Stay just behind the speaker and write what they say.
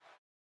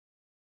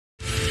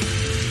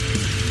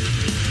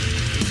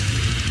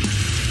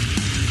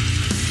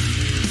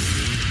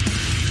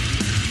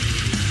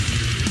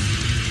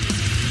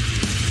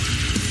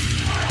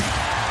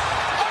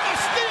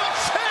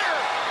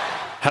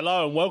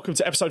Hello and welcome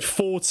to episode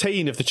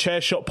 14 of the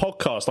Chair Shot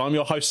podcast. I'm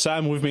your host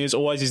Sam. With me as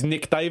always is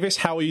Nick Davis.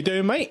 How are you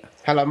doing, mate?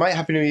 Hello, mate.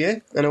 Happy New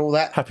Year and all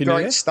that Happy New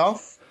Year. great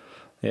stuff.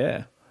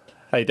 Yeah.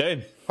 How you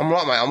doing? I'm all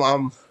right, mate.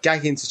 I'm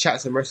gagging to chat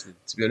some wrestling,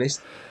 to be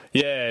honest.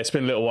 Yeah, it's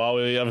been a little while.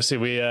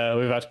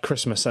 We've had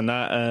Christmas and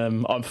that.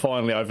 I'm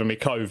finally over my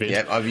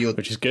COVID, Over your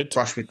which is good.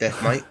 brush with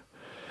death, mate.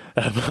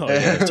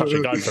 Touch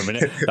and go for a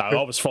minute. No,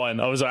 I was fine.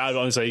 I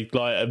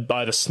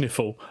had a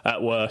sniffle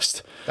at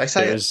worst. They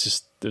say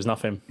there's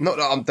nothing. Not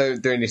that I'm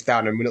doing this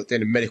down and we're not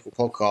doing a medical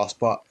podcast,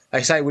 but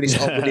they say with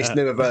this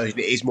newer version,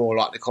 it is more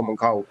like the common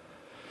cold.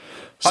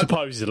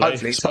 Supposedly,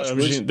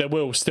 Hopefully there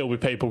will still be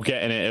people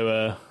getting it who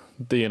are,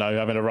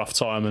 having a rough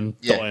time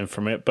and dying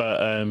from it.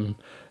 But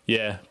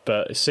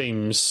but it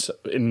seems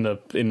on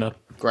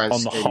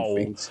the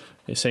whole,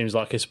 it seems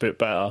like it's a bit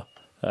better.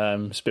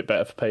 It's a bit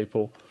better for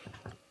people.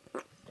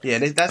 Yeah,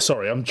 that's...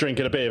 Sorry, I'm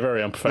drinking a beer,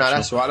 very unprofessional. No,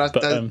 that's right.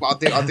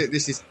 I think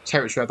this is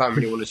territory I don't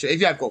really want to share. If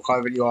you have got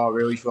COVID, you are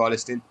real. If you are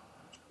listening,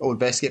 all the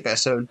best. Get better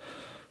soon.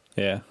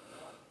 Yeah,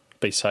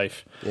 be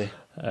safe. Yeah.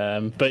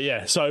 But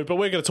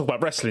we're going to talk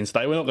about wrestling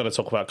today. We're not going to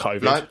talk about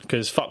COVID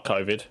because fuck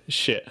COVID,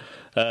 shit.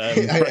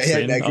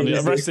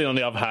 Wrestling, on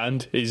the other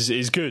hand,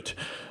 is good,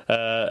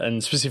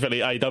 and specifically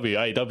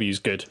AEW is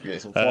good. Yeah,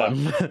 it's on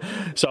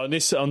fire. So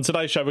on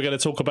today's show, we're going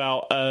to talk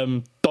about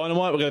Dynamite.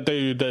 We're going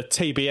to do the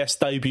TBS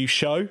debut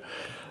show.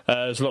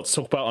 There's a lot to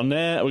talk about on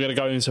there. We're going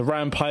to go into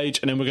Rampage,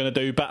 and then we're going to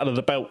do Battle of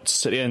the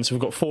Belts at the end. So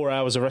we've got 4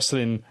 hours of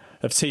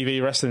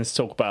TV wrestling to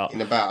talk about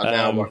In about an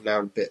hour and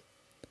a bit.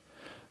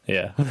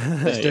 Yeah,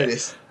 let's do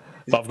this.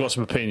 But I've got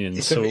some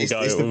opinions, so we might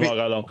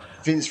go along.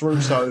 Vince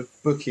Russo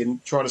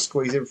booking, trying to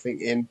squeeze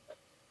everything in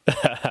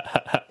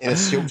a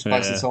short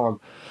space of time.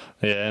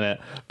 Yeah, innit?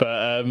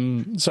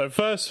 But so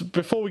first,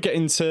 before we get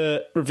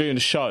into reviewing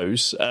the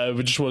shows,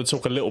 we just want to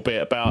talk a little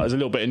bit about. There's a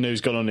little bit of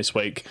news going on this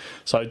week.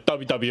 So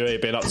WWE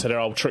have been up to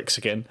their old tricks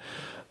again,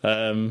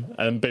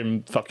 and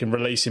been fucking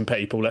releasing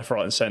people left,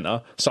 right, and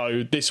centre.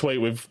 So this week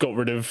we've got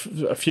rid of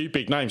a few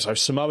big names. So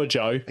Samoa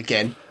Joe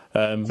again.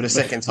 For the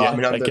second time.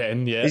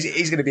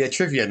 He's going to be a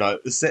trivia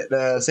note.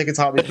 The second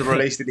time he's been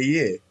released in a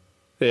year.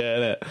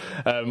 Yeah,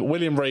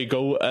 William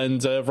Regal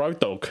and Road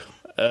Dogg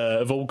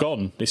have all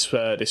gone this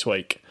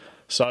week.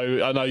 So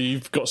I know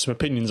you've got some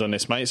opinions on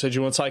this, mate. So do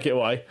you want to take it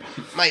away?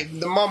 Mate,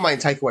 my main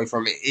takeaway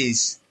from it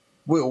is,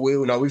 we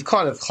all know, we've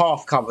kind of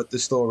half covered the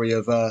story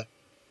of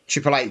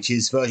Triple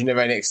H's version of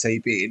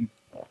NXT being,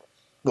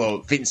 well,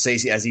 Vince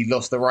sees it as he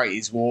lost the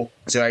ratings war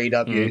to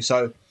AEW.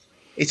 So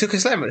he took a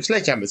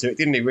sledgehammer to it,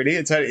 didn't he, really,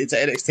 and turned it into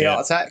NXT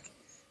Art Attack.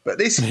 But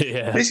this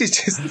is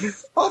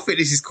just... I think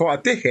this is quite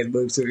a dickhead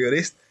move, to be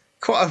honest.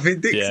 Quite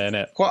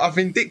a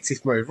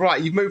vindictive move.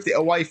 Right, you've moved it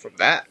away from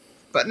that,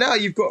 but now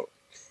you've got...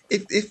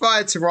 If I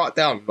had to write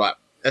down, like,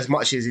 as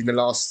much as in the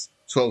last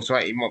 12 to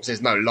 18 months,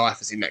 there's no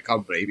lifers in that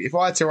company, but if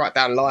I had to write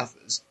down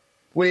lifers,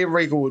 William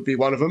Regal would be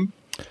one of them.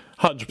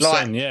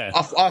 100%, yeah.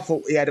 I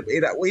thought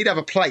he'd have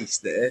a place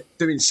there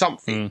doing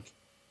something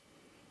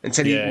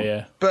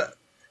until But...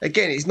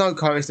 Again, it's no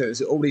coincidence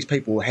that all these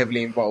people were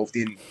heavily involved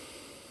in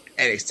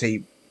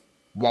NXT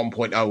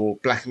 1.0 or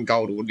Black and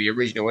Gold or the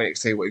original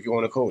NXT, whatever you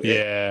want to call it.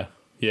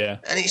 Yeah.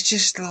 And it's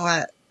just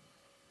like,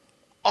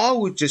 I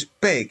would just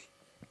beg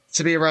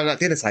to be around that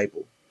dinner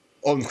table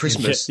on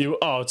Christmas.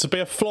 To be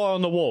a fly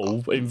on the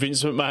wall in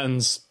Vince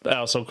McMahon's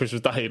house on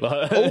Christmas Day.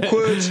 Like.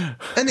 Awkward, isn't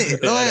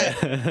it?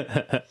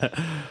 Like,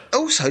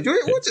 also,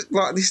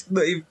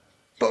 but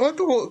I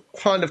wonder what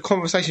kind of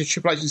conversations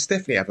Triple H and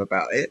Stephanie have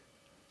about it.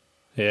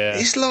 Yeah,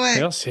 it's like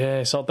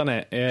it's odd, doesn't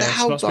it? Yeah,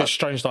 it must be a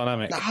strange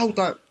dynamic.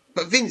 But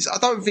Vince, I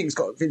don't think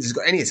Vince has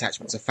got any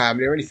attachment to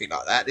family or anything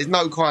like that. There's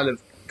no kind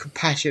of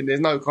compassion. There's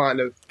no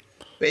kind of.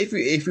 But if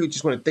you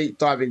just want to deep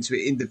dive into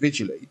it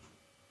individually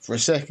for a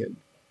second,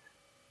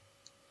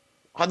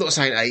 I'm not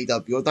saying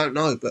AEW. I don't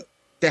know, but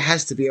there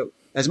has to be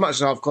as much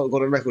as I've got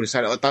on record to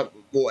say that I don't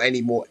want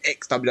any more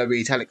ex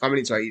WWE talent coming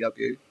into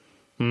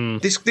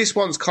AEW. This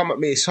one's come at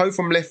me so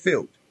from left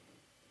field.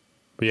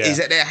 Yeah. Is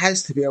that there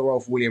has to be a role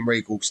for William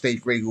Regal,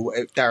 Steve Regal,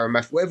 Darren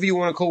Matthews, whatever you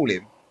want to call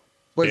him.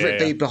 Whether it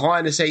be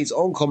behind the scenes,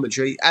 on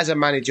commentary, as a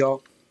manager,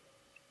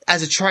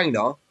 as a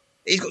trainer,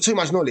 he's got too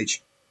much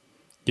knowledge.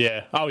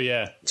 Yeah. Oh,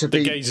 yeah. The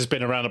geezer's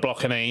been around the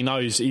block and he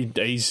knows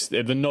he's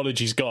the knowledge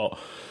he's got.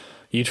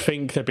 You'd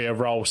think there'd be a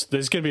role.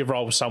 There's going to be a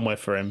role somewhere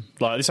for him.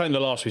 Like, this ain't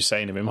the last we've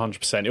seen of him,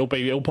 100%.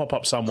 It'll pop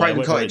up somewhere. Craven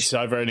whether Cottage. It's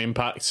over an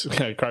Impact.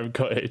 Craven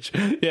Cottage.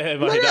 Yeah,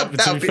 mate,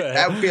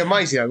 that would be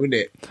amazing, though, wouldn't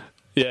it?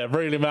 Yeah,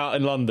 reel him out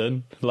in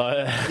London.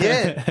 Like,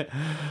 yeah,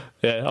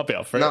 I'll be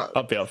up for it.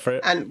 I'll be up for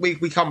it. And we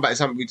come back to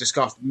something we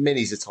discussed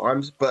many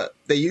times, but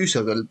the use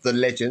of the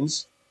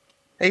legends.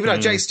 Even though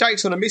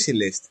Jake's on a missing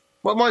list.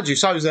 Well, mind you,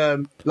 so's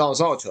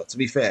Lance Archer, to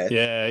be fair.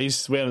 Yeah,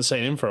 we haven't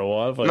seen him for a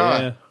while. But no.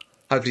 Yeah.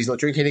 Hopefully he's not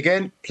drinking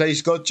again.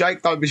 Please, God,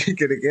 Jake, don't be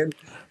drinking again.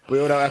 We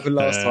all know what happened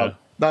last time.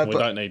 No, we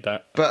don't need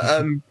that.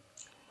 But,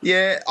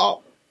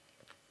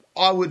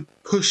 I would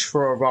push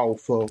for a role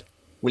for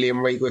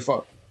William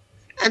Regal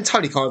and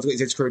Tony Khan's got his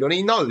head screwed on.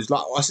 He knows,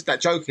 like I said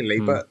that jokingly,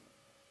 but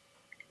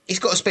he's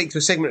got to speak to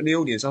a segment of the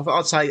audience.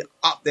 I'd say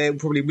up there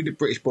probably with the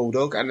British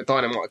Bulldog and the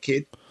Dynamite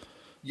Kid.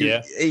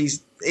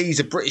 He's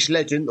a British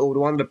legend, or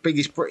one of the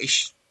biggest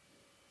British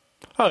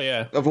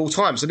of all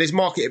time. So there's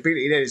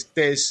marketability,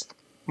 there's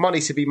money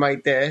to be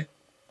made there.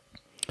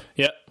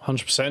 Yeah,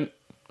 100%.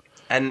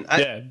 And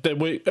who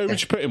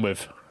would you put him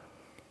with?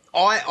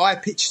 I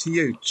pitched to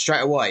you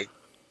straight away.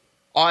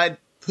 I'd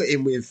put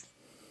him with...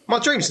 My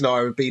dream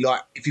scenario would be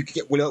like, if you could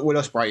get Will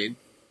Ospreay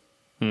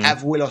in,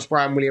 have Will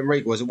Ospreay and William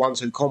Regal as a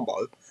 1-2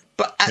 combo.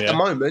 But at the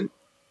moment,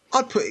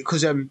 I'd put it,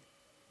 because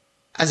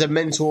as a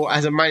mentor,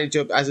 as a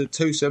manager, as a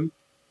twosome,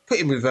 put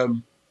him with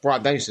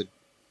Bryan Danielson.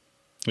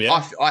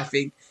 Yeah. I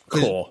think,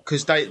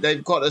 because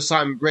they've got the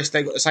same rest,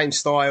 they've got the same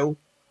style,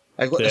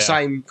 they've got the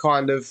same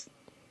kind of...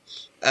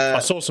 I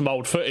saw some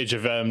old footage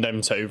of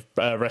them two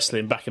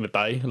wrestling back in the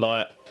day,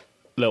 like a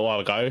little while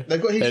ago.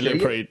 They've got history. They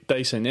look pretty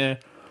decent, yeah.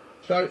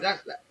 So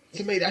that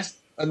to me, that's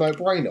a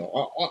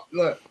no-brainer.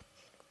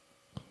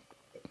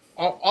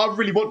 I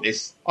really want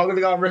this. I'm going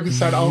to go on record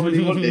saying I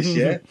really want this,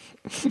 yeah?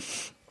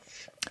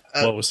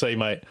 Well, we'll see,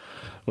 mate.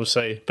 We'll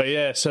see. But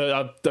yeah,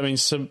 so I mean,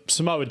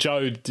 Samoa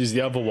Joe is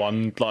the other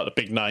one, like the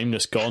big name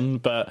that's gone.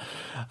 But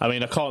I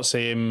mean, I can't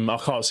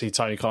see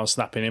Tony Khan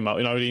snapping him up.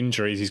 You know, the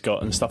injuries he's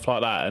got and stuff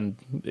like that. And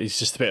he's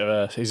just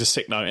he's a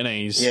sick note, isn't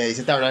he? He's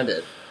a Darren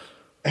Anderton.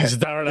 He's a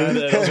Darren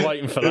Anderton. I was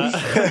waiting for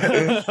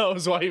that. I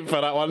was waiting for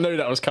that one. I knew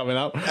that was coming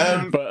up.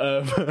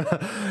 But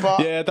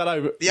yeah, I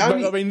don't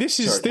know. I mean,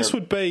 this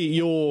would be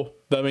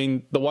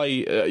the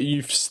way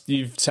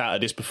you've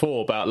chatted this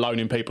before about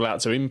loaning people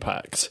out to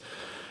Impact.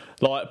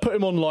 Like, put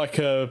him on like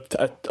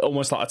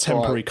almost like a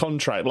temporary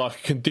contract, like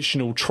a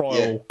conditional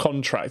trial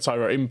contract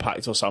over at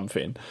Impact or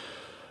something.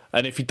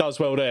 And if he does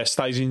well there,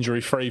 stays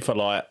injury free for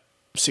like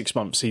 6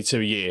 months to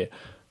a year,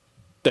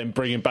 then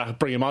bring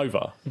him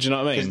over. Do you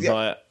know what I mean?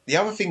 The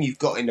other thing you've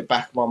got in the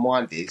back of my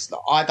mind is that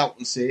I don't want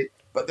to see it,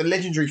 but the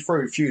legendary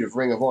feud of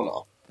Ring of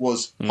Honor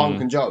was Punk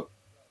and Joe.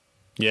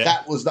 Yeah,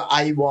 that was the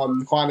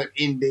A1 kind of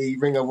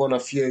indie Ring of Honor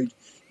feud.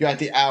 You had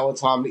the hour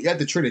time. You had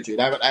the trilogy.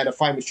 They had a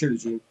famous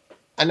trilogy,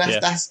 and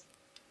that's.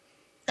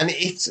 And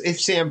if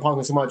CM Punk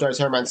and Samoa Joe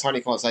turn around,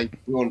 Tony Khan say,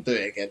 we want to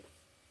do it again.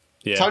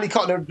 Yeah. Tony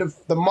Khan,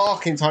 the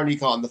mark in Tony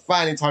Khan, the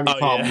fan in Tony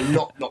Khan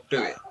will not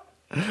do it.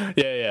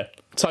 Yeah.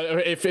 So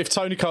if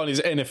Tony Khan is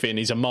anything,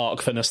 he's a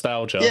mark for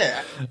nostalgia.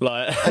 Yeah.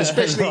 Like,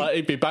 especially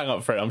he'd be bang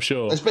up for it, I'm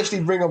sure.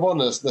 Especially Ring of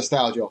Honor's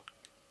nostalgia.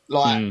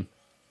 Like,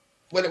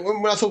 when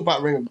I talk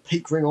about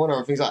peak Ring of Honor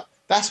and things like that,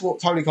 that's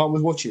what Tony Khan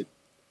was watching.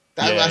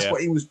 That's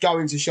what he was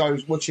going to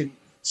shows, watching.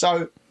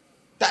 So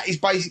that is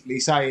basically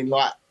saying,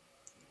 like,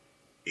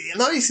 I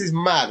know this is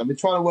mad. I've been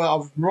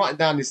writing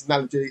down this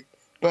analogy,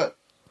 but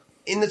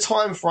in the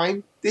time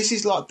frame, this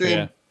is like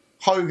doing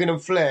Hogan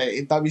and Flair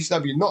in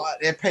WCW, not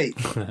at their peak,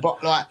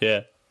 but like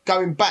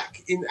going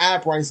back in our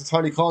brains to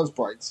Tony Khan's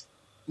brains.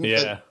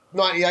 Yeah.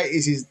 The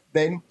 1980s is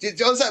then.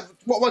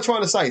 What am I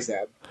trying to say,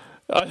 Sam?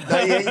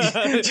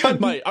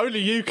 Mate,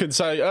 only you can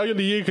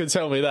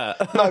tell me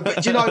that. No,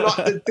 but do you know,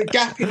 like the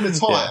gap in the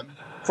time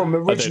from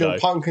original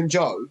Punk and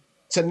Joe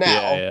to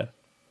now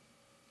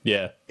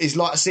is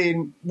like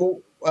seeing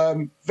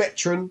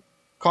veteran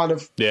kind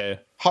of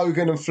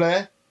Hogan and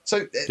Flair.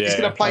 So it's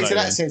going to play to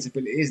that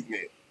sensibility, isn't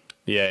it?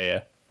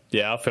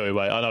 Yeah, I feel your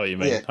way. I know what you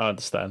mean. I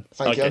understand.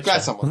 Thank you. I'm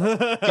glad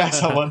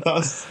someone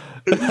does.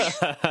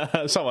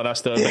 Someone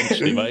has to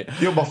eventually, mate.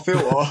 You're my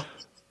filter.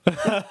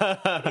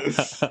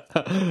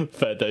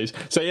 Fair dues.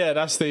 So yeah,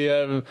 that's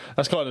kind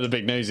of the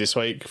big news this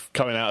week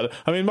coming out.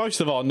 I mean,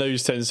 most of our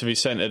news tends to be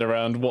centred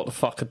around what the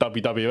fuck are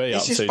WWE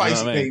up to. It's just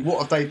basically what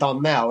have they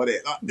done now,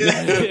 isn't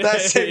it?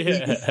 That's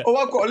it. Oh,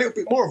 I've got a little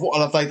bit more of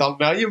what have they done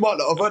now. You might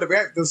not have heard it. We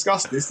haven't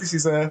discussed this. This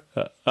is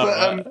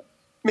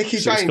Mickey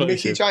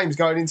James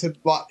going into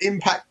like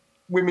Impact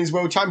Women's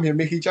World Champion.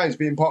 Mickey James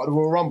being part of the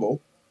Royal Rumble.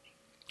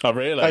 Oh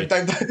really?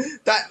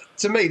 That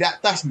to me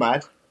that's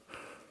mad.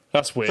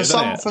 That's weird.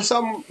 For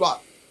some like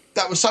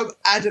that was so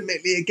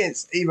adamantly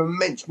against even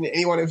mentioning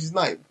anyone else's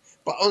name.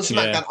 But on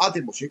SmackDown, I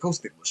didn't watch it. Of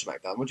course, I didn't watch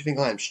SmackDown. What do you think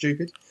I am,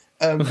 stupid?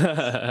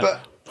 But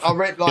I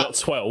read like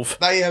 12.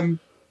 They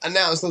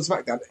announced on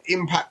SmackDown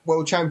Impact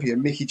World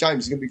Champion Mickey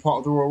James is going to be part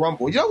of the Royal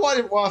Rumble. You know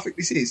why I think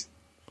this is?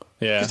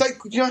 Yeah. Do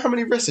you know how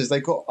many wrestlers they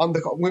got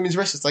women's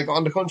wrestlers they got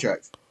under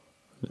contract?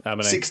 How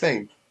many?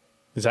 16.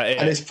 Is that it?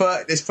 And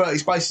there's 30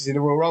 spaces in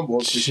the Royal Rumble.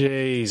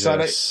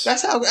 Jesus. So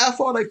that's how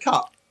far they've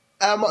cut.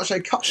 How much they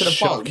cut to the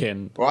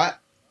bone, right?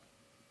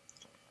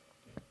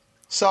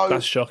 So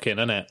that's shocking,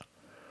 isn't it?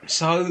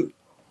 So,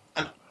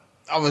 and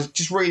I was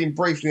just reading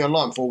briefly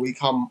online before we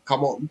come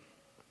on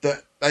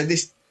that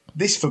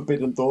this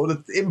forbidden door,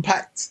 the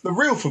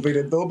real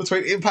forbidden door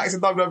between Impact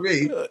and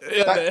WWE,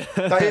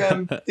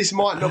 this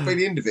might not be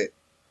the end of it.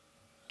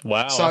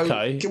 Wow. So,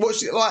 okay.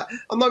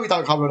 I know we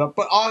don't cover it up,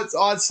 but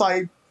I'd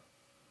say,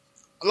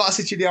 like I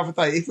said to you the other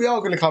day, if we are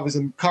going to cover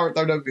some current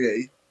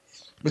WWE.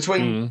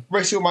 Between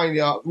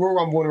WrestleMania, Royal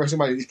Rumble and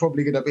WrestleMania is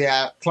probably going to be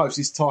our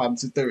closest time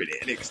to doing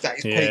it, because that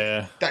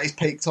is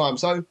peak time.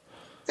 So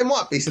There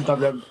might be some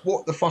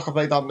what the fuck have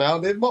they done now?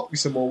 There might be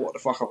some more what the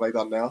fuck have they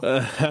done now?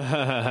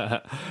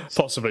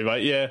 Possibly,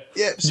 mate. Yeah.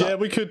 Yeah, so, yeah.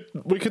 We could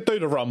do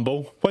the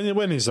Rumble.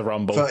 When is the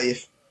Rumble?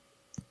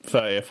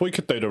 30th. We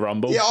could do the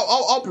Rumble. Yeah,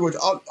 I'll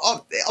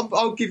be.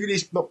 I'll give you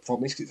this. Not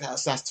promise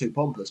because that's too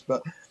pompous.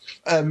 But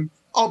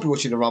I'll be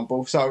watching the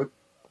Rumble, so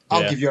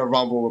I'll give you a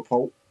Rumble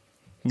report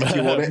if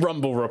you want it.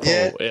 Rumble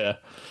report. Yeah.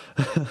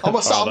 I'm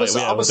a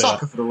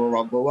sucker for the Royal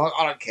Rumble.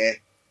 I don't care.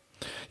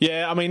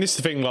 Yeah, I mean, this is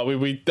the thing. Like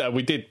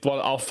we did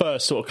our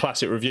first sort of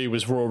classic review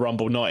was Royal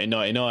Rumble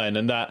 1999,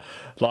 and that,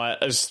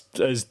 like, as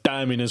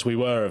damning as we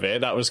were of it,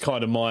 that was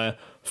kind of my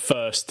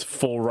first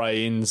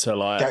foray into,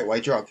 like,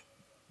 gateway drug.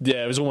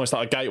 Yeah, it was almost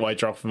like a gateway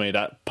drug for me,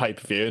 that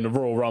pay-per-view. And the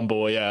Royal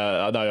Rumble,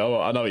 yeah, I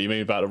know what you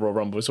mean about the Royal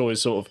Rumble. It's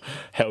always sort of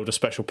held a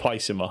special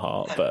place in my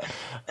heart, but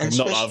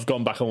not that I've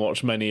gone back and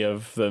watched many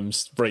of them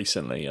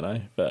recently, you know.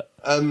 But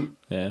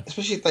yeah,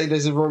 especially if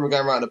there's a rumour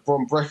going around that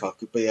Bron Breakker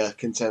could be a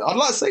contender. I'd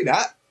like to see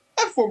that.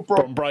 Have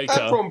Bron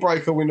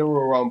Breakker win the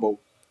Royal Rumble.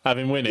 Have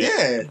him win it.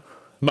 Yeah.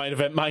 Main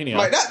event mania.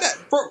 Mate,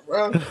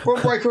 Bron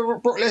Breakker,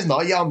 Brock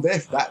Lesnar, yeah, I'm there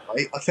for that,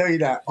 mate. I tell you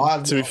that.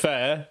 To be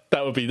fair,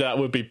 that would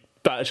be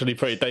actually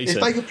pretty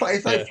decent.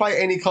 If they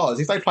play any cards,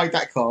 if they played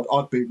that card,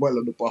 I'd be well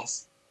on the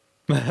bus.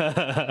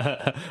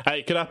 Hey,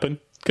 it could happen.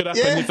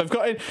 Yeah. If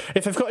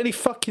they've got any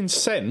fucking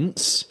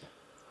sense,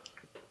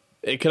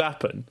 it could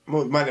happen.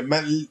 Well, man,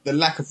 the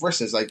lack of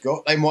wrestlers they've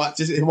got, it might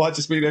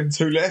just be them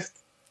two left.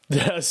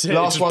 That's it.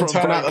 Last one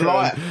turn out the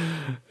light.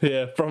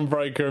 Yeah, Bron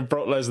Breakker and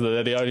Brock Lesnar,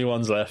 they're the only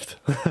ones left.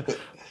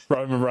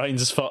 Roman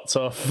Reigns has fucked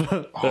off.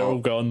 They're all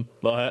gone.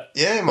 Like,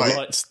 yeah, mate. The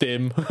lights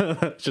dim.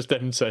 Just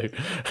them two.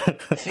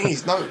 The thing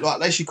is,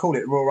 they should call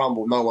it Royal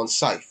Rumble. No one's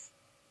safe.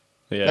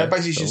 Yeah, they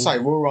basically should say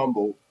Royal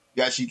Rumble.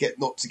 You actually get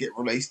not to get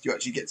released. You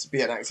actually get to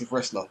be an active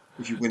wrestler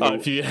if you win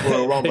the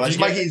Royal Rumble. If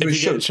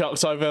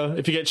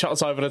you get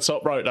chucked over the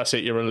top rope, that's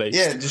it. You're released.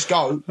 Yeah, just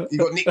go. You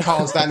got Nick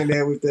Khan standing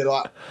there with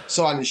the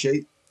signing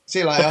sheet. See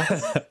you later.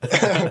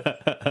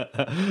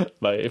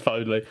 Mate, if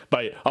only.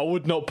 Mate, I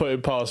would not put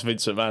it past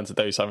Vince McMahon to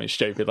do something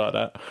stupid like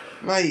that.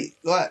 Mate,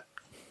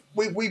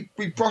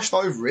 we brushed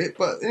over it,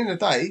 but at the end of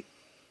the day,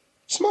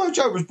 Samoa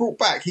Joe was brought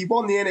back. He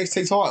won the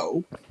NXT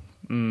title.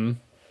 Mm.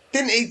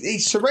 Didn't he? He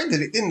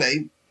surrendered it, didn't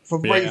he? For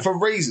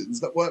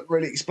reasons that weren't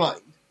really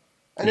explained.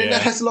 And then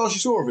that's the last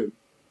you saw of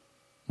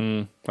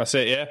him. That's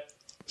it, yeah.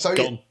 So,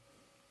 gone.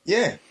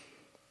 Yeah.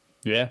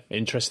 Yeah,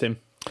 interesting.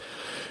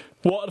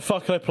 What the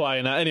fuck are they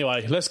playing at?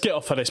 Anyway, let's get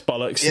off of this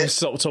bollocks. Let's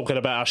stop talking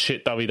about how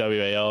shit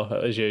WWE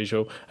are, as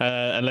usual.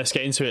 And let's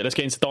get into it. Let's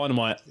get into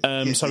Dynamite.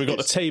 So we've got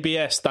the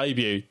TBS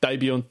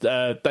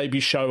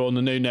debut show on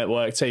the new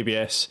network,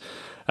 TBS.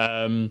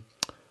 And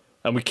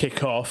we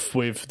kick off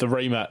with the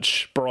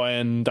rematch,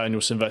 Bryan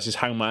Danielson versus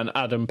Hangman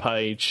Adam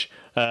Page.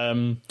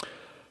 So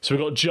we've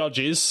got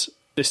judges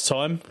this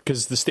time,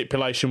 because the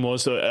stipulation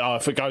was that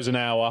if it goes an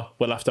hour,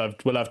 we'll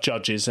have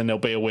judges and there'll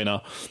be a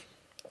winner.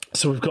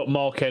 So we've got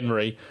Mark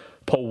Henry,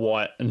 Paul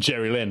White and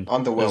Jerry Lynn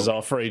as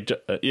our three.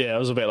 I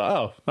was a bit like,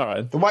 oh, all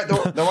right. The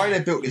way they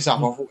built this up,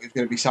 I thought it was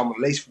going to be at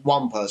least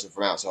one person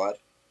from outside.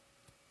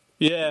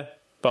 Yeah,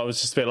 but I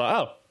was just a bit like,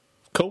 oh,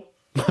 cool.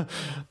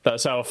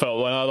 That's how I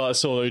felt when I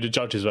saw who the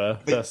judges were.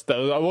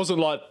 I wasn't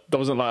like,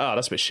 oh,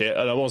 that's a bit shit,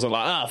 and I wasn't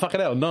like, fucking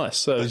hell, nice.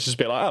 So it was just a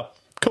bit like, oh,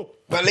 cool.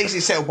 But at least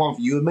it settled one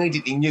for you. You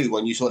immediately knew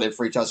when you saw them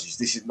three judges,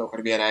 this is not going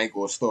to be an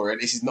angle or story.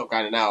 This is not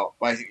going out,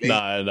 basically.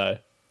 No.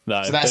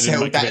 So that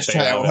settled that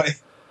straight away.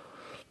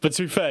 But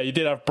to be fair, you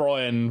did have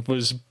Bryan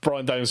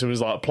Danielson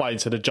was like playing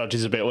to the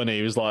judges a bit when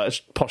he was like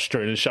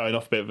posturing and showing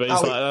off a bit. But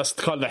that's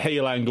kind of the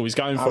heel angle he's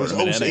going for. He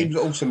was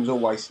awesome as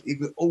always. He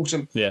was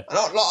awesome. Yeah.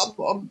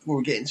 And we'll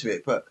get into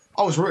it, but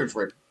I was rooting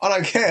for him. I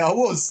don't care. I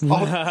was.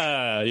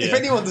 If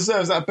anyone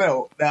deserves that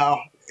belt,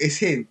 now it's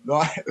him.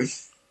 Right?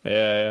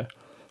 Yeah.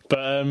 But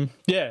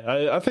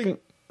I think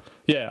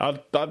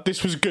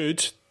this was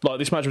good. Like,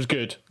 this match was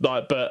good.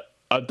 Like, but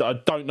I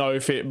don't know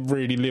if it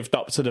really lived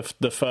up to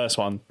the first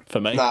one for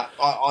me. Nah,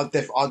 I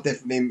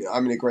definitely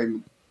I'm in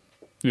agreement.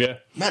 Yeah.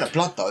 Man of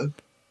blood, though.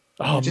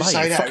 Oh, mate,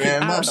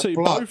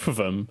 absolutely both of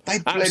them. They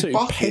absolutely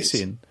buckets.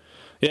 pissing.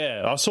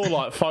 Yeah, I saw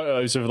like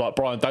photos of like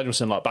Bryan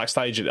Danielson like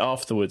backstage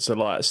afterwards, and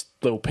like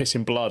still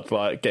pissing blood,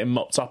 like getting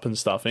mopped up and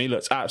stuff, and he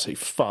looks absolutely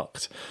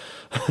fucked.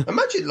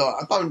 Imagine, like,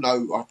 I don't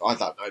know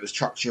the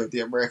structure of the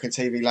American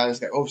TV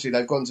landscape. Obviously,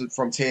 they've gone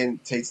from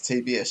TNT to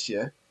TBS,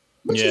 yeah.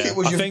 Imagine if it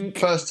was your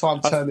first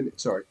time turning it.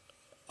 Sorry.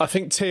 I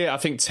think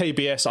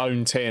TBS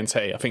own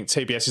TNT. I think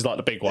TBS is like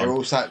the big one. They're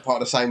all part of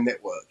the same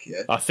network,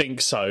 yeah. I think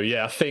so.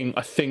 Yeah, I think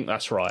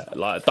that's right.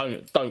 Like,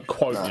 don't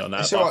quote me on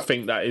that, but right. I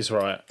think that is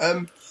right.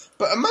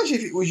 But imagine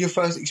if it was your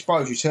first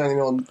exposure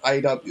turning on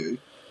AW,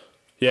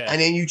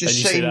 and then you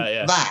just seen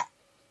that.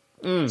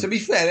 To be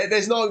fair,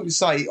 there's no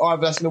say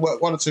either that's going to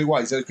work one or two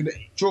ways. They're going to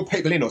draw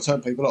people in or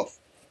turn people off,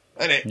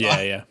 isn't it?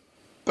 Yeah.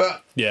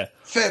 But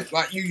fair,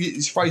 like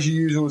this phrase you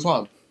use all the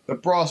time. The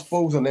brass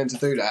balls on them to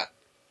do that.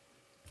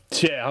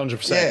 Yeah,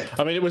 100%. Yeah.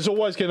 I mean, it was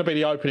always going to be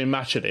the opening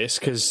match of this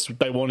because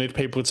they wanted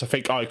people to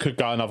think, it could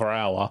go another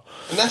hour.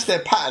 And that's their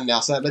pattern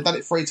now. So they've done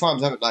it 3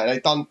 times, haven't they?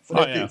 They've done for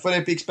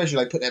their big special.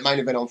 They put their main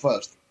event on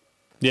first.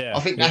 Yeah,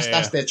 I think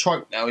that's their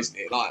trope now, isn't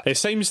it? Like, it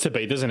seems to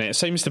be, doesn't it? It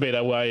seems to be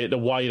the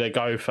way they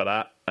go for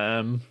that.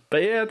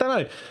 But yeah, I don't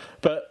know.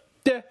 But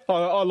yeah,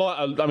 I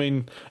like. I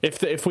mean,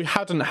 if we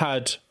hadn't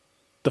had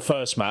the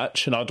first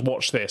match and I'd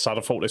watched this, I'd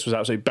have thought this was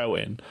absolutely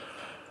belting.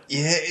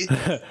 Yeah,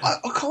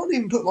 I can't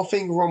even put my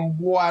finger on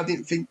why I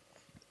didn't think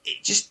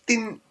it just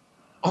didn't.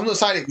 I'm not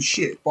saying it was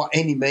shit by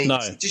any means. No.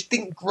 It just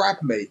didn't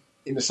grab me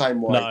in the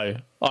same way. No,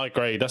 I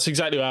agree. That's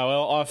exactly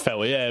how I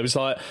felt. Yeah, it was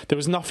like there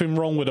was nothing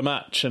wrong with the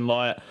match, and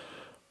like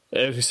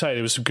as you say,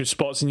 there was some good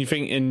spots, and you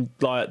think in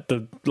like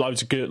the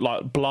loads of good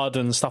like blood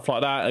and stuff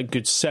like that, and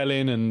good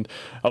selling, and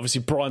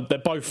obviously Brian. They're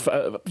both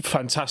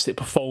fantastic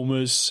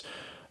performers.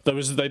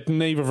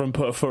 Neither of them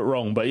put a foot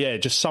wrong, but yeah,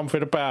 just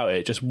something about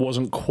it just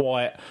wasn't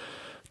quite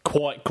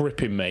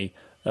gripping me.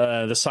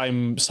 The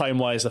same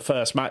way as the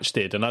first match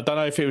did, and I don't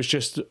know if it was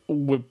just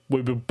we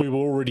were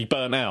already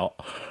burnt out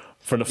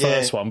from the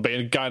first one,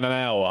 going an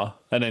hour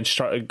and then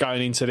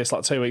going into this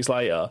like 2 weeks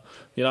later.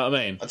 You know what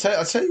I mean? I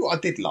tell you what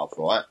I did love,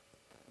 right?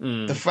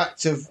 The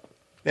fact of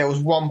there was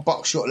one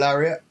buckshot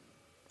lariat,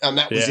 and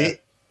that was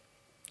it.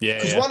 Yeah,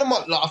 because one of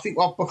my, like, I think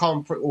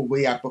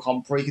we have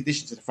become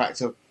preconditioned to the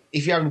fact of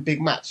if you're having a big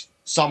match,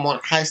 someone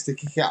has to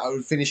kick out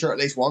a finisher at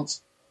least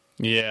once.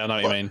 Yeah, I know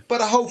what you mean. But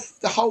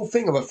the whole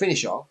thing of a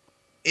finisher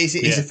is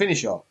a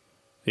finisher.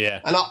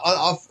 Yeah, and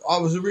I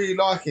was really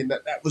liking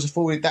that was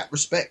afforded that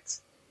respect.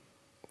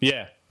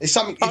 Yeah, it's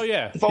something.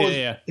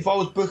 If I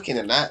was booking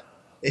in that,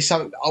 it's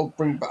something that I'll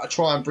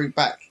try and bring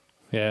back.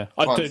 Yeah,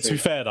 I do. To be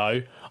fair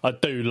though, I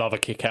do love a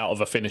kick out of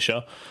a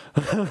finisher.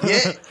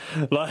 Yeah,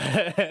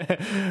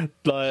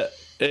 like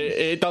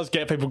it does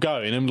get people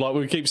going, and like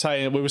we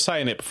were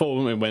saying it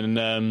before, weren't we,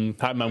 when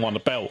Hadman won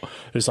the belt.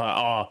 It was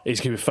like,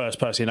 he's going to be the first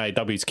person in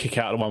AEW to kick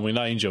out the one with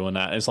Angel, and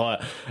that. It's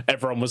like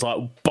everyone was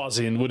like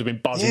buzzing, would have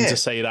been buzzing to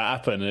see that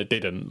happen, and it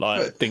didn't.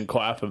 Like, it didn't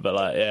quite happen, but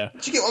like, yeah. Do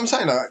you get what I'm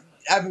saying? Like,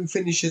 having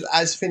finishers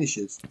as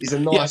finishers is a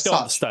nice touch. I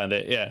understand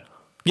it.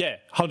 Yeah,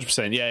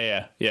 100%.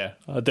 Yeah.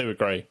 I do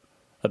agree.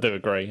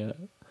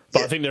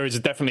 But I think there is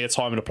definitely a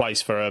time and a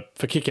place for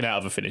kicking out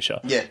of a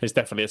finisher. Yeah. There's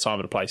definitely a time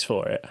and a place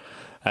for it.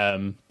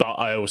 But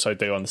I also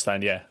do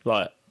understand,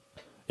 like,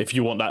 if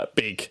you want that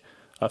big,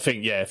 I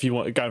think, if you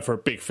want going for a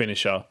big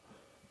finisher,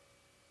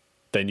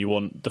 then you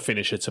want the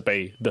finisher to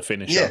be the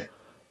finisher. Yeah.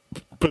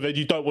 But then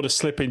you don't want to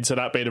slip into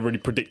that being a really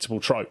predictable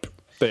trope.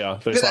 Yeah,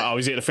 so it's like,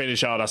 is it the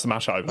finisher? Oh, that's the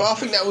match over. But I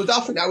think that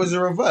was the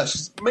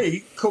reverse.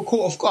 Me, caught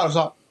off guard, I was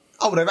like,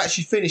 they've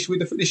actually finished with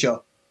the finisher.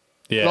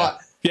 Yeah. Like,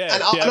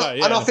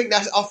 I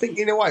think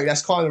in a way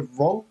that's kind of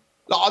wrong.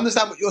 Like, I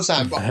understand what you're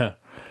saying, but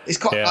it's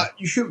kind of like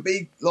you shouldn't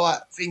be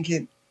like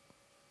thinking.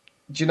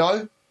 Do you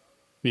know?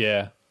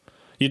 Yeah,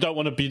 you don't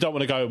want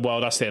to go.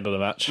 Well, that's the end of the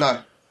match.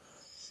 No,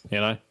 you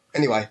know.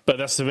 Anyway, but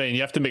that's the thing.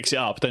 You have to mix it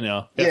up, don't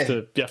you?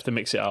 You have to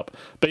mix it up.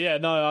 But yeah,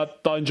 no,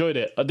 I enjoyed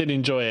it. I did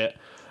enjoy it.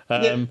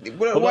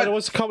 There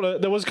was a couple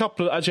of.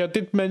 Actually, I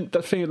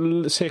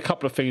did see a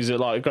couple of things that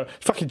like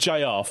fucking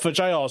JR. For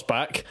JR's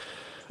back.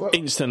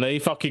 Instantly,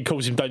 fucking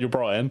calls him Daniel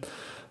Bryan.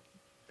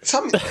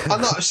 Something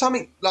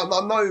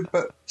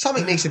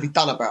needs to be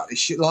done about this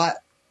shit. Like,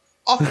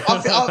 I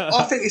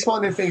think it's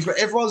one of the things where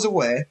everyone's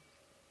aware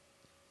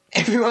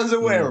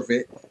of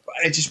it, but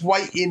they're just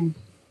waiting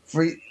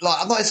for it.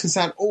 Like, I know it's going to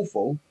sound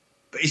awful,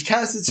 but his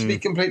character to be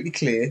completely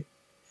clear,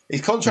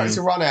 his contract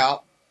to run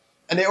out,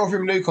 and they offer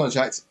him a new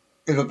contract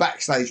with a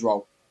backstage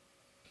role.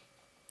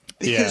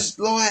 Because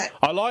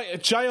I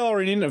like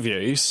JR in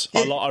interviews.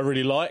 I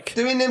really like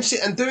doing them. Do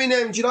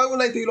you know when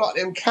they do like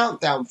them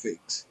countdown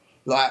things,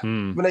 like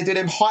when they do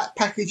them hype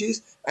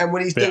packages, and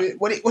when he's doing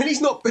when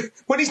he's not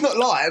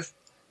live,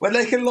 when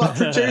they can like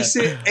produce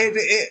it, edit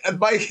it, and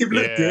make him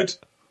look good.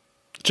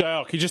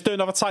 JR, can you just do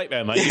another take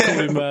there, mate? You call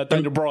him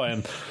Daniel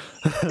Bryan.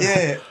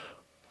 Yeah.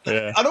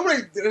 I normally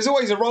there's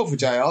always a role for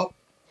JR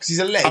because he's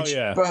a legend. Oh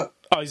yeah, but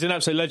he's an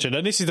absolute legend,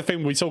 and this is the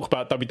thing we talk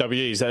about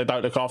WWE is they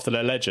don't look after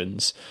their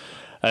legends.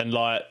 And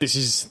like this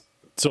is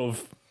sort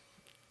of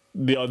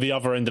the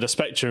other end of the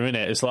spectrum, isn't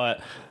it? It's like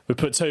we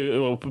put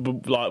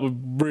we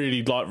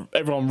really like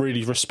everyone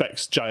really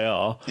respects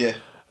JR. Yeah,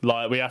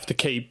 like we have to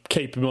keep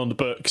him on the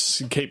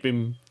books, and keep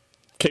him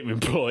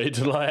employed,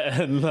 like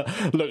and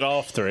look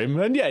after him.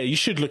 And you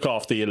should look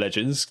after your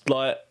legends,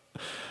 like.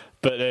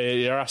 But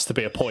there has to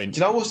be a point. Do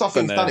you know what's I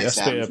think's done it,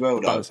 Sam, as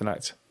well, though?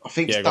 Act. I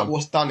think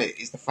what's done it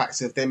is the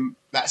fact of them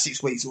that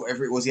 6 weeks or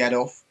whatever it was he had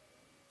off.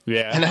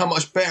 Yeah, and how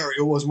much better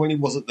it was when he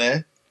wasn't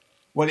there.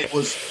 When it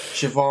was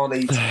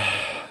Shivani,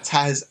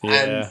 Taz,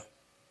 and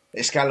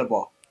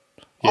Excalibur.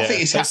 I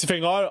think that's the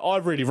thing. I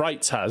really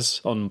rate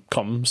Taz on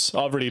comms.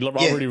 I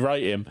really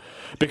rate him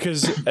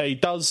because he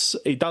does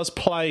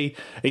play.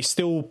 He's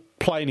still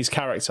playing his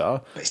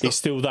character. He's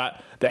still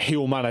that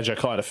heel manager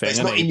kind of thing. It's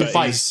not in your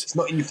face. It's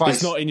not in your face.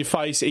 It's not in your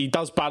face. He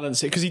does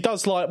balance it because he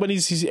does like when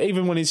he's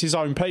his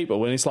own people.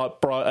 When it's like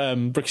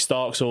Ricky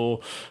Starks or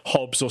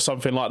Hobbs or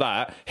something like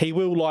that, he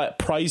will like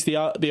praise the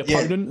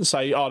opponent and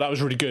say, "Oh, that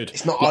was really good."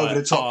 It's not over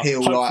the top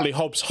heel. Hopefully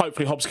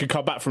Hobbs can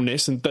come back from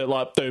this and do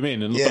him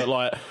in. But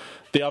like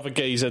the other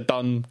geezer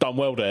done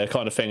well there,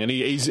 kind of thing. And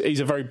he's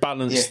a very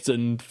balanced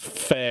and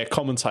fair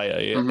commentator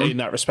in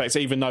that respect,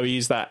 even though he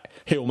is that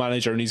heel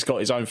manager and he's got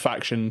his own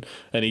faction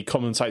and he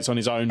commentates on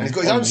his own, and he's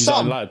got his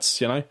own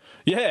lads, you know?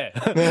 Yeah.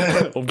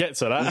 We'll get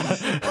to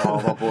that.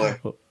 Oh, my boy.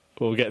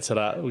 We'll get to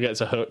that. We'll get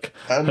to Hook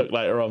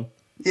later on.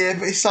 Yeah,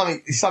 but it's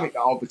something that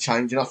I would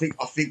change, and I think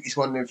it's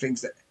one of them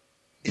things that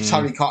if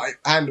Tony can't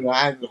handle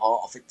the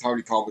heart, I think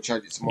Tony Khan will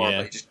change it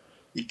tomorrow, but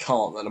he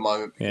can't at the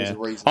moment because of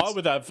reasons.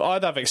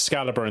 I'd have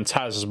Excalibur and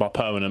Taz as my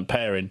permanent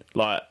pairing.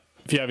 Like,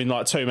 if you're having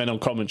like two men on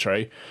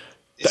commentary,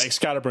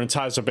 Excalibur and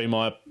Taz would be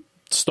my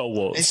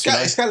stalwarts.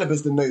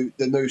 Excalibur's the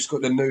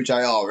new JR,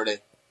 isn't he?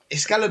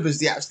 Excalibur's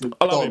the absolute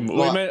I love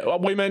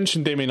him. We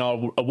mentioned him in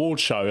our award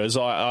show as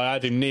I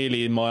had him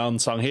nearly in my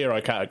unsung hero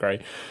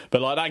category.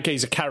 But like that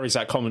geezer carries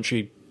that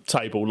commentary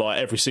table like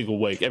every single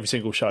week, every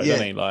single show,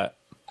 doesn't he? Like,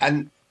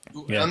 and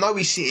I know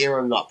we sit here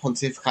and like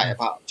pontificate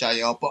about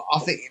JR, but I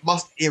think it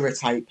must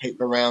irritate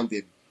people around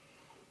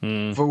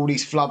him for all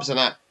these flubs and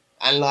that,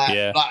 and like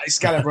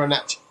Excalibur and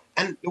that,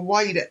 and the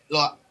way that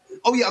like,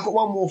 oh yeah, I've got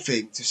one more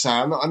thing to say.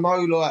 I know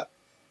like,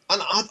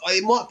 and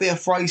it might be a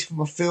phrase from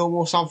a film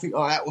or something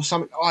like that, or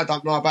something I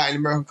don't know about in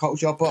American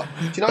culture. But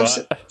do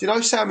you know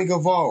Sammy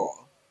Guevara?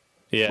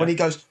 Yeah. When he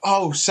goes,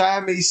 oh,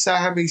 Sammy, he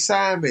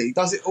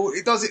does it all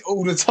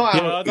the time.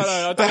 Yeah, I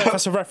don't know if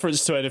that's a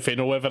reference to anything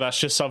or whether that's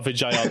just something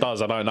JR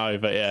does. I don't know,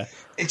 but yeah.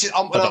 It's just,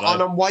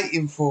 I'm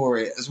waiting for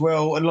it as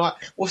well. And like,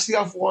 what's the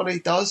other one he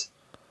does?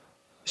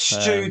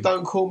 Stu,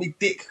 don't call me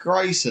Dick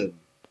Grayson.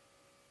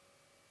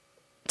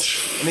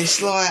 And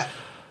it's like,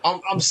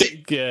 I'm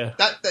sick. Yeah.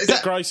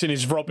 Dick Grayson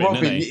is Robin,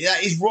 isn't he?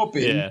 That is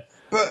Robin. Yeah.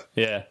 But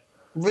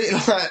really,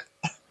 like,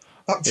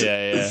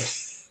 yeah.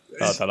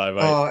 I don't know,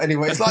 mate. Oh,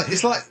 anyway, it's like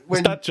when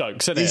it's dad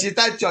jokes, isn't it? It's your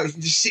dad jokes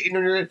and just sitting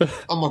on your.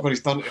 Oh my god,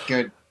 he's done it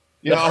again.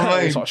 You know what I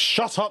mean? It's like,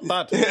 shut up,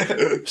 Dad.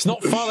 It's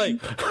not funny.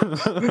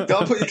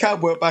 Don't put your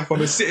cowboy back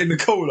on and sit in the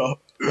corner.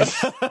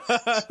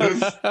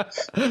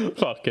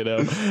 Fucking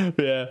hell.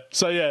 Yeah.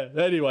 So yeah.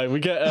 Anyway,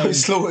 we get we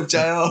slaughtered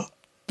JR.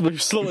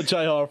 We've slaughtered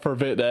JR for a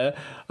bit there.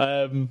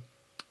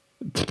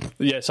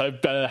 So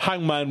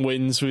Hangman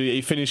wins.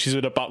 He finishes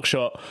with a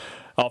buckshot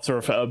after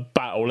a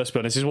battle. Let's be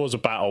honest, it was a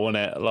battle, wasn't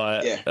it?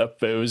 Like,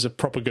 it was a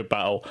proper good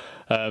battle.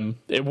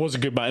 It was a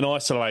good match in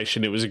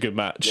isolation. It was a good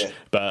match,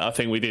 but I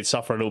think we did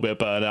suffer a little bit of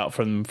burnout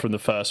from the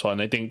first one.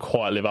 It didn't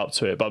quite live up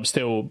to it, but I'm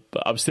still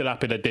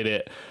happy they did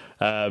it.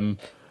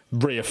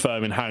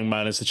 Reaffirming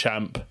Hangman as the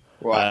champ.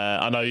 Right.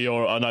 I know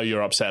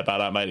you're upset about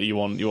that, mate. You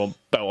want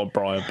belt on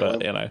Brian,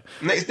 but you know.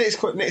 Next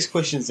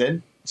questions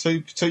then. So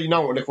you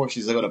know what the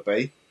questions are going to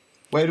be.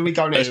 Where do we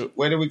go next?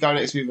 Where do we go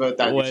next with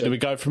Danielson? Where do we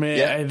go from here?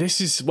 Yeah. This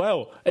is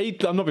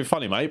I'm not being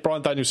funny, mate.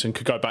 Brian Danielson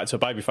could go back to a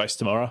babyface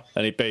tomorrow,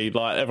 and he'd be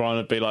like, everyone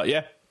would be like,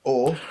 yeah.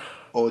 Or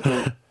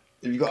have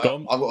you got?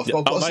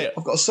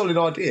 I've got a solid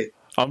idea.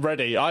 I'm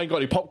ready. I ain't got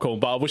any popcorn,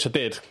 but I wish I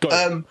did. We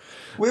don't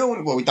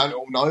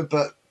all know,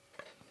 but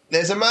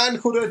there's a man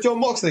called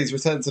John Moxley's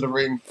returned to the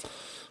ring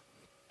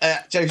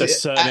at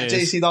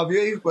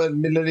GCW,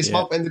 middle of this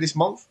month, end of this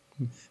month,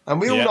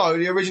 and we all know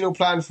the original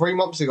plan 3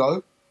 months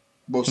ago.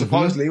 Well,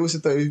 supposedly, was to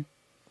do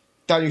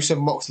Danielson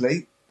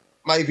Moxley,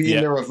 maybe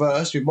in the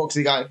reverse with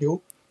Moxley going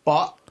heel.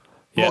 But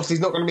Moxley's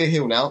not going to be a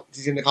heel now.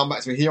 He's going to come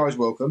back to a hero's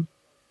welcome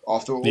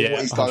after all what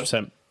he's done.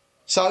 100%.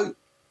 So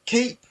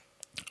keep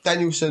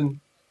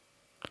Danielson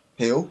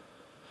heel.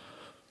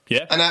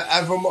 Yeah. And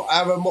have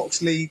a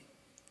Moxley,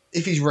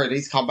 if he's ready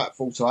to come back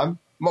full time,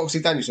 Moxley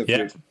Danielson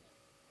feud.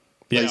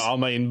 Yeah, I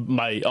mean,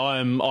 mate,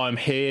 I'm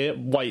here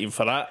waiting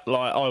for that.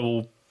 Like, I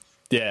will.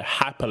 Yeah,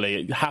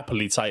 happily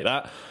take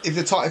that. If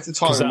the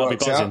time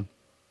works out.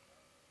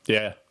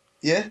 Yeah.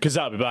 Yeah? Because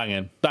that'd be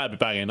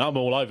banging. I'm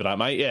all over that,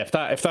 mate. Yeah,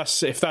 if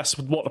that's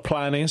what the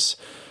plan is,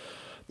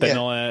 then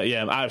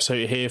I'm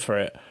absolutely here for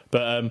it.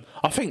 But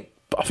I think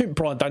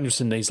Brian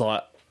Danielson needs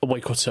like a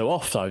week or two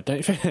off, though, don't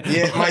you think?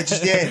 Yeah,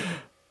 mate,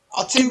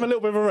 I'll give him a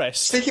little bit of a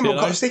rest. Stick him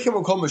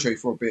on commentary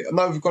for a bit. I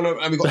know we've got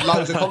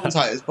loads of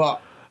commentators,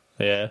 but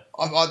I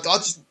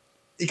just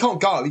he can't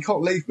go. He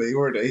can't leave me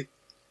already.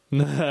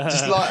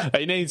 Just like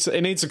he needs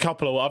a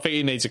couple of. I think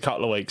he needs a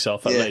couple of weeks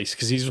off at least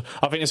because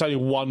I think it's only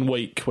 1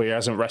 week where he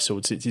hasn't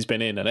wrestled since he's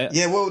been in, isn't it?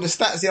 Yeah, well, the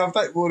stats the other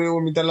day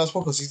when we did last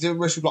podcast, he's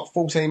wrestled like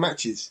 14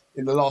 matches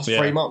in the last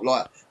 3 months.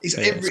 Like it's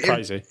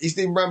crazy. He's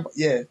doing Rampage.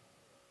 Yeah,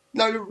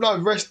 no,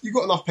 rest. You've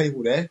got enough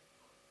people there.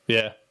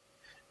 Yeah.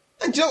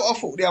 And do you know what I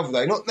thought the other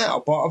day? Not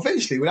now, but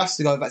eventually we'll have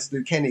to go back to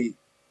do Kenny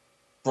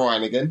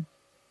Bryan again.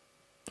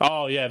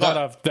 Oh yeah,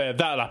 that'll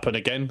happen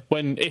again.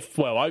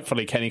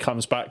 Hopefully Kenny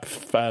comes back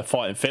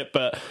fighting fit.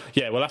 But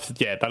yeah, they'll have to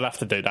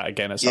do that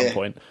again at some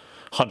point.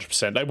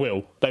 100%,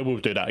 they will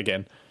do that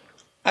again.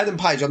 Adam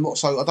Page, I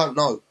don't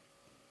know.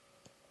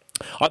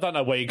 I don't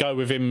know where you go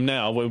with him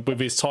now with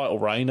his title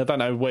reign. I don't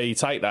know where you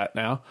take that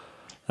now.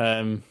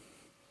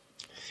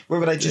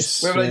 Whether they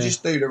just do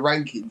the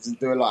rankings and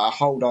do like a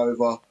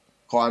holdover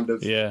kind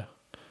of. Yeah,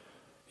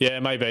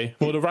 maybe.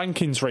 Well, the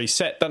rankings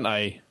reset, don't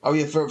they? Oh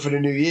yeah, for the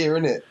new year,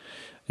 isn't it?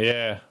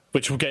 Yeah,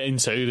 which we'll get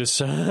into. There's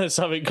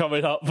something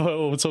coming up.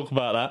 We'll talk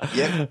about that.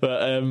 Yeah.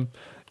 But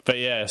But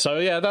yeah, so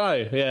yeah, I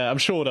don't know. Yeah, I'm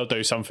sure they'll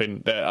do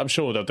something. I'm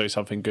sure they'll do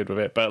something good with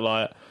it. But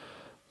like,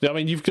 I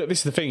mean, this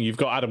is the thing. You've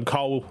got Adam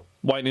Cole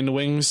waiting in the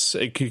wings.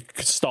 It could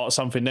start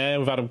something there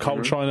with Adam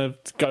Cole trying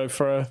to go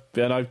for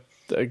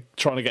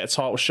trying to get a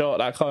title shot,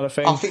 that kind of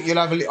thing. I think you'll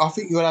have a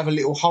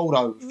little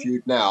holdover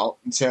feud now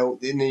until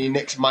in the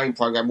next main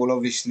program will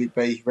obviously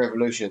be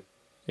Revolution.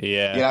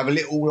 Yeah, you'll have a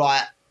little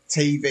like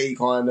TV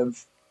kind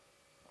of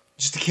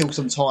just to kill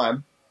some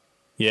time.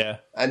 Yeah,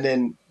 and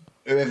then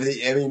whoever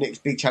the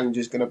next big challenger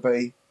is going to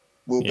be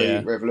will be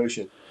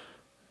Revolution.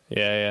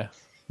 Yeah.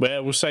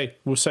 Well, we'll see.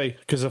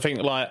 Because I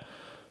think like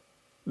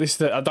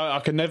this,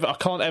 I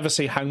can't ever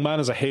see Hangman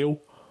as a heel.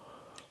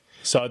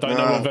 So I don't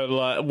know whether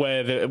like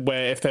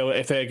where if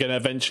they're going to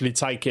eventually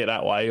take it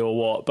that way or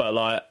what. But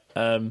like,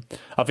 I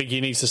think he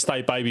needs to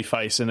stay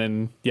babyface, and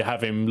then you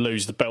have him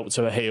lose the belt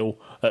to a heel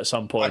at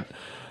some point.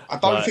 I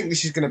don't think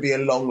this is going to be I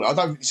don't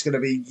think it's going to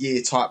be a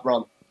year type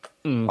run.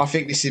 I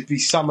think this would be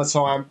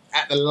summertime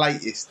at the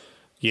latest.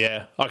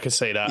 Yeah, I can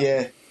see that.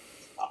 Yeah,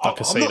 I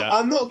can see that.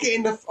 I'm not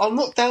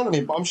down on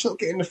him, but I'm just not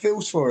getting the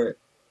feels for it.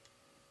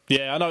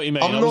 Yeah, I know what you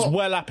mean. I was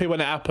well happy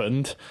when it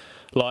happened,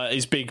 like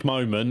his big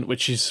moment,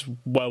 which is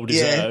well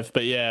deserved. Yeah.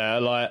 But yeah,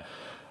 like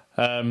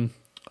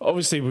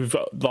obviously we've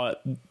got like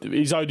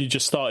he's only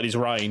just started his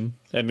reign,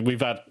 and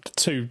we've had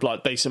two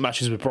like decent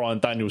matches with Bryan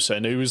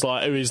Danielson, who is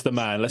the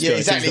man. Let's be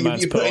honest, exactly.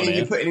 Who's the man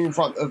You put him in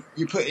front of,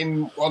 you put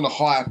him on a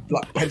higher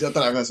like I don't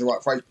know if that's the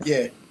right phrase.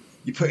 Yeah,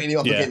 you're putting him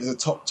up against a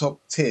top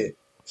tier.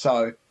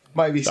 So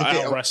maybe it's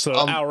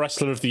our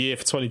wrestler of the year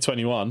for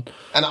 2021.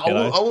 And I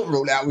won't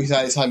rule out we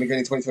say the same again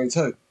in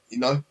 2022. You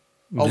know,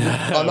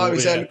 I know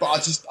it's early,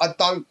 but I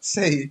don't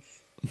see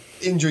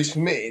injuries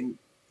permitting.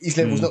 His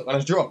level's not going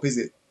to drop, is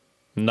it?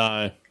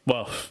 No.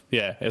 Well,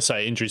 yeah, I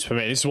say injuries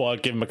permitting. This is why I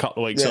give him a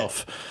couple of weeks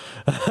off.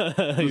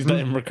 He's let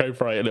him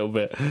recuperate a little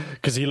bit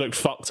because he looked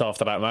fucked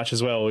after that match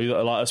as well.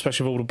 Like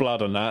especially with all the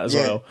blood on that as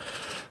well.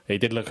 He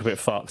did look a bit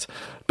fucked.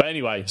 But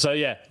anyway, so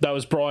yeah, that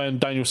was Bryan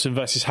Danielson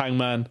versus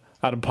Hangman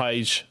Adam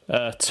Page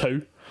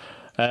 2.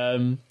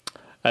 And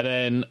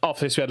then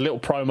after this, we had a little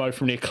promo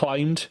from the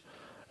Acclaimed.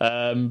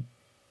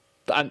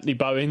 Anthony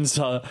Bowens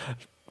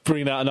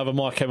bringing out another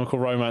My Chemical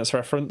Romance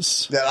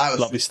reference. Yeah, that was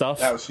lovely stuff.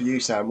 That was for you,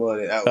 Sam,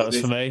 wasn't it? That was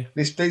for me.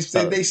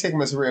 These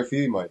segments are real for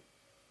you, mate.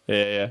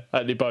 Yeah.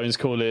 Anthony Bowens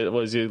called it,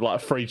 what is it,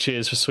 like 3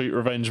 cheers for Sweet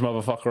Revenge,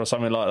 motherfucker, or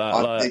something like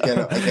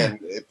that. Again,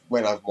 it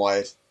went over my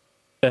head.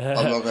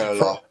 I'm not going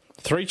to lie.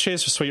 3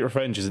 Cheers for Sweet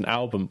Revenge is an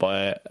album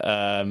by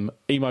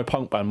emo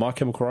punk band My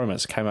Chemical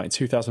Romance. It came out in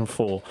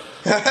 2004.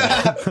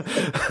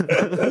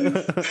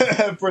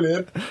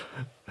 Brilliant.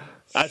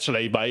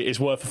 Actually, mate, it's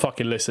worth a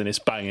fucking listen. It's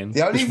banging.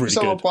 The only really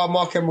song by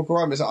My Chemical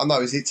Romance I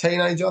know is it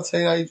Teenagers?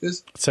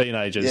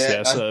 Teenagers,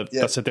 yeah.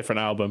 That's a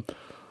different album.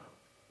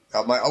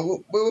 Mate,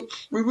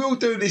 we will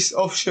do this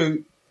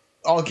offshoot.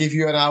 I'll give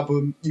you an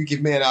album, you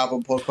give me an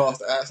album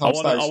podcast at some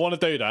stage. I want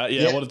to do that.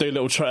 Yeah, I want to do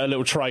a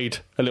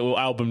little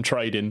album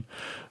trading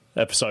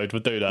episode.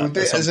 We'll do that. We'll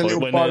do it as a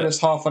little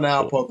bonus half an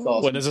hour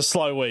podcast when there's a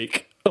slow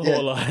week.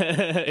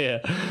 Yeah.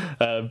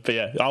 Or but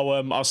yeah,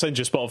 I'll send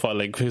you a Spotify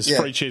link because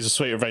 3 Cheers of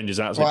Sweet Revenge is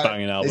an absolute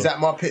banging album. Is that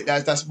my pick?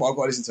 That's what I've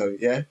got to listen to.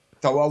 Yeah,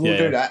 so I will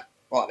do that.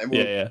 Right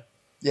then.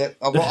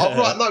 I'll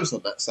write notes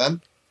on that,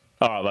 Sam.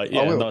 All right, mate.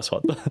 Yeah, nice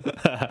one.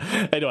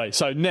 Anyway,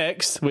 so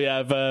next we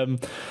have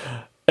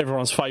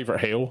everyone's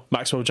favourite heel,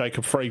 Maxwell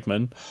Jacob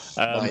Friedman,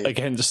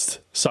 against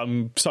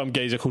some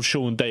geezer called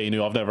Sean Dean,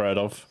 who I've never heard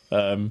of.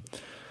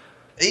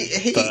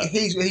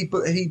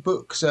 He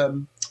books Dark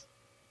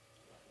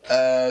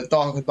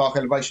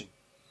Elevation.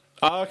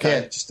 Oh,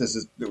 okay. Yeah, just as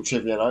a little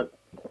trivia note.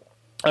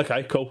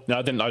 Okay, cool. No,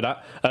 I didn't know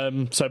that.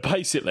 So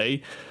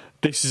basically,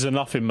 this is a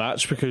nothing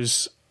match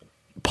because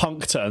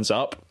Punk turns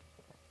up,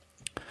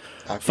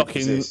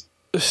 fucking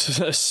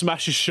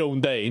smashes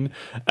Sean Dean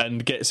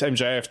and gets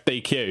MJF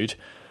DQ'd,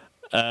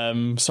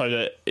 so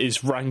that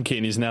his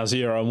ranking is now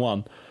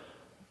 0-1.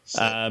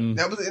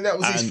 That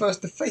was his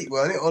first defeat,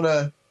 wasn't it? On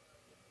a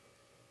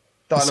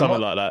Dynamite?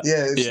 Something like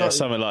that. Yeah,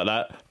 something like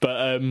that.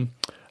 But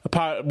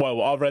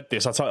apparently, I read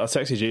this. I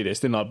texted you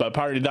this, didn't I? But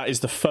apparently, that is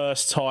the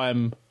first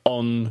time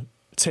on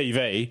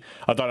TV.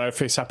 I don't know if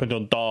this happened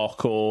on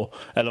Dark or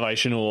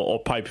Elevation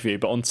or pay per view,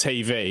 but on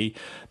TV,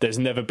 there's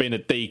never been a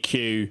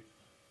DQ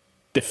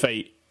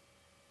defeat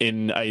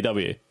in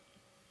AEW.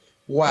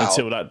 Wow!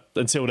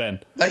 Until then,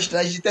 they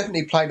should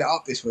definitely play that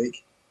up this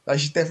week. They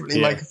should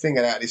definitely make a thing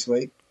of that this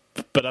week.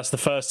 But that's the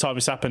first time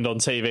it's happened on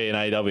TV in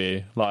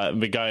AEW. Like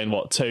we're going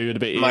 2 and a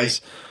bit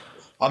years.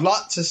 I'd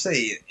like to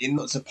see it,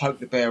 not to poke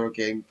the bear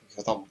again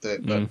because I don't do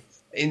it, but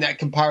in that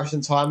comparison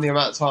time, the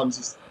amount of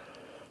times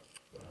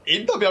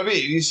in WWE,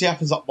 it usually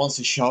happens like once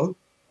a show.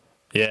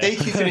 Yeah,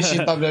 DQ finish in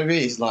WWE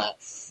is like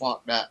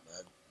fuck that,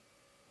 man.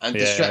 And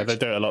they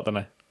do it a lot, don't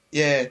they?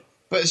 Yeah,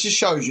 but it just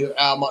shows you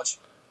how much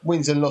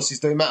wins and losses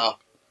do matter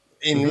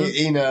in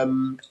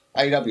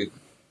AEW.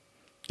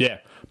 Yeah,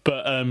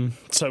 but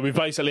so we've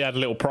basically had a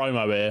little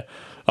promo here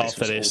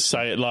after this.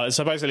 Awesome.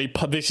 So basically,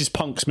 this is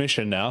Punk's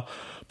mission now.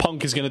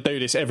 Punk is going to do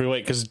this every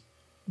week because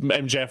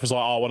MJF was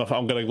like, oh,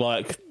 I'm going to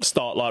like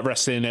start like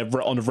wrestling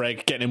on the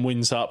reg, getting him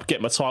wins up,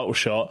 get my title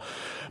shot,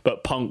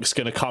 but Punk's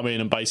going to come in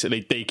and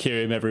basically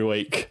DQ him every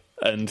week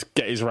and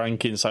get his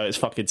ranking, so it's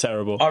fucking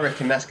terrible. I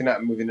reckon that's going to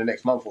happen within the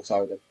next month or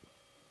so then.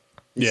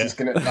 It's just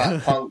going to,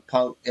 like,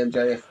 Punk,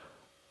 MJF.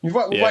 We've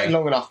waited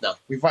long enough now.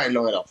 We've waited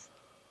long enough.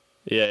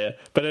 Yeah.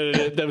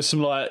 But there was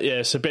some like,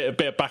 it's a bit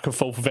of back and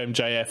forth with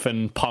MJF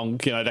and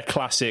Punk. You know, the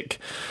classic.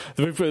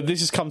 This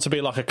has come to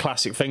be like a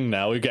classic thing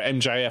now. We've got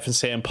MJF and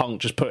CM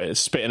Punk just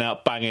spitting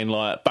out banging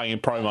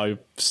promo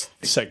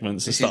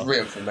segments and stuff. This is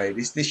real for me.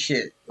 This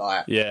shit,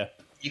 like, yeah.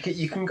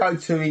 You can go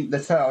to the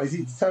term. Is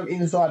it so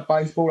inside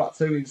baseball, like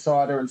 2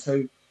 insider and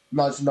 2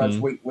 nudge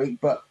week,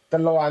 but the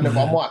line of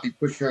I might be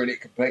butchering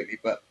it completely,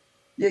 but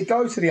yeah,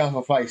 go to the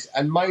other place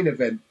and main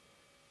event.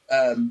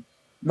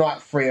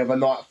 Night 3 of a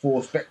night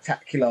 4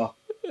 spectacular,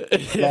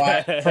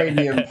 like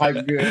premium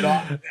pay-per-view.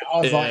 Like, I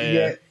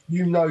was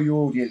you know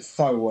your audience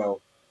so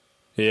well.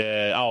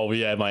 Yeah, oh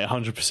yeah, mate,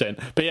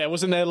 100%. But yeah,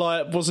 wasn't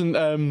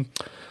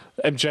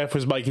MJF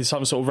was making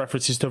some sort of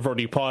references to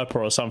Roddy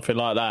Piper or something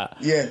like that?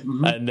 Yeah.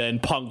 Mm-hmm. And then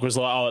Punk was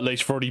like, oh, at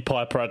least Roddy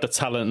Piper had the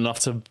talent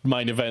enough to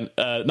main event.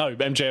 No,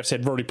 MJF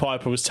said Roddy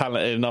Piper was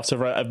talented enough to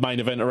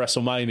main event a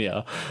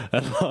WrestleMania.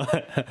 And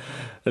like,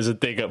 there's a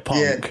dig at Punk.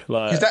 Yeah,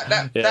 because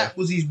that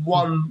was his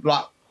one,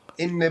 like,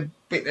 in the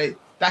bit,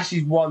 that's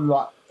his one,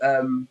 like,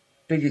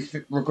 biggest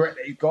regret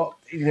that he's got.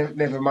 He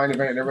never main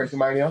evented a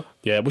WrestleMania.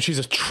 Yeah, which is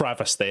a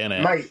travesty, isn't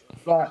it? Mate,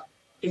 like,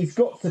 he's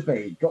got to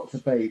be, off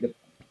the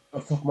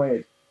top of my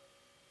head.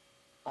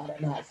 I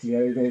don't know,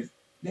 actually, there's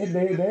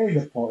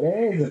a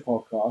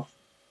podcast.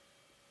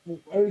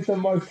 Who's the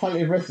most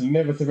talented wrestler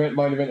never to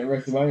main event at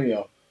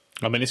WrestleMania?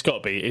 I mean, it's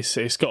got to be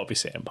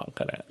CM Punk,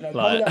 isn't it?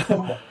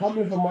 No,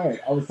 coming from my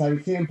head, I would say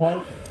CM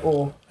Punk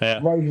or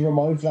Razor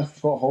Ramon / Scott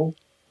Hall.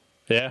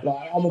 Yeah,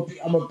 like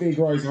I'm a big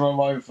Razor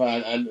Ramon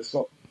fan, and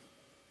Scott.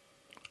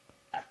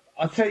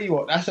 I tell you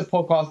what, that's a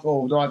podcast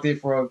or an idea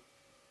for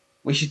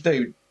we should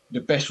do the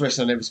best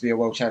wrestler ever to be a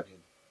world champion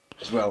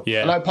as well.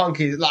 Yeah, I know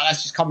Punk is like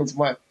that's just coming to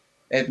my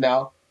head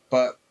now,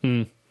 but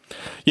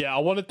yeah, I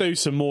want to do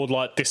some more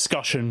like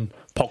discussion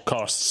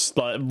podcasts,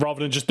 like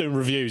rather than just doing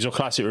reviews or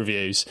classic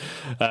reviews.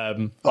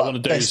 I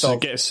want to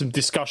get some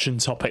discussion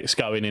topics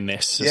going in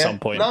this at some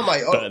point. No,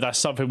 mate, but that's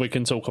something we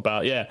can talk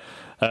about. Yeah,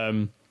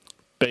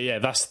 but yeah,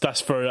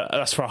 that's for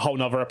a whole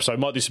nother episode.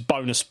 Might do some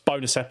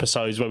bonus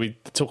episodes where we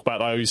talk about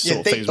those sort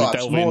of things. Dives, we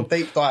delve more in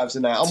deep dives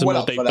in that. I'm well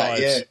up for that.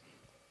 Dives.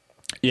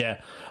 Yeah.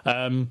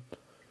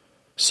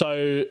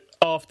 So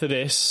after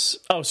this,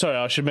 I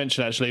should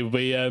mention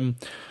actually,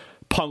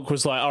 Punk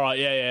was like, all right,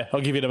 yeah,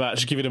 I'll give you the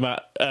match.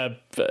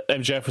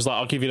 MJF was like,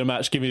 I'll give you the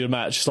match.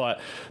 It's like,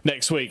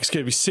 next week, it's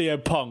going to be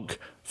CM Punk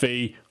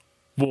v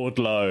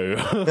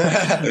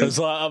Wardlow. It was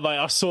like, oh, mate,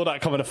 I saw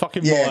that coming a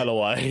fucking mile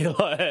away.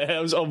 Like, it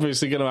was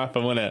obviously going to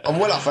happen, wasn't it? I'm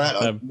well up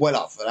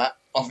for that.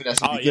 I think that's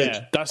going to be good.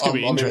 Yeah, that's going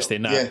to be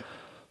interesting, that. Yeah.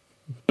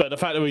 But the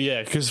fact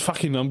that because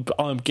fucking,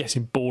 I'm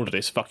getting bored of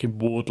this fucking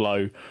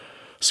Wardlow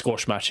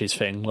squash matches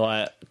thing.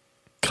 Like,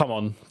 come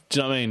on, do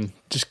you know what I mean?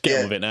 Just get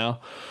on with it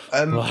now.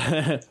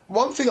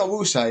 One thing I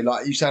will say,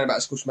 like you saying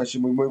about squash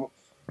matches,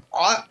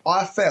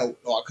 I felt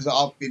like, because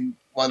I've been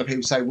one of the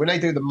people say when they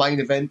do the main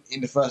event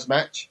in the first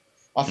match,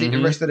 I think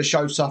the rest of the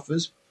show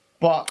suffers.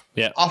 But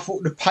I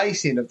thought the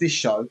pacing of this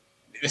show,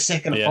 the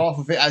second half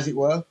of it, as it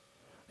were,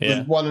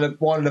 was one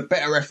of the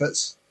better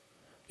efforts.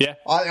 Yeah,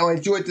 I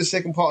enjoyed the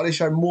second part of this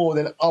show more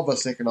than other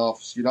second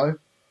halves. You know,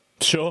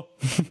 sure.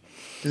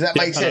 Does that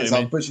make sense?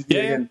 I'm pushing you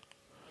again.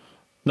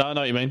 No, I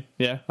know what you mean.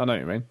 Yeah, I know what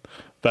you mean.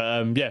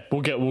 But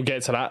we'll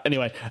get to that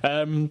anyway.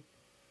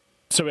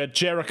 So we had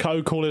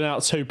Jericho calling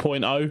out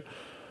 2.0.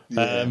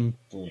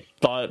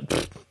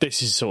 Like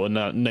this is sort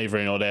of neither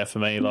in nor there for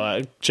me.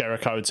 Like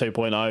Jericho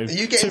 2.0. Are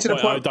you getting to the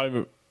point?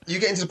 You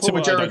getting to the point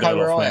with Jericho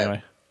where I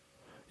am?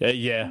 Anyway.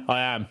 Yeah,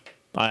 I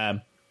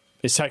am.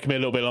 It's taken me a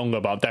little bit longer,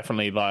 but I'm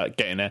definitely like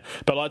getting there.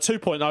 But like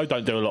 2.0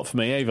 don't do a lot for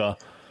me either.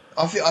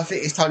 I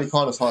think it's Tony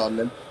Khan's high on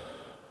them.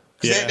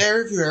 Because they're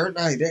everywhere, aren't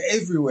they? They're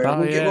everywhere.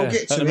 We'll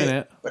get to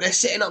it. But they're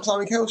setting up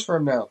something else for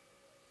him now.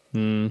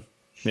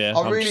 Yeah,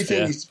 I really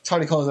think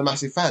Tony Khan's a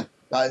massive fan.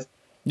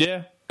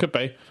 Yeah, could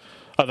be.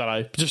 I don't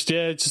know.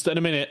 Just in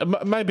a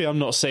minute. Maybe I'm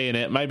not seeing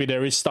it. Maybe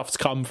there is stuff to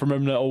come from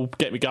him that'll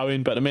get me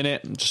going. But in a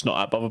minute, I'm just not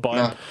that bothered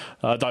by him.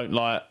 I don't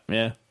like.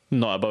 Yeah,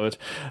 not that bothered.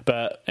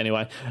 But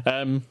anyway,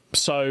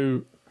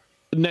 so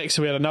next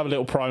we had another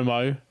little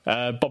promo.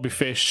 Bobby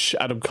Fish,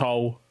 Adam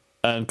Cole,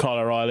 and Kyle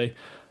O'Reilly.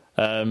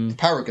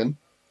 Paragon.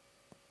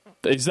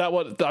 Is that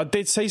what I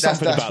did see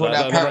something about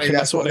that? Apparently,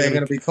 that's what they're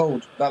going to be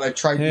called. That they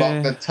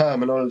trademark the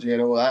terminology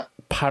and all that.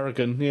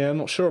 Paragon. Yeah, I'm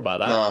not sure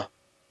about that. Nah.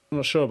 I'm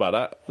not sure about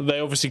that.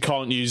 They obviously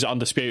can't use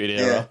Undisputed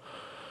Era.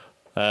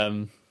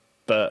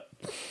 But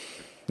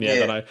I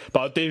don't know.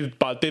 But I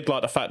did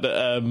like the fact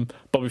that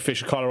Bobby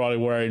Fish and Kyle O'Reilly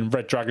were wearing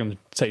Red Dragon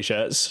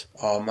t-shirts.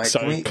 Oh mate! So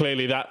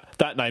clearly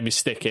that name is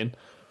sticking.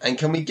 And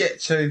can we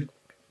get to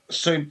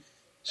sooner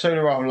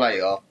rather than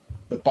later?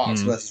 The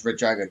Bucks versus Red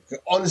Dragon.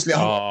 Honestly,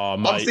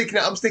 I'm sticking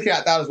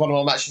out that as one of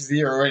my matches of the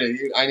year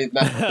already. I need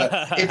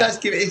that. But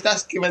if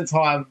that's given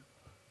time,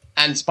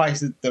 and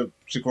space to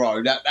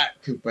grow,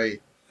 that could be.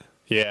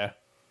 Yeah.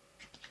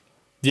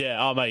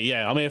 Yeah, I'm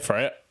here for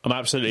it. I'm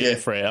absolutely here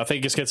for it. I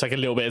think it's going to take a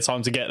little bit of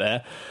time to get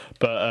there,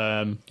 but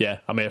I'm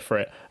here for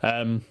it.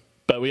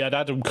 But we had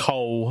Adam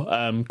Cole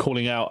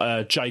calling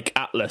out Jake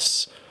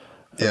Atlas,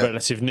 a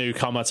relative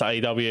newcomer to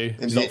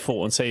AEW. He's not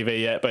fought on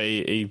TV yet, but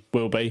he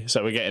will be,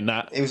 so we're getting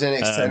that. He was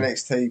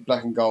NXT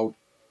Black and Gold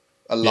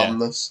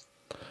alumnus.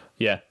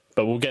 Yeah,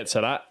 but we'll get to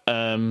that.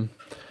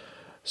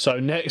 So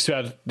next we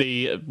had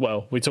we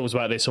talked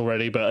about this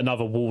already, but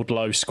another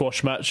Wardlow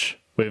squash match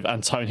with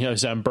Antonio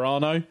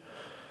Zambrano.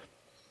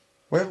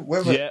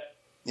 Whether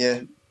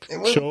they're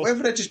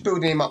just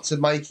building him up to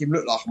make him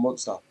look like a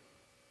monster.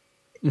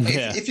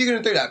 If you're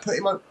going to do that, put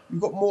him on. You've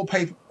got more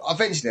people.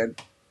 Eventually, are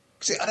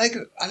they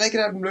going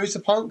to have him lose to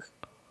Punk?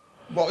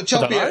 Which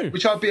I'd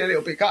be a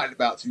little bit gutted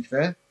about, to be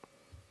fair.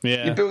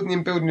 Yeah, you're building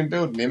him, and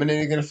then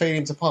you're going to feed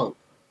him to Punk.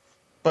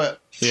 But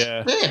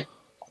I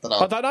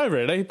don't know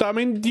really. I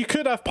mean, you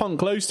could have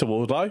Punk lose to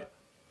Wardlow.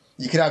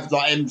 You could have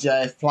like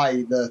MJF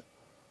play the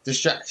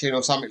distraction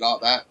or something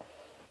like that.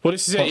 Well,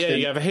 this is it. Yeah,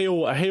 you have a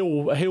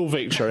heel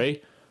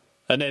victory,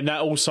 and then that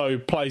also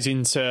plays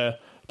into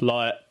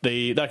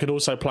that could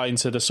also play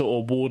into the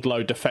sort of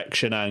Wardlow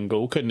defection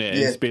angle, couldn't it?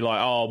 It'd be like,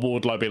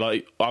 Wardlow be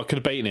like, I could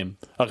have beaten him.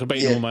 I could have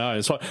beaten him on my own.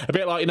 It's like, a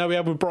bit like we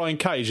had with Brian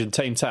Cage and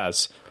Team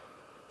Taz.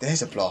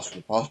 There's a blast from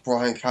the past.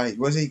 Brian Cage,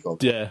 where's he gone?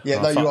 Yeah, you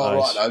are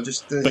right though.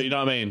 But you know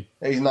what I mean.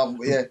 He's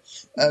another.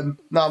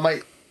 No,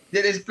 mate.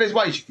 Yeah, there's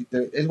ways you could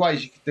do it. There's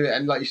ways you could do it,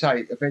 and like you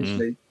say,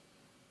 eventually.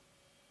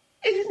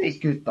 Isn't it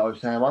good though,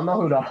 Sam? I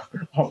know that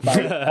I'll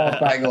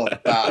bang on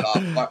about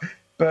that,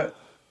 but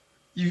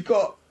you've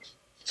got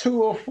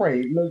 2 or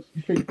 3. Look,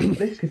 you think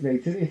this could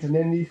lead to this, and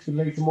then this could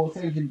lead to more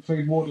tension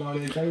between Wardlow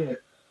and Dana.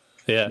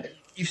 Yeah,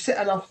 you've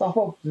set enough stuff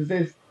up because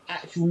there's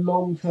actual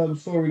long-term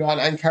storyline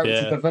and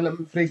character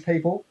development for these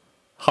people.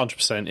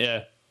 100%,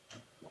 yeah.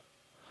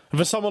 And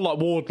for someone like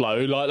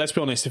Wardlow, let's be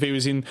honest, if he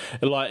was in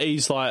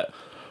he's like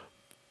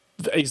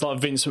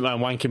Vince McMahon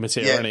wanking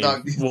material,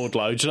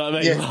 Wardlow. Do you know what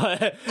I mean?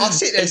 Yeah. I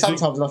sit there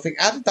sometimes and I think,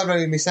 how did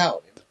WWE miss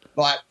out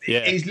on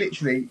him? He's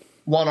literally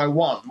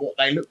 101, what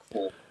they look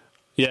for.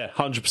 Yeah,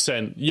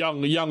 100%.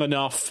 Young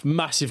enough,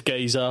 massive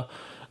geezer.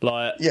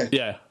 Right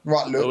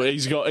look.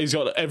 He's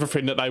got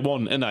everything that they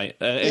want, innit?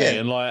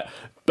 And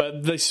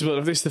but this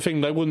is the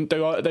thing, they wouldn't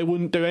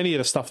do any of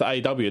the stuff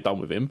that AEW had done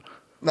with him.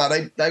 No,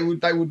 they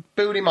would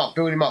build him up,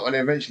 and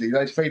eventually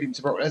they'd feed him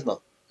to Brock Lesnar.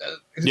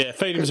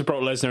 Feed him to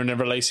Brock Lesnar and then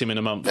release him in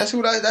a month. That's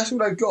all they've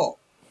got.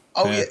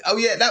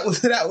 That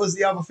was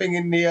the other thing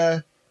in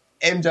the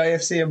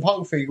MJFC and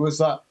Punk thing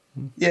was like,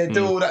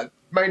 do all that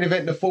main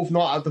event the 4th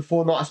night of the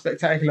 4-night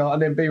spectacular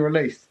and then be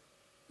released.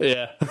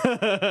 Yeah.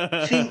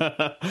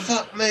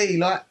 Fuck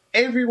me,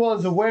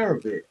 everyone's aware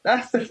of it.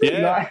 That's the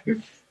thing. Yeah.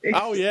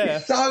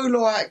 It's so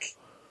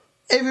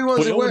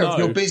everyone's aware of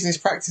your business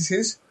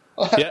practices.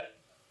 100%.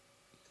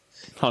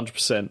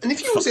 And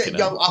if you was a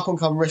young up and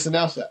coming wrestler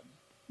now, Sam,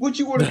 would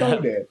you want to go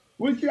there?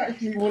 Would you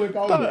actually want to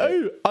go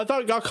there? I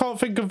can't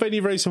think of any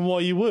reason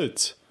why you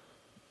would.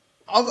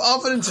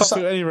 Other than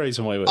any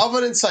reason why you would. Other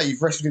than say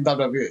you've wrestled in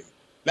WWE.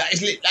 That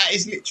is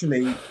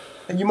literally,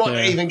 and you might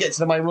not even get to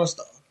the main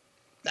roster.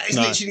 That is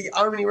literally the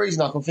only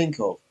reason I can think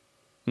of.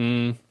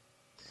 No,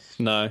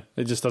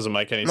 it just doesn't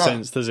make any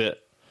sense, does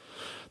it?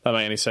 Don't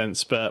make any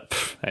sense. But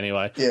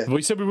anyway,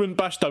 we said we wouldn't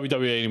bash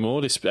WWE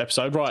anymore this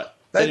episode, right?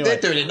 They're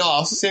doing it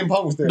now. CM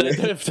Punk's doing it.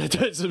 They're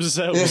doing it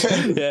themselves.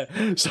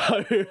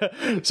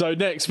 So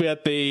next we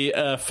had the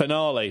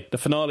finale of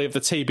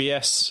the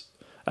TBS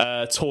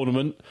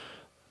tournament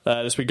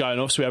that's been going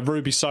off. So we have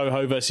Ruby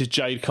Soho versus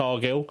Jade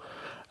Cargill.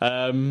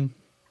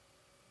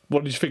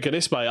 What did you think of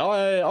this, mate?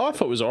 I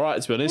thought it was all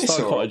right, to be honest.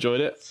 I quite enjoyed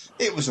it.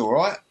 It was all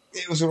right.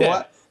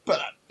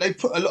 But they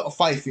put a lot of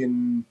faith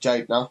in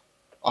Jade now,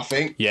 I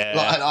think.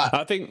 Yeah.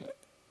 I think...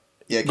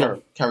 Yeah,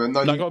 Karen.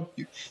 No,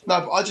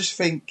 but I just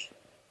think...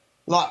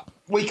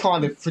 we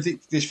kind of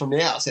predicted this from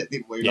the outset,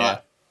 didn't we? Yeah.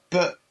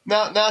 But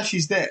now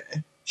she's there.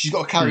 She's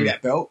got to carry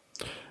that belt.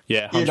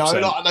 Yeah,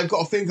 100%. And they've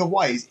got to think of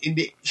ways in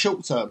the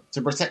short term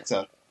to protect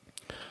her.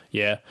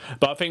 Yeah,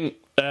 but I think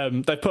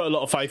they put a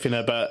lot of faith in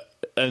her.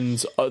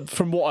 And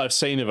from what I've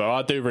seen of her,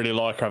 I do really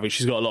like her. I think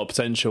she's got a lot of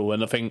potential,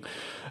 and I think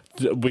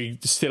we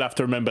still have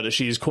to remember that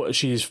she's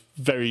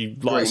very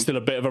still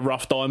a bit of a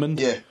rough diamond.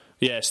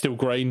 Yeah, still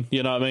green.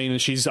 You know what I mean?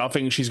 And I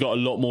think she's got a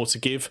lot more to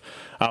give.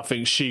 I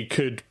think she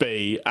could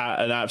be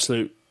an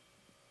absolute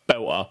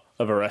belter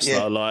of a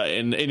wrestler.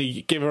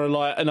 Give her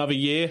another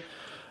year,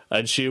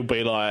 and she'll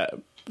be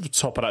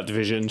top of that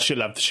division.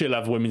 She'll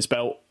have women's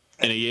belt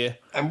in a year.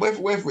 And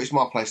whether it's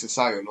my place to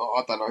say or not,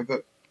 I don't know.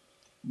 But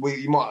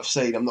you might have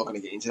seen. I'm not going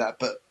to get into that.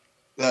 But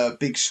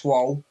Big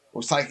Swole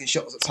was taking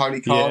shots at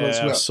Tony Khan as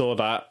well. I saw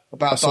that.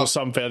 I saw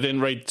something. I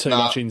didn't read too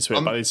much into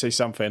it, but I did see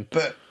something.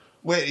 But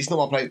it's not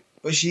my place.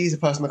 But she is a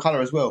person of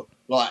colour as well.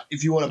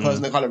 If you want a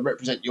person of colour to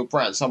represent your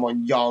brand,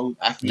 someone young,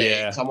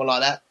 athletic, someone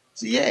like that.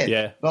 So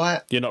you're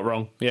not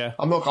wrong. Yeah,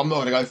 I'm not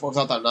going to go for it because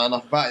I don't know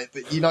enough about it.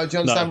 But do you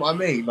understand what I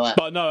mean?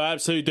 But no, I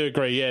absolutely do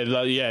agree.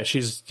 Yeah,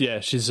 she's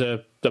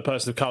the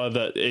person of colour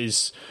that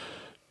is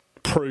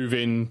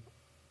proving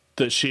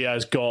that she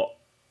has got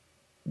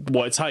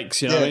what it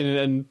takes, you know what I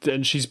mean?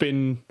 And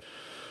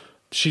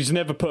she's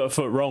never put her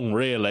foot wrong,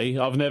 really.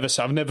 I've never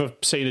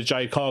seen a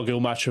Jade Cargill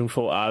match and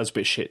thought, that's a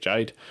bit shit,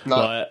 Jade. No.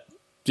 Like,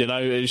 you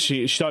know,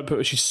 she's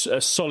a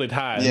solid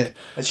hand. Yeah,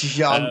 and she's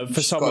young.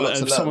 For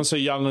someone so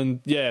young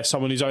and,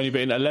 someone who's only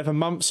been 11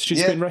 months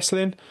she's been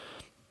wrestling.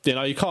 You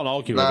know, you can't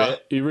argue with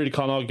it. You really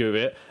can't argue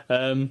with it.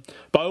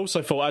 But I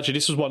also thought, actually,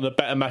 this was one of the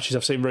better matches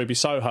I've seen Ruby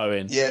Soho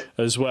in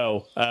as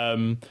well.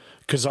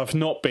 Because I've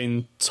not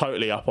been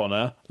totally up on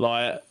her.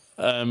 Like,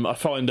 I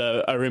find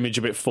her image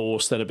a bit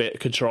forced and a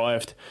bit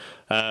contrived.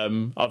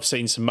 I've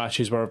seen some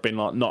matches where I've been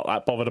like not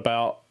that bothered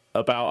about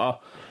her.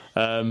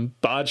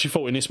 But I actually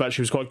thought in this match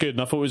she was quite good,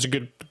 and I thought it was a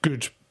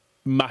good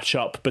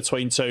match-up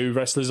between two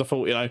wrestlers. I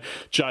thought, you know,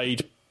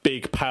 Jade,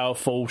 big,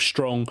 powerful,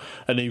 strong,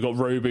 and then you've got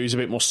Ruby, who's a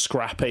bit more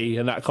scrappy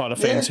and that kind of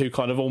thing, two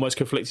kind of almost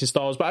conflicting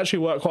styles, but actually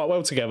work quite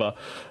well together.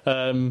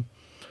 And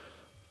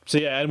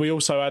we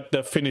also had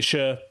the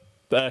finisher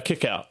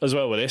kick out as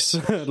well with this.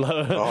 We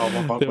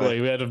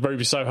had a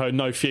Ruby Soho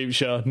no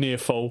future near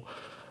fall.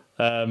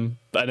 And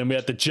then we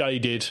had the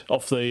Jaded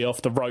off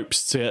the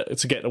ropes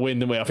to get the win,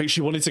 didn't we? I think she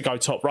wanted to go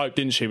top rope,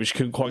 didn't she? But she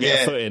couldn't quite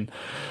get a foot in.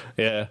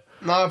 Yeah.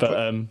 No,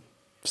 but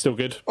still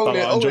good. All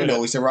in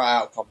all, it's the right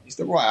outcome. It's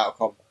the right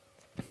outcome.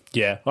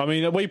 Yeah, I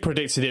mean, we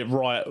predicted it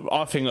right.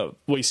 I think that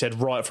we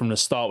said right from the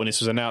start when this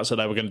was announced that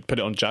they were going to put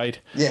it on Jade.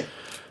 Yeah.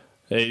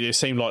 It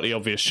seemed like the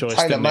obvious choice.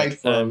 Tailor-made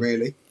for her,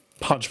 really.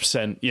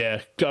 100%,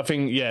 yeah. I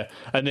think,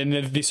 and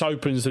then this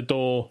opens the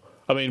door.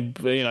 I mean,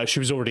 you know, she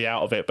was already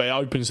out of it, but it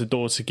opens the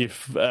door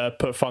to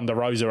put Thunder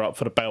Rosa up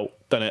for the belt,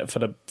 doesn't it? For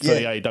the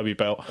AEW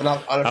belt. And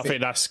I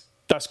think that's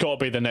got to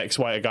be the next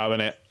way to go,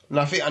 isn't it? And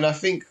I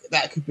think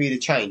that could be the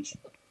change.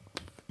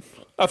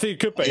 I think it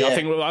could be. Yeah.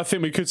 I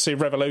think we could see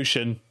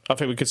Revolution. I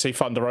think we could see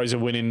Thunder Rosa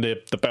winning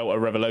the belt at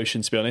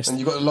Revolution, to be honest. And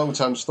you've got the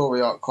long-term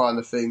story arc kind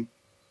of thing.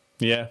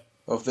 Yeah.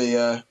 Of the,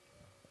 I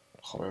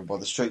can't remember,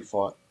 the street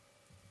fight.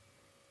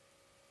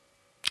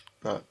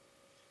 No.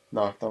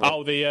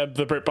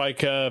 The Britt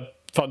Baker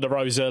Thunder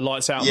Rosa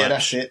lights out match. Yeah,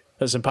 that's it.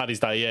 That's St. Paddy's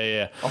Day.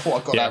 Yeah. I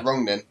thought I got that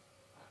wrong then.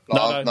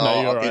 No,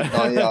 you're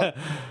right.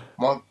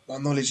 My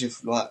knowledge of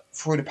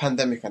through the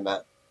pandemic and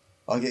that,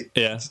 I get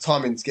the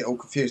timings get all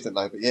confused, don't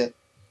they? But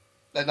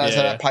so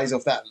that pays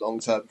off that long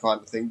term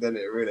kind of thing, doesn't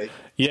it? Really?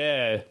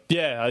 Yeah,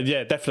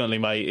 definitely,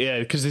 mate. Yeah,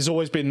 because there's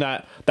always been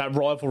that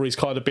rivalry's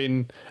kind of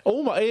been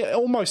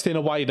almost in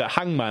a way that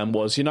Hangman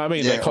was. You know what I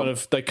mean? Yeah,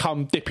 they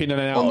come dipping in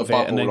and out of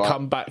it, and then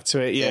come back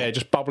to it. Yeah,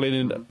 just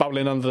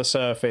bubbling under the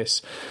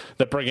surface.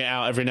 They bring it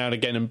out every now and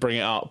again and bring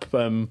it up.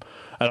 And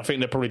I think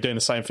they're probably doing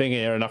the same thing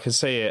here. And I can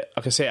see it.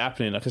 I can see it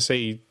happening. I can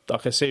see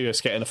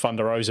us getting a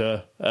Thunder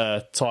Rosa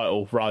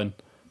title run.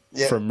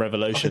 Yeah, from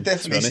Revolution. I could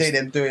definitely see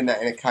them doing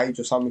that in a cage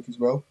or something as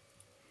well.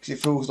 Because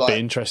it feels like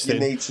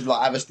interesting. You need to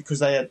have us because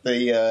they had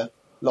the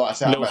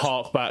lights out. Little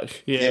hark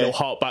back, little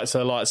hark back to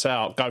the lights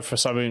out. Go for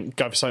something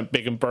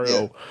big and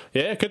brutal.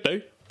 Yeah, could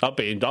do. I'll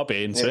be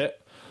into it.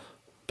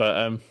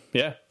 But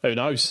who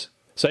knows?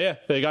 So there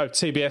you go.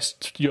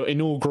 TBS, your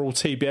inaugural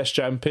TBS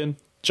champion,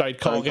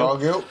 Jade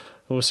Cargill.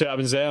 We'll see what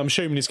happens there. I'm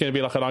assuming it's going to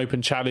be like an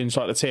open challenge,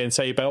 like the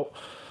TNT belt.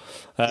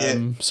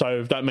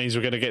 So that means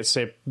we're going to get to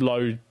see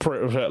quite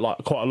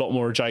a lot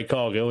more of Jade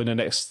Cargill in the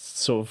next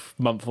sort of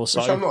month or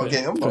so. Which I'm not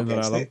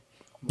against it.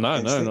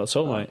 No, not at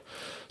all, mate.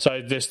 So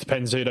this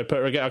depends who they put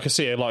her against. I can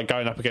see her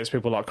going up against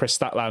people like Chris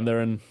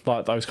Statlander and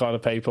like those kind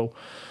of people.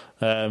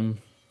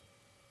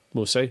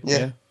 We'll see.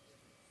 Yeah.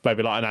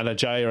 Maybe like an Anna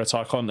Jay or a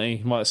Ty Conti.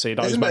 You might see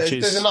those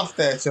matches. There's enough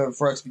there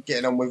for her to be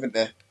getting on with, isn't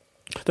there?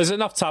 There's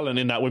enough talent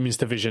in that women's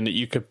division that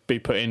you could be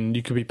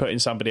putting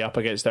somebody up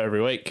against her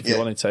every week if you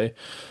wanted to.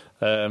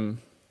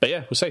 But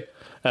we'll see.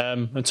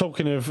 And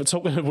talking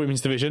of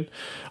women's division,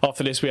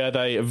 after this we had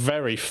a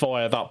very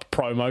fired up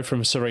promo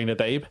from Serena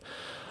Deeb.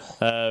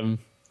 I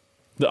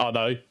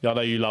know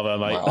you love her,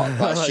 mate.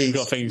 I know you've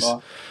got things.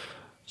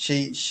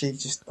 She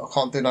just I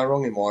can't do no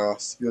wrong in my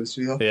eyes, to be honest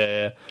with you.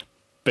 Yeah.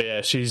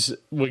 But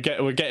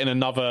we're getting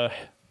another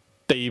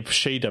Deeb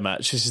Shida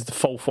match. This is the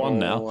fourth one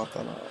now. I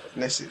don't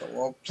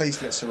know.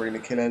 Please let Serena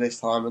kill her this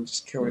time and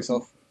just kill this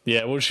off.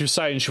 Yeah, well, she was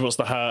saying she wants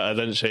to hurt her,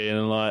 didn't she?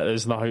 And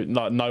there's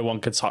no one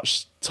can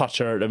touch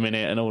her at the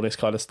minute and all this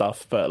kind of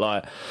stuff. But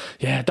I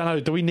don't know.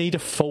 Do we need a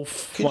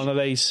fourth one of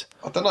these?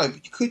 I don't know.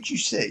 But could you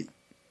see?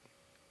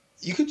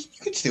 You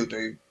could still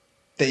do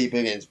Deeb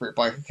against Britt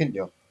Baker, couldn't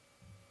you?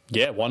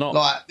 Yeah, why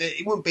not?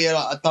 It wouldn't be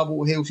a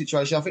double heel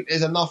situation. I think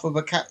there's enough of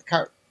a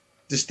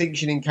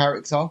distinction in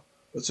character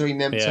between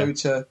them two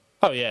to.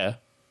 Oh yeah.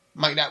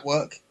 Make that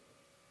work.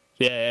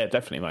 Yeah,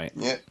 definitely, mate.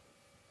 Yeah.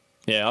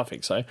 Yeah, I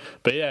think so.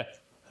 But yeah,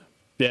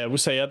 we'll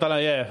see. I don't know.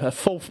 Yeah, a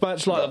fourth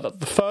match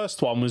the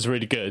first one was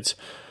really good,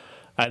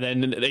 and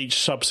then each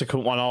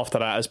subsequent one after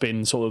that has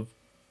been sort of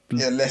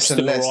less still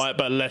and less, alright,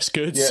 but less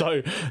good. Yeah.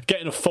 So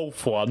getting a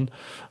fourth one,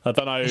 I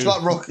don't know. It's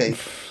like Rocky.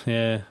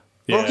 Yeah.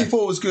 Rocky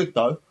 4 was good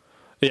though.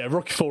 Yeah,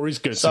 Rocky 4 is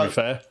good. To be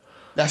fair.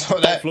 That's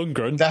what Dolph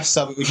Lundgren. That's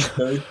something we should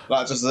do.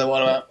 Like, just as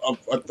one about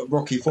a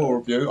Rocky 4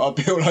 review, I'll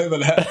be all over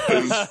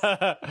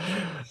that.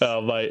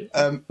 Oh, mate.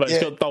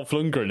 It's got Dolph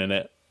Lundgren in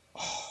it.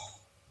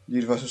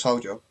 Universal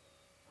Soldier.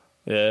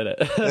 Yeah,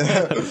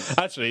 innit?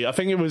 Actually, I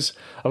think it was...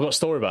 I've got a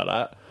story about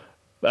that.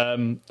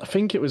 I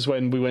think it was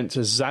when we went to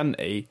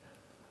Zante.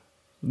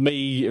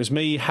 It was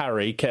me,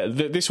 Harry.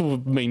 This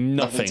will mean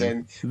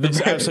nothing.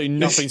 There's absolutely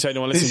nothing to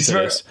anyone listening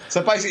to this.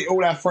 So basically,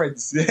 all our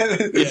friends.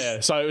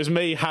 Yeah. So it was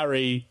me,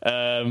 Harry,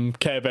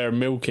 Care Bear, and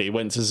Milky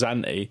went to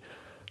Zante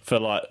for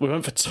we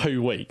went for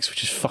 2 weeks,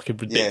 which is fucking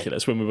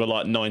ridiculous when we were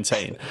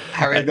 19.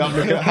 Harry ended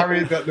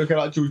up looking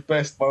like George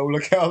Best by all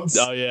accounts.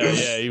 Oh yeah.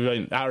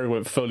 Harry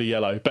went fully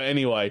yellow. But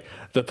anyway,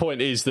 the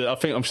point is that I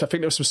think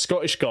there was some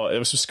Scottish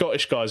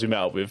guys we met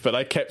up with, but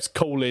they kept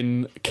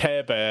calling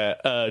Care Bear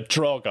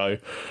Drago.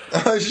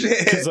 Oh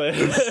shit!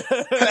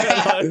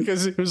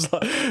 Because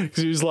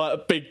he was like a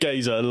big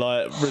geezer,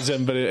 I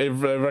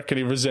reckon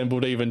he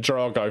resembled even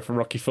Drago from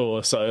Rocky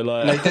 4. So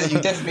you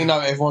definitely know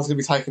everyone's going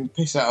to be taking the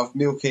piss out of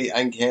Milky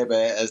and Care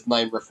Bear as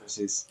name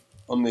references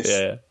on this.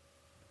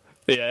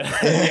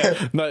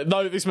 Yeah.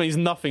 No, this means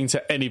nothing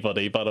to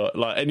anybody, but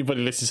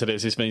anybody listens to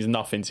this means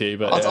nothing to you.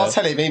 But I'll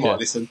tell him he might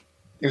listen.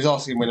 He was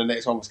asking when the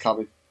next one was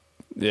coming.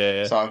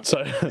 Yeah. So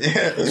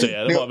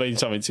that might mean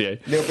something to you.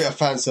 A little bit of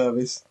fan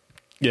service.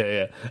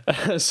 Yeah.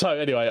 So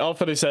anyway,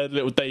 after this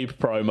little deep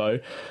promo,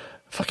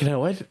 fucking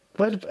hell,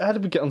 how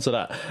did we get onto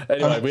that?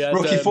 Anyway, we had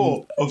Rocky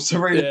 4 of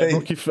Serena Deeb.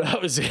 Rocky 4,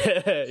 that was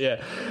it.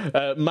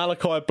 Yeah.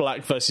 Malachi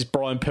Black versus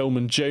Brian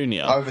Pillman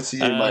Jr. Over to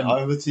you, mate.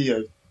 Over to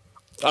you.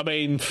 I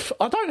mean,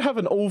 I don't have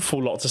an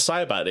awful lot to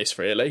say about this,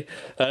 really.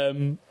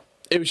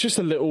 It was just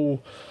a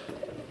little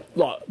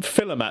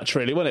filler match,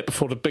 really, wasn't it?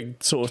 Before the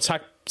big sort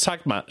of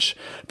tag match,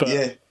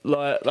 but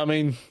I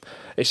mean,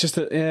 it's just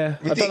that I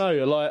don't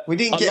know. We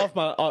didn't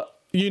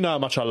you know how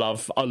much I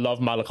love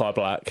Malachi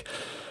Black.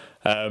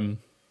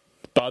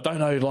 But I don't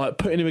know,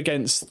 putting him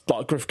against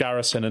Griff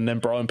Garrison and then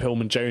Brian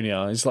Pillman Jr.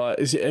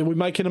 Are we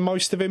making the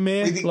most of him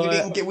here? We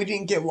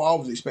didn't get what I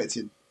was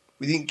expecting.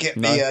 We didn't get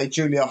the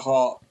Julia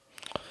Hart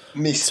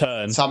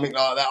turn, something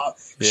like that.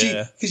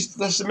 Yeah,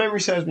 because the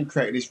memory serves me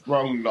correctly. It's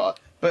wrong,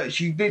 but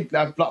she did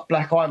have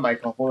black eye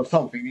makeup or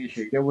something, didn't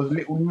she? There was a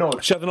little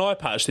nod. She had an eye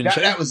patch, didn't she?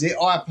 That was it.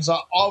 I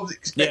was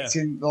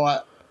expecting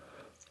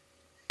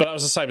But that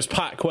was the same as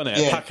Pac, wasn't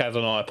it? Yeah. Pac had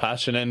an eye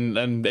patch,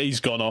 and he's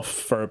gone off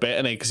for a bit,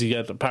 and because he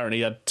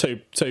apparently had two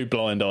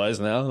blind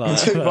eyes now,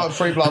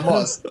 three blind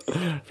mice.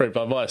 3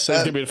 blind mice. So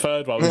he's gonna be the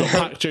third one. We've got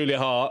Pac, Julia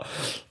Hart.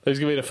 Who's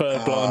gonna be the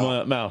third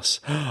blind mouse?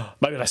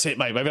 Maybe that's it,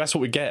 mate. Maybe that's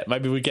what we get.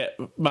 Maybe we get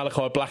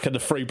Malachi Black and the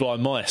 3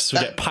 blind mice. We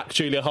get Pac,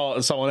 Julia Hart,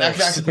 and someone else.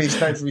 That could be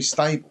staying for his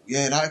stable.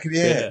 Yeah, that could.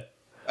 Yeah.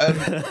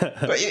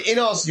 But in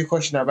answer to your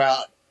question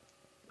about,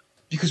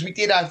 because we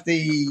did have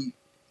the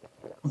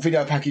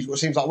video package, what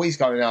seems like weeks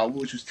ago now,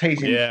 which was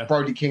teasing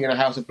Brody King and the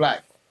House of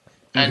Black,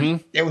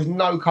 and there was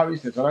no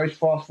coincidence. I know it's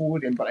fast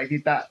forwarding, but they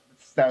did that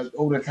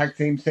all the tag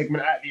team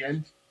segment at the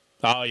end.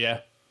 Oh yeah,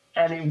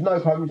 and it was no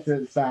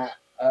coincidence that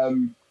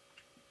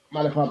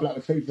Malachi Black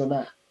was featured on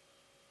that.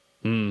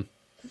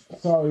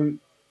 So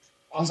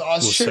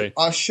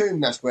I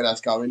assume that's where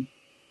that's going.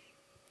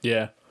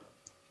 Yeah.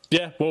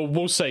 Well,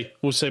 we'll see.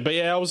 But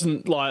I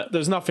wasn't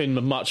there's nothing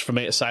much for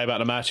me to say about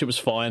the match. It was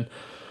fine.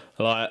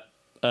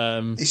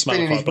 He's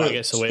spinning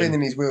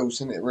his wheels,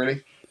 isn't it,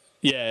 really?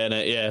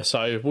 Yeah,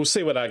 so we'll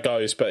see where that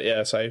goes.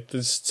 But so in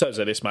terms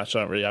of this match, I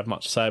don't really have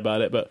much to say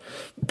about it. But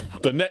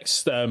the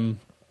next, the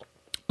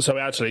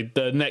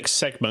next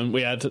segment,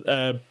 we had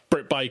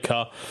Britt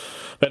Baker.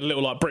 We had a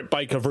little Britt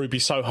Baker, Ruby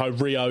Soho,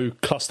 Rio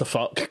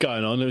clusterfuck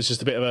going on. It was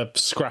just a bit of a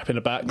scrap in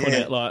the back,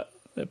 wasn't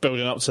it?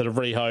 Building up to the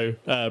Rio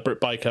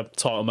Britt Baker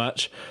title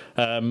match.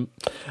 And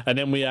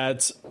then we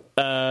had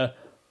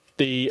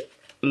the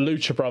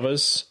Lucha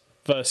Brothers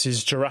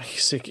versus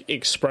Jurassic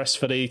Express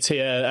for the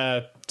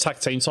tag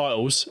team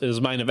titles as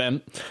main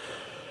event.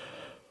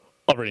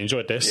 I really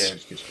enjoyed this. Yeah, it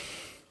was good.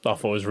 I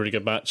thought it was a really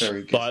good match.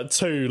 Very good.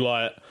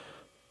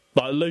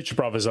 Lucha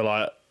Brothers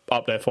are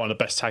up there for one of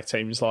the best tag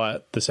teams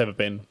that's ever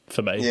been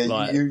for me.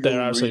 Yeah,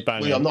 they're absolutely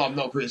banging. I'm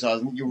not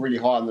criticising. You're really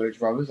high on the Lucha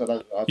Brothers.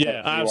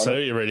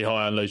 Absolutely really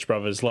high on Lucha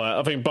Brothers.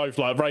 I think both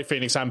Ray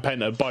Phoenix and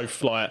Penta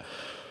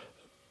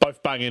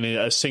both banging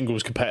as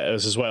singles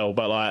competitors as well,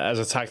 but as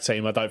a tag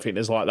team, I don't think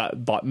there's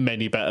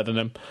many better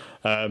than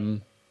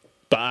them.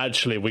 But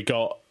actually, we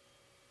got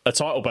a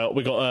title belt.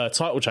 We got a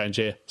title change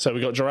here, so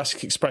we got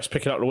Jurassic Express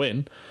picking up the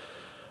win.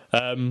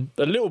 A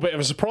little bit of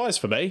a surprise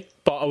for me,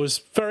 but I was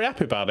very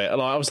happy about it.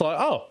 And I was like,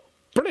 oh,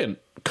 brilliant,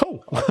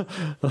 cool.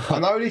 I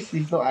know this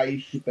is not how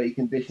you should be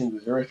conditioned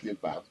as a wrestling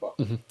fan, but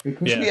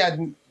because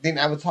we didn't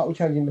have a title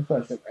change in the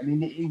first, and in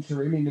the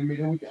interim, in the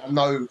middle,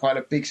 no kind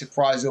of big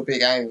surprise or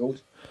big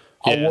angles.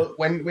 Yeah.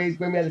 When we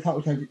had the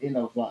title change in, I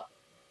was like,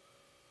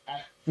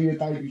 for your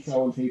debut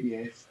show on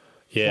TBS,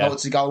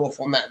 to go off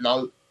on that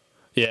note,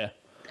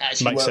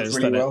 actually makes worked sense,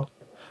 really well.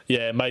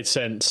 Yeah, it made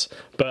sense.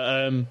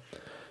 But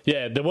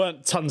there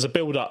weren't tons of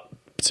build up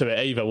to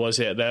it either, was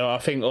it? There, I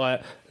think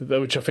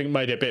which I think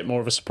made it a bit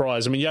more of a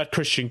surprise. I mean, you had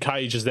Christian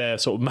Cage as their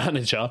sort of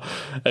manager,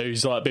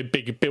 who's like been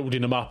big,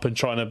 building them up and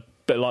trying to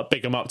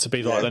big them up to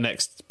be like the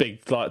next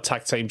big like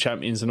tag team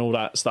champions and all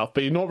that stuff.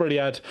 But you've not really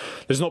had.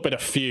 There's not been a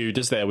feud,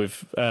 is there,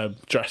 with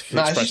Jurassic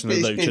Express and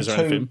the Luchas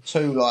or anything?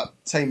 Two like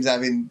teams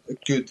having a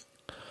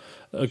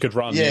good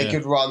run. Yeah,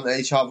 good run at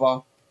each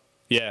other.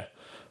 Yeah,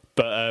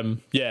 but I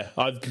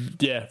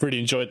really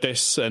enjoyed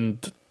this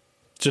and.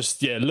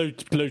 Just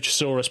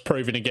Luchasaurus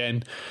proving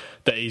again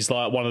that he's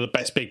like one of the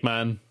best big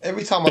man.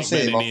 Every time I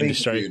see him, I think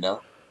of you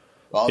now.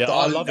 Like,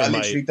 I love him. I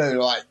literally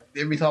do. Like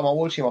every time I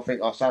watch him, I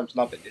think, "Oh, Sam's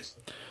loving this."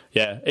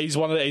 Yeah, he's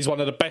one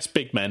of the best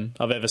big men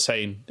I've ever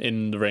seen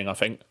in the ring. I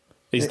think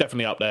he's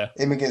definitely up there.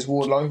 Him against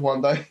Wardlow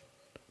one day,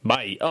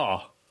 mate.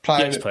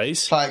 Yes,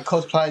 please.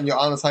 Cosplaying your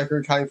Undertaker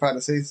and Kane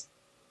fantasies.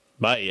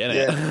 Mate,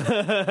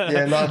 innit?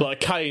 Yeah, no. Like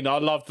Kane, I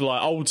loved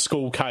like old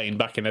school Kane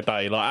back in the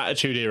day. Like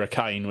Attitude Era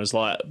Kane was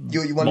like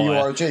one of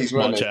your OGs,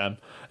 my jam.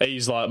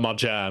 He's like my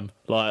jam.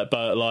 But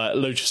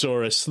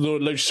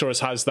Luchasaurus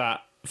has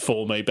that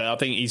for me. But I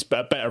think he's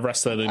a better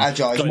wrestler than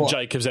Glenn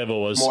Jacobs ever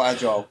was. More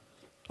agile.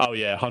 Oh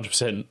yeah,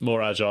 100%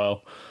 more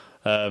agile.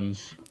 I'm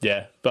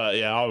here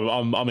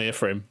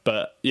for him.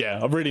 But yeah,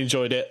 I really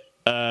enjoyed it.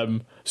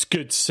 It's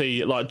good to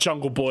see like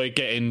Jungle Boy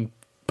getting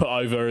put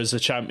over as a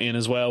champion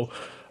as well.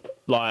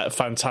 Like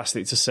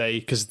fantastic to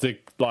see because the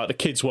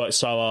kid's worked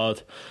so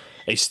hard.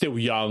 He's still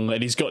young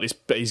and he's got this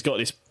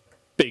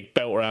big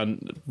belt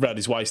around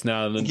his waist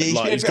now, and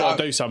he's got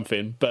to do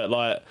something. But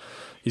like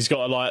he's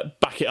got to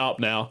like back it up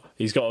now.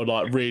 He's got to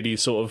like really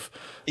sort of.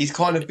 He's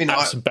kind of been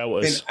outrun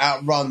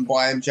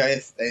by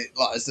MJF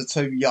like as the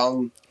two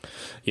young,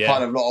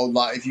 kind of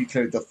like if you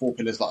include the four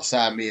pillars like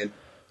Sammy and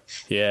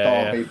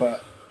Darby,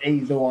 but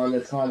he's the one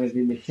that's kind of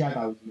in the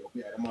shadows a little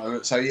bit at the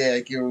moment. So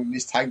give him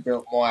this tag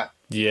belt might.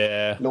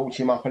 Yeah, launch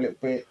him up a little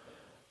bit.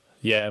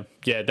 Yeah,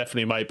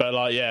 definitely, mate. But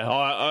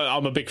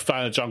I'm a big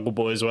fan of Jungle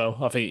Boy as well.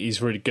 I think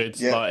he's really good.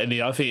 Yeah. I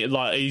think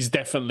he's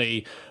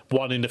definitely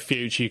one in the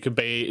future you could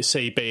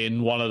see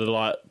being one of the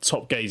like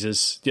top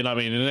geezers. You know what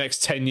I mean? In the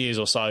next 10 years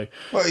or so.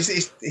 Well,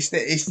 it's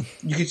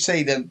you could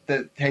see the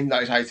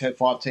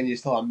 5-10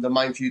 years time the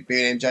main feud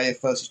being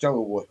MJF versus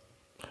Jungle Boy.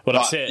 Well,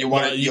 that's it.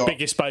 Your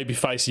biggest baby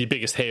face, your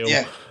biggest heel.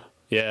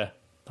 Yeah,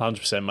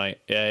 100%, mate.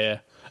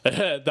 Yeah.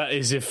 That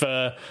is if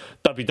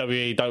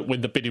WWE don't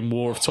win the bidding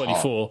war of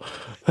 24.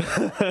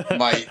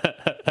 Mate.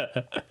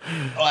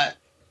 Like,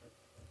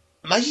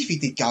 imagine if he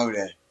did go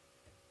there.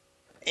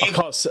 I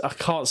can't see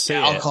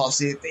it. I can't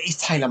see it. He's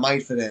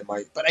tailor-made for them,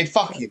 mate. But they'd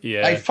fuck him.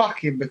 Yeah. They'd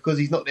fuck him because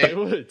he's not there. They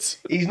would.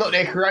 He's not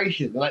their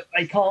creation. Like,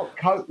 they can't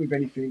cope with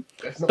anything.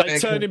 They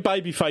turn him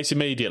babyface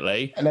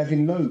immediately. And have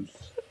him lose.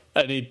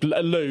 And he'd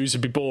lose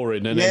and be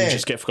boring and then he'd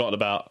just get forgotten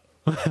about.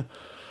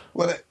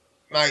 Well,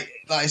 mate,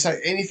 like I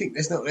say, anything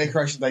that's not their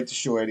creation, they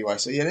destroy anyway.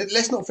 So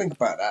let's not think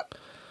about that.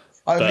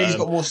 Hopefully, he's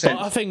got more sense.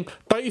 But I think,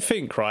 don't you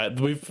think, right?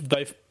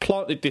 They've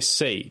planted this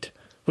seed.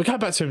 We're going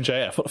back to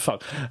MJF. What the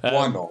fuck?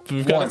 Why not?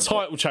 We've got a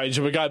title change,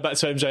 and we're going back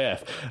to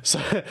MJF.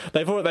 So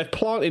they've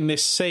planted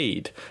this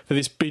seed for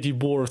this bidding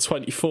war of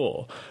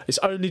 24. It's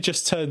only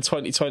just turned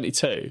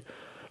 2022,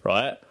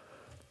 right?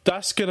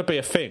 That's going to be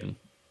a thing.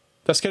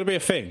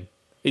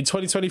 In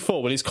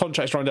 2024, when his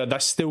contract's running down,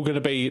 that's still going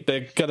to be.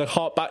 They're going to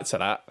hark back to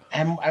that.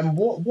 And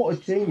what a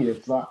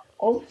genius! Like,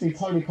 obviously,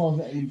 Tony Khan's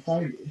letting him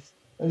say this.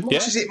 As much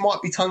as it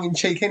might be tongue in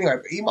cheek anyway,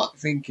 but he might be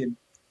thinking,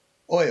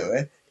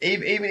 even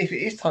if it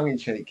is tongue in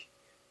cheek,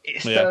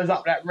 it stirs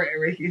up that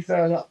rhetoric. It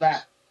stirs up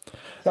that.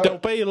 So, there'll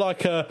be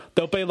like a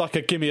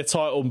give me a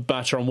title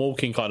match on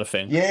walking kind of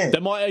thing. Yeah. There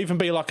might even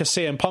be like a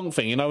CM Punk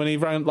thing, when he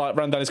ran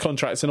down his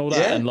contracts and all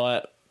that, and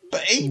like.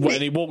 But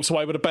when he walks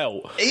away with a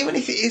belt, even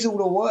if it is all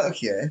the work,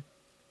 so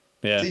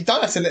you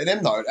don't have to let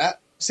them know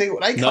that. See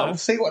what they come. No.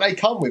 See what they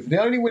come with.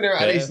 The only winner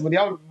out of this,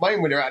 the main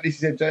winner out of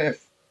this is MJF.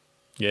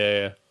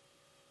 Yeah.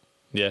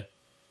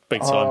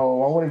 Big time.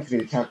 Oh, I want him to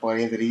be a champ by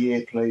the end of the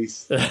year,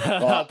 please.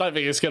 I don't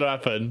think it's going to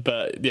happen,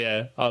 but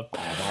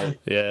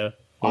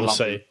we'll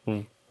see.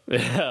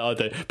 Yeah, I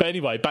do. But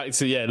anyway, back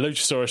to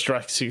Luchasaurus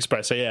Jurassic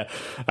Express. So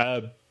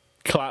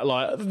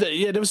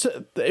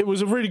it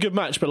was a really good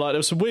match, but like there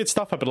was some weird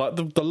stuff happened. Like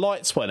the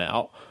lights went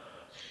out.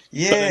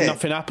 Yeah, but then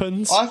nothing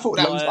happened. I thought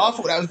that was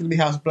going to be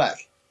House of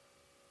Black.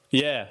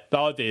 Yeah,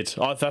 I did.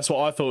 That's what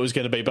I thought it was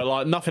going to be, but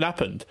like nothing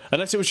happened.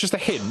 Unless it was just a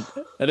hint.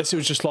 Unless it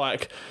was just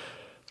like,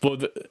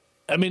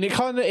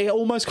 it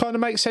almost kind of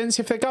makes sense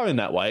if they're going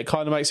that way. It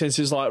kind of makes sense.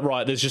 It's like,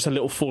 right, there's just a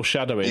little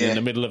foreshadowing in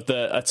the middle of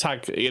a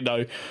tag.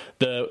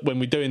 When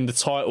we're doing the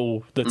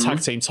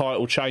tag team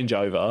title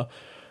changeover.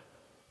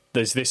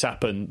 There's this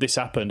happened,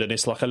 and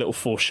it's like a little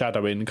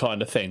foreshadowing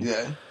kind of thing.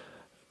 Yeah,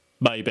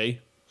 maybe.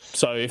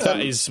 So if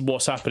that is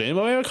what's happening,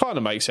 it kind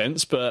of makes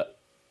sense. But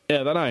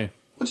I don't know.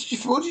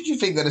 What did you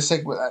think of the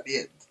segment at the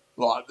end?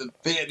 Like the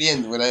bit at the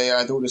end where they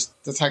had all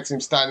the tag team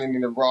standing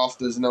in the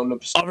rafters and on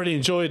the. I really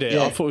enjoyed it.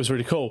 Yeah. I thought it was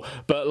really cool.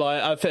 But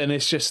and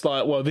it's just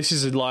like, well, this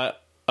is like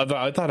I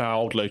don't know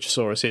how old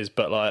Luchasaurus is,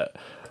 but like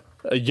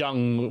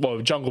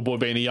Jungle Boy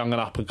being a young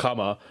and up and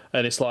comer,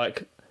 and it's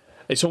like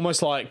it's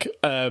almost like.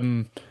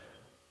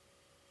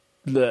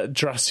 the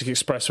Jurassic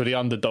Express were the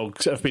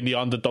underdogs, have been the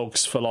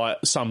underdogs for like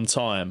some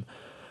time,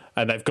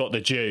 and they've got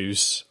the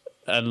dues,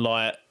 and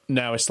like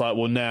now it's like,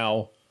 well,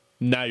 now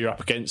you're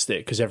up against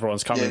it because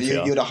everyone's coming for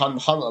you. You're the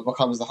hunter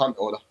becomes the hunter,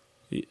 or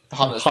the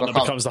hunter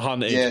becomes the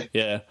hunted.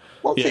 Yeah.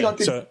 One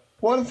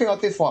thing I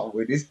did fight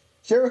with is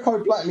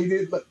Jericho blatantly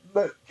didn't know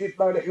that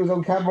he was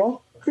on camera.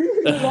 He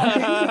was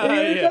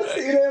just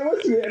sitting there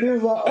watching it, and he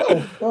was like,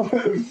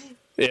 oh.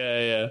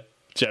 Yeah.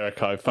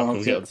 Jericho. Fuck,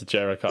 we'll get on to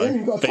Jericho. He ain't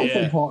even got a tag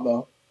team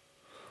partner.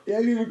 He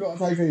ain't even got a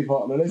tag team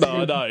partner. No,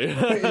 I know.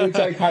 With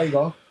Jake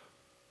Hager.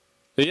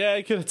 Yeah,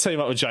 he could have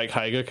teamed up with Jake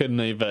Hager, couldn't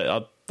he?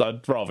 But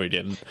I'd rather he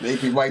didn't.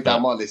 He'd be way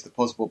down my list of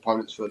possible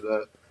opponents for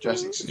the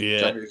Jurassic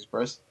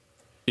Express.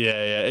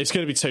 Yeah. It's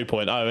going to be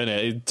 2.0, isn't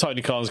it?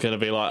 Tony Khan's going to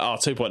be like,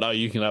 2.0,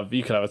 you can have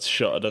a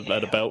shot at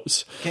the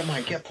belts. Get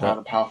Proud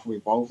and Powerful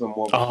involved and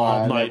more.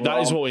 Oh, mate,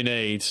 that is what we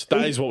need.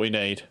 That is what we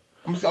need.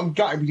 I'm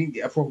gutted we didn't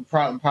get a proper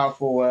Proud and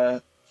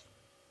Powerful.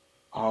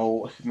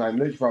 What's his name?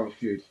 Lucha Brothers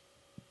feud.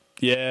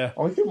 Yeah,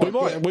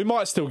 we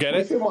might still get it.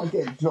 We still might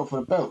get it, not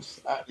for the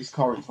belts at this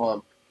current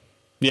time.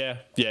 Yeah,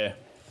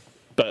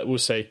 but we'll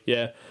see.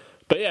 Yeah.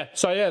 But yeah,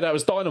 that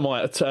was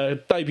Dynamite,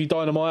 debut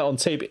Dynamite on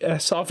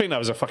TBS. I think that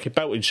was a fucking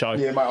belting show.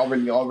 Yeah, mate, I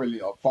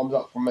really thumbs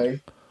up from me.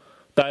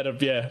 They had a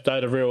real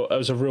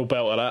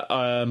belt of that.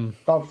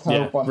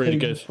 By really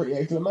good. Pretty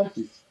excellent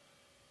matches.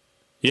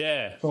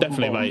 Yeah,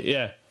 definitely, mate.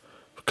 Yeah,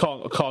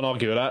 can't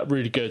argue with that.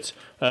 Really good.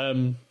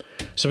 So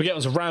we get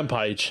on to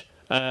Rampage.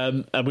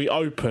 And we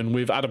open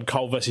with Adam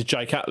Cole versus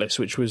Jake Atlas,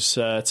 which was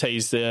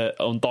teased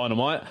on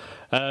Dynamite.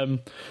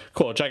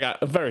 Cool,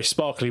 a very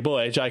sparkly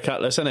boy, Jake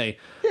Atlas, isn't he?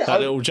 Yeah,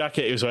 that little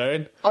jacket he was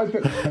wearing.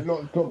 Open,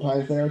 not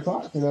playing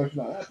stereotypes and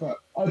everything like that, but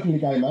openly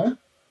gay man.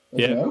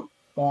 Well.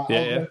 But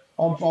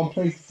I'm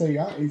pleased to see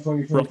that in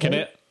 2023. Rocking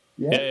it.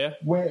 Yeah.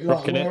 Wearing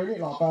it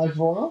like badge of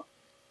honour.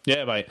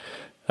 Yeah, mate.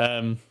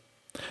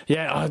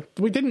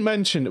 We didn't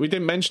mention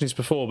this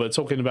before, but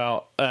talking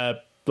about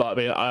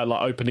being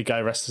openly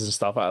gay wrestlers and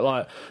stuff.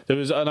 Like there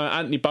was, I know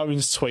Anthony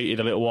Bowens tweeted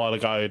a little while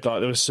ago. Like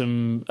there was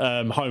some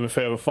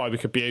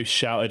homophobic abuse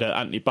shouted at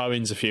Anthony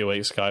Bowens a few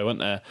weeks ago,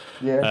 wasn't there?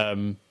 Yeah.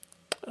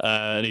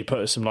 And he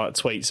put some like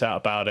tweets out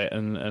about it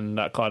and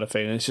that kind of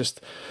thing. And it's just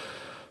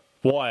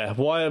why'd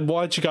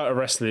you go to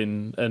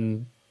wrestling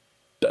and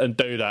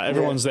do that?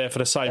 Everyone's there for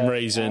the same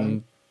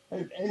reason.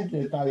 At the end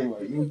of the day,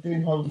 mate, you're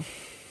doing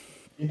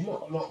it's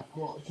not much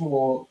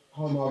more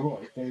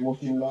homoerotic than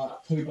watching like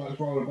two blokes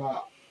roll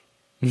about.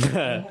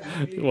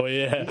 Well,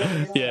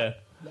 yeah.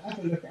 Have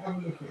a look at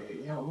it.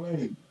 You know what I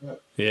mean?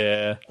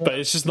 But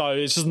it's just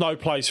no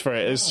place for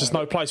it. It's just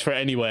no place for it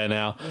anywhere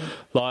now.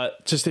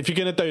 Like, just if you're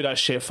gonna do that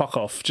shit, fuck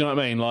off. Do you know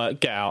what I mean? Like,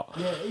 get out.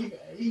 Yeah,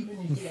 even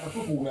if you see a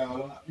football now,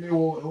 like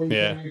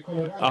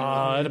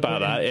I heard about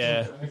that.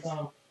 Yeah.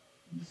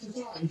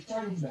 Society's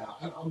changed now,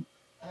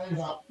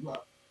 and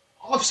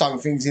I've sung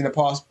things in the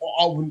past, but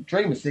I wouldn't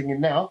dream of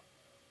singing now.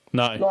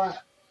 No. Like,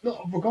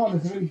 not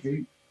regardless of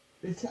anything.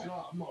 It's like,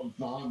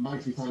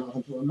 makes me sound like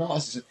I'm sort of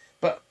narcissist,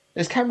 but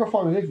there's camera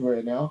phones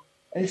everywhere now,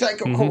 and if they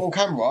got caught on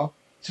camera,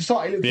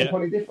 society looks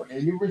upon it differently,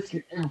 and you're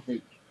risking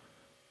everything.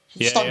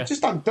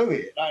 Just don't do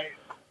it. Like,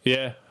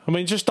 yeah, I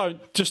mean, just don't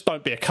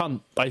be a cunt,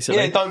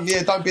 basically. Don't be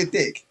a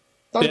dick.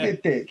 Don't be a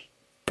dick.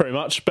 Pretty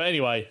much. But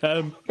anyway,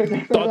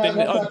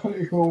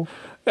 political.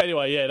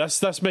 Anyway,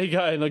 that's me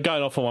going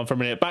off on one for a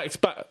minute. Back.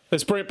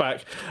 Let's bring it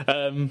back.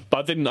 But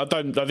I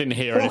didn't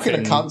hear anything. Talking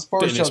of cunts,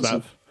 Boris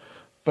Johnson.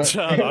 But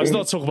no, let's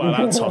not talk about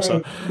that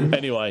tosser.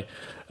 Anyway,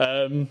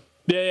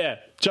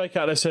 Jake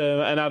Atlas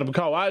and Adam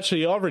Cole.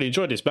 Actually, I really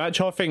enjoyed this match.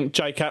 I think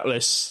Jake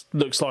Atlas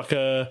looks like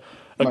a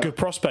good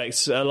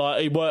prospect.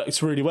 Like he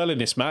works really well in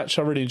this match.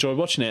 I really enjoyed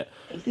watching it.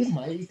 He did,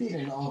 mate. He did,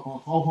 and I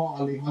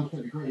wholeheartedly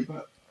 100% agree.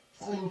 But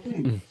same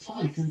thing,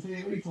 space and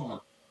theory time.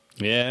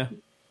 Yeah.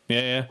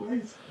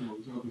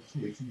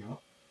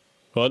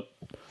 What?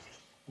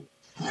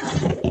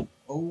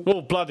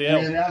 Oh, bloody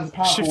hell. Yeah,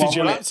 shifted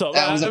your laptop.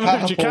 That was a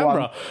moved your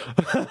camera.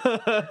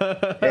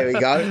 There we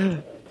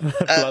go.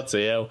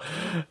 Bloody hell.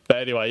 But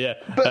anyway, yeah.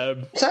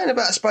 But saying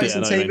about space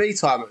and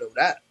TV time and all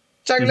that,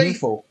 Jay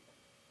Lethal.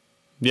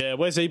 Yeah,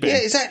 where's he been?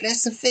 Yeah, exactly.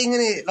 That's the thing,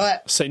 isn't it?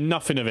 Like, seen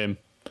nothing of him.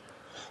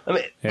 I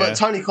mean, but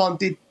Tony Khan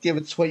did give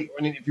a tweet or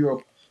an interview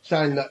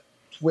saying that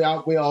we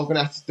are going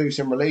to have to do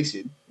some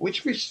releasing,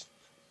 which we're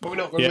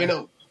not. We're only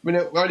going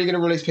to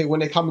release people when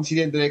they're coming to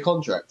the end of their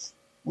contracts,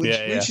 which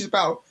is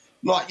about.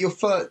 Like your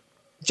first,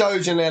 Joe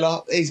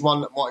Janela, he's one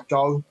that might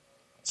go.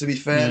 To be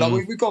fair,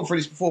 like we've gone through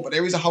this before, but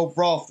there is a whole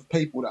raft of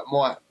people that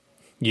might.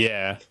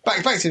 Yeah.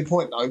 Back to the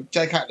point though,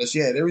 Jake Atlas.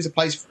 Yeah, there is a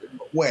place for him,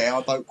 but where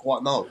I don't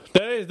quite know.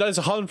 There's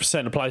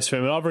 100% a place for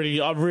him, and I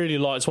really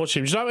liked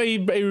watching him. Do you know what he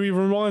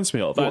reminds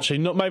me of? What? Actually,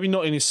 maybe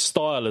not in his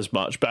style as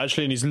much, but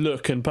actually in his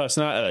look and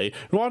personality.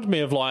 Reminded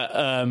me of like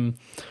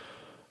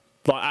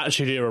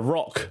Attitude Era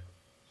Rock.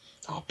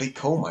 Oh, Big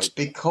Call, mate.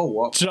 Big Call.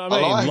 What? Do you know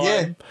what I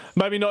mean?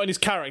 Maybe not in his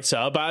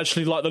character, but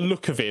actually like the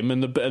look of him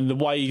and the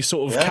way he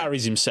sort of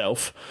carries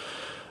himself.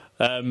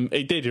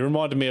 He did. He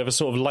reminded me of a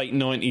sort of late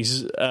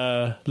 90s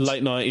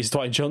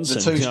Dwayne Johnson.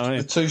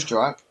 The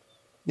two-stripe.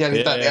 Yeah,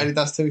 he only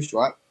does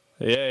two-stripe.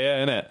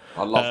 Yeah, innit?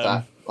 I love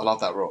that. I love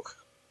that Rock.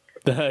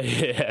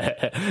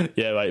 yeah,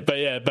 mate.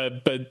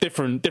 But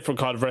different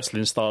kind of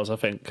wrestling styles, I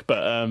think.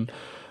 But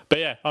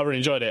yeah, I really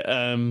enjoyed it.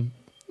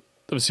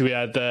 Obviously, we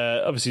had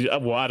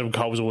Adam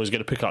Cole was always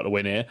going to pick up the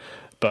win here,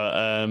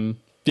 but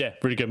yeah,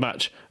 really good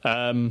match.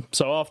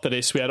 So after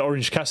this, we had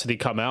Orange Cassidy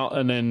come out,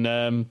 and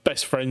then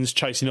Best Friends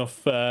chasing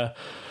off.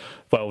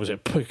 Well, was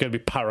it going to be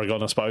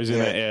Paragon, I suppose,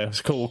 isn't it? Yeah,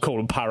 it's call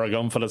them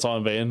Paragon for the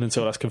time being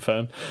until that's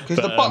confirmed.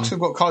 Because the Bucks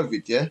have got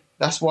COVID, yeah?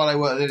 That's why they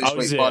weren't there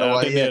this week, by the way.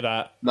 I didn't hear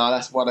that. No,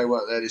 that's why they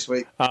weren't there this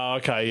week. Oh,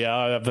 okay, yeah,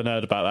 I haven't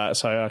heard about that,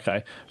 so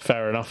okay,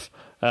 fair enough.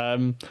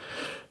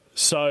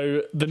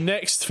 So the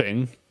next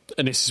thing,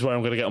 and this is where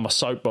I'm going to get on my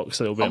soapbox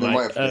a little bit,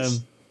 mate.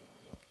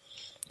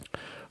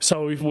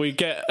 So we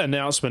get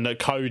announcement that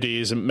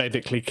Cody isn't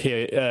medically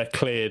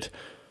cleared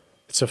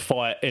to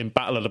fight in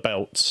Battle of the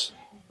Belts.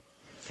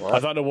 Right. I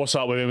don't know what's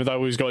up with him. Whether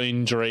he's got an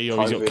injury or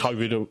he's got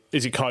COVID. Or,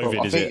 is it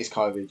COVID? I think it's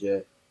COVID, yeah.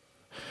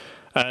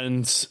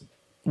 And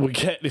we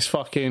get this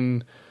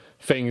fucking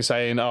thing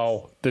saying,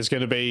 oh, there's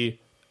going to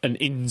be an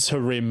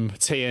interim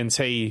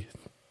TNT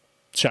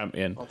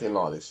champion. I didn't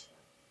like this.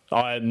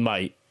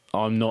 Mate,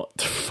 I'm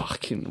not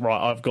fucking...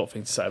 Right, I've got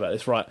things to say about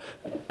this. Right.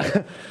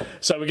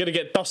 So we're going to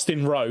get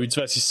Dustin Rhodes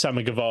versus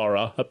Sammy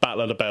Guevara at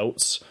Battle of the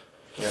Belts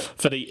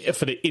for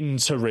the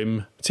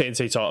interim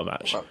TNT title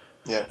match. Right.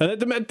 Yeah.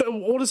 And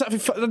what does that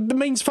mean? That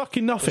means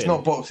fucking nothing. It's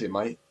not boxing,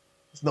 mate.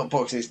 It's not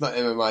boxing. It's not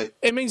MMA.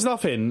 It means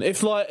nothing.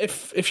 If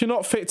you're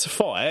not fit to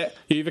fight,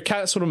 you either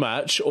cancel the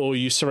match or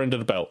you surrender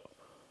the belt.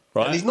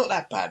 Right? And he's not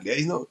that bad.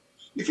 He's not.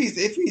 If he's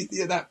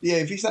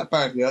that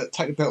bad,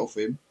 take the belt off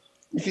him.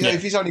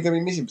 If he's only going to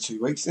be missing for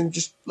 2 weeks, then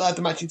just have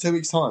the match in 2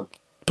 weeks' time.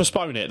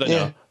 Postpone it, don't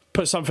you?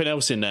 Put something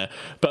else in there.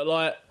 But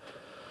like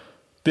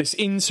this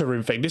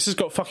interim thing, this has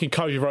got fucking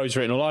Cody Rhodes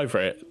written all over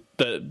it.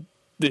 That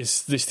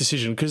this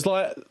decision, because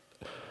like.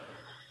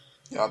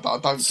 Yeah, I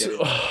don't get it.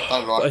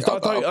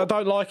 I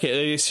don't like it.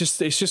 It's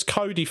just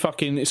Cody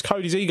fucking. It's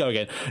Cody's ego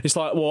again. It's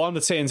like, well, I'm the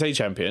TNT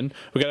champion.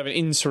 We're gonna have an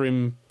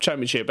interim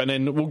championship, and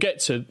then we'll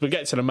get to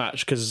the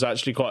match because I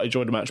actually quite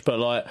enjoyed the match. But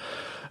like,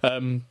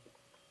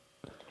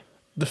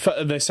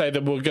 they say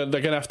that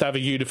they're gonna have to have a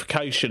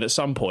unification at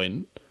some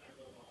point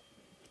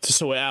to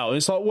sort it out. And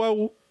it's like,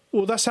 well,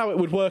 that's how it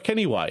would work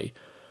anyway.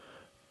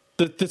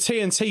 The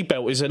TNT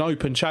belt is an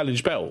open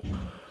challenge belt,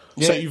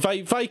 so you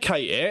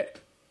vacate it.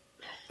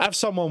 Have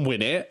someone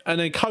win it, and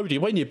then Cody,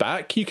 when you're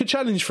back, you can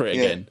challenge for it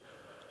again.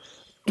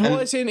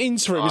 Why is it an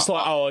interim? It's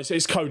like,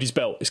 it's Cody's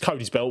belt. It's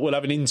Cody's belt. We'll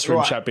have an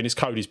interim champion. It's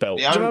Cody's belt.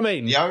 Do you know what I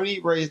mean? The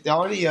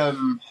only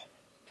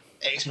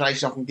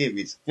explanation I can give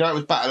is, it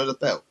was Battle of the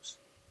Belts.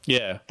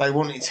 Yeah. They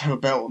wanted to have a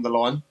belt on the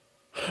line.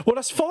 Well,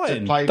 that's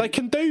fine. They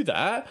can do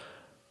that.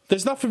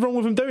 There's nothing wrong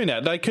with them doing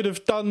that. They could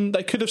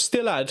have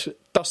still had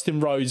Dustin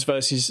Rhodes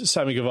versus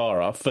Sammy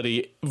Guevara for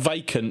the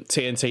vacant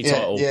TNT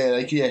title.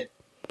 Yeah.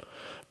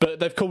 But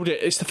they've called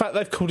it. It's the fact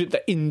they've called it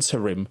the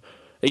interim.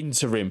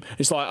 It's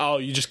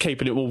like, you're just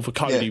keeping it all for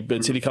Cody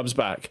until he comes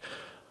back.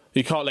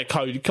 You can't let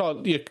Cody.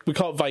 We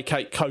can't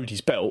vacate Cody's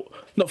belt.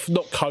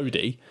 Not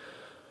Cody.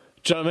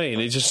 Do you know what I mean?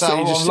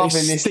 I'm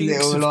loving this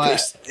little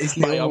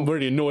mate, I'm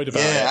really annoyed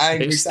about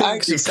it. It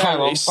stinks of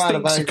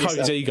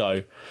Cody's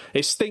ego.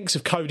 It stinks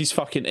of Cody's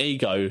fucking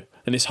ego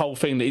and this whole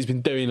thing that he's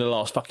been doing the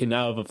last fucking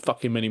however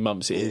fucking many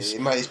months it is.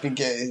 Mate, it's been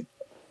getting.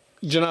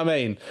 Do you know what I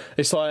mean?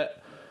 It's like,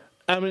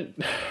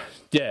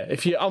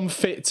 if you're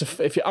unfit, you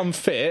don't and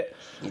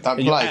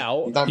play. You're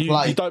out,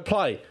 you don't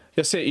play.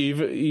 That's it.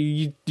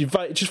 You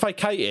just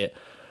vacate it.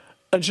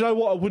 And do you know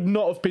what I would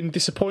not have been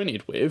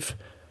disappointed with?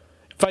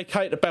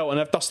 Vacate the belt and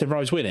have Dustin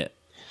Rhodes win it.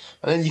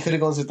 And then you could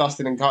have gone to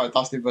Dustin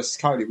versus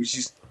Cody, which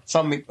is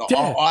something that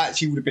I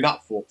actually would have been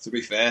up for, to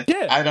be fair.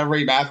 Yeah. I had a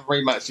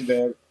rematch in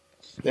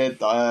their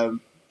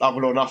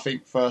Double or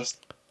Nothing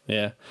first.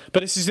 Yeah,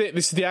 but this is it.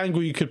 This is the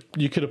angle you could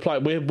have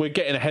played. We're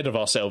getting ahead of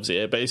ourselves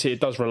here, but it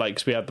does relate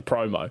because we had the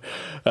promo.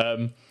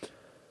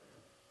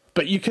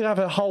 But you could have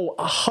a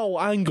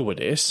whole angle with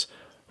this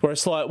where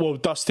it's like, well,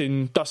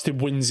 Dustin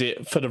wins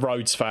it for the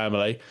Rhodes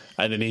family,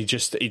 and then he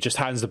just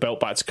hands the belt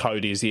back to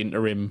Cody as the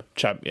interim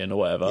champion or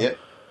whatever. Yeah.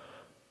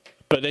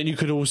 But then you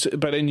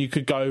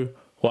could go,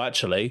 well,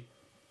 actually,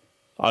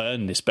 I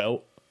earned this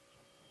belt.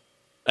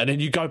 And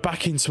then you go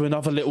back into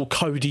another little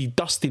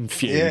Cody-Dustin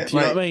feud, you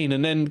know what I mean?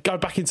 And then go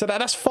back into that.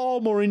 That's far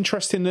more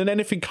interesting than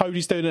anything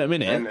Cody's doing at a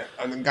minute.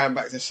 And then going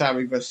back to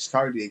Sammy versus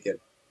Cody again.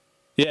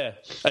 Yeah,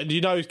 and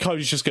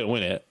Cody's just going to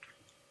win it.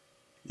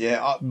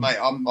 Yeah, mate,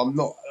 I'm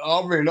not.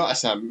 I really like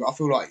Sammy, but I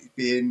feel like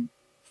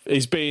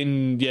he's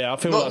being. Yeah, I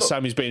feel like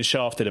Sammy's being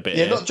shafted a bit.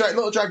 Yeah, not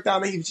dragged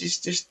down. He was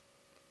just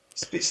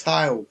it's a bit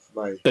stale,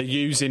 mate. They're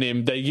using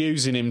him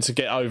to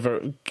get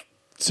over.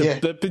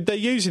 They're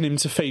using him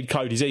to feed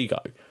Cody's ego.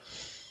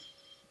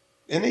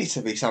 It needs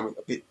to be something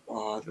a bit.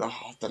 I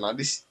don't know.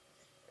 This,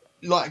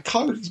 like,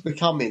 Cody's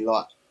becoming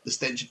like the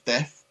stench of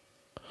death.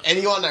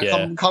 Anyone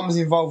that comes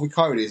involved with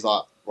Cody is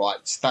like, right,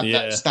 stab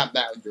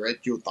that in your head.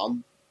 You're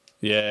done.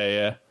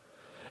 Yeah.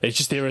 It's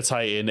just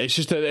irritating. It's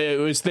just it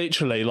was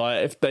literally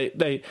like if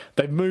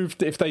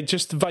they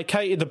just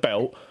vacated the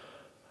belt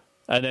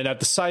and then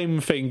had the same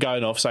thing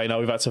going off, saying, "Oh,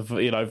 we've had to,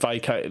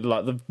 vacate.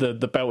 Like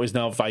the belt is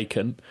now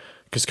vacant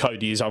because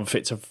Cody is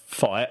unfit to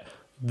fight."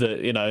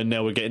 And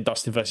now we're getting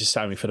Dustin versus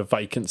Sammy for the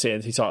vacant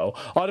TNT title.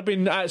 I'd have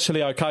been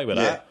actually okay with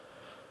that.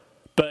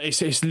 But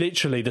it's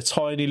literally the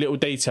tiny little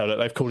detail that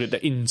they've called it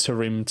the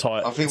interim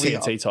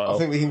TNT title. I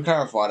think we can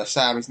clarify that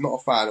Sam is not a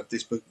fan of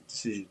this booking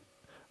decision.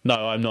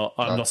 No, I'm not.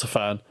 I'm not a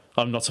fan.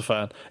 I'm not a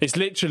fan. It's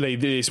literally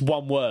this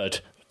one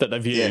word that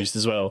they've used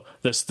as well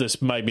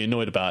that's made me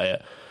annoyed about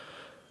it.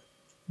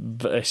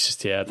 But it's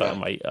just,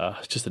 mate,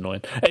 it's just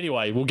annoying.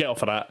 Anyway, we'll get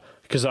off of that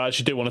because I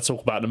actually do want to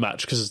talk about the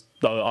match because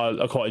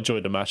I quite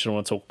enjoyed the match and I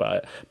want to talk about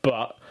it.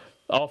 But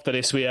after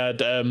this, we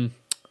had an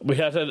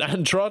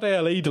Andrade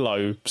El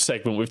Idolo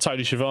segment with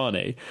Tony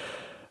Schiavone.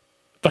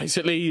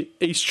 Basically,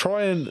 he's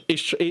trying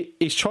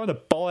to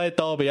buy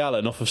Darby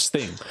Allin off of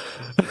Sting.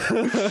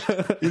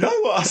 You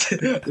know what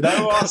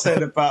I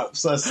said about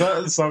a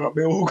certain song at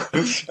Millwall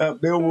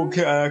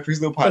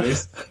Crystal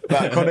Palace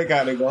about Conor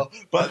Gallagher,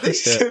 but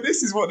this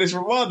is what this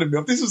reminded me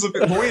of. This was a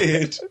bit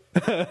weird.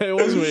 It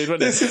was weird,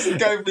 wasn't it? This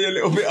gave me a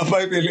little bit,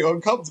 maybe a little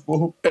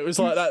uncomfortable. It was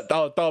like that.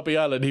 Oh, Darby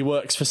Allin, he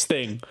works for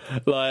Sting,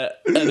 and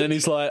then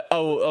he's like,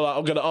 "Oh,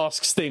 I'm going to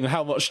ask Sting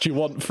how much do you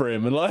want for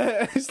him?" And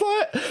it's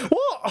like,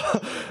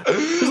 what?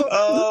 Like,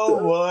 oh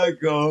my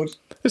god!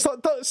 It's like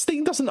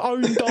Sting doesn't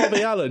own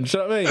Darby Allin. Do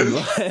you know what I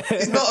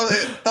mean?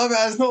 Darby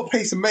Allin's not a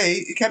piece of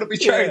meat. It cannot be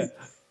trained.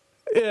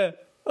 Yeah.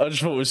 I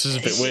just thought this was a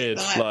bit weird.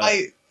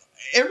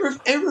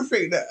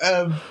 Everything that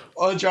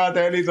Andrade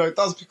El Idolo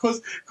does because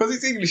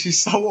his English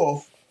is so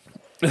off.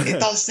 It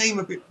does seem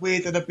a bit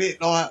weird and a bit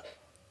like,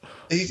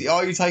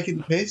 are you taking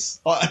the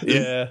piss? But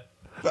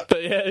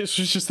it's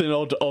just an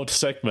odd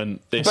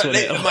segment.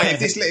 If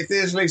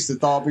this leads to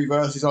Darby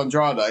versus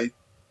Andrade.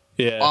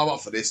 I'm up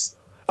for this.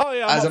 Oh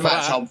yeah, as a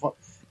match,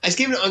 it's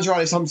giving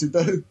Andrade something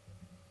to do.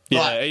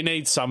 Yeah, he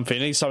needs something.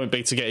 He needs something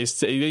big to get his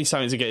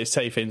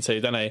teeth into,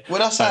 doesn't he?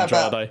 When I say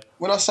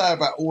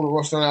about all the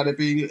roster now,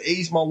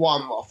 he's my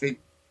one. I think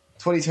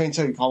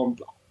 2022. Come on,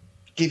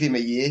 give him a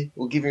year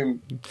or give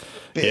him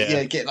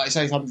get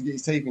something to get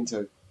his teeth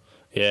into.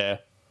 Yeah,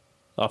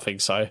 I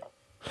think so.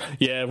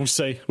 Yeah, we'll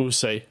see.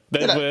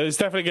 There's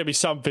definitely going to be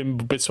something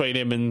between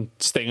him and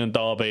Sting and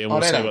Darby, and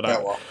we'll see what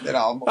that. They'll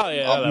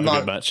have a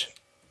good match.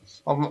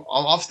 My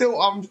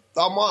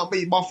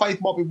faith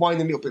might be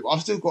waning a little bit, but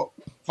I've still got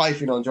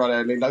faith in Andrade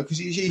El Idolo because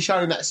he's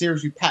shown in that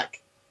series with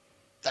Pac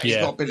that he's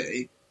got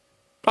ability.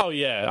 Oh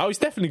yeah, he's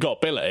definitely got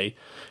ability.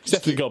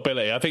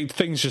 I think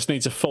things just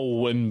need to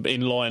fall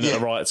in line at the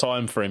right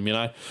time for him,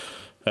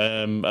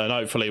 and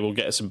hopefully we'll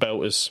get some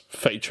belters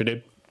featuring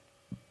him.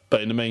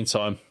 But in the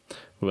meantime,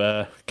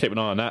 keep an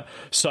eye on that.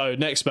 So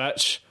next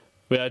match,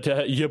 we had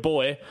your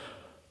boy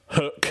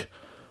Hook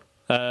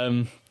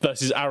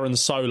versus Aaron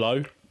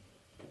Solo.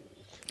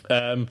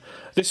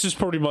 This is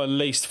probably my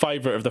least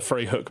favourite of the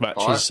 3 Hook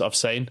matches I've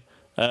seen.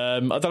 I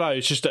don't know.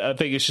 I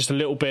think it's just a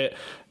little bit.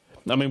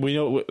 I mean, we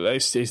know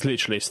it's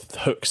literally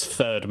Hook's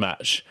 3rd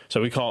match, so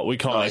we can't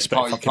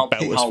expect fucking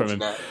belters from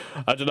him.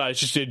 I don't know.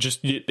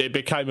 It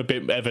became a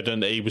bit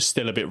evident that he was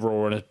still a bit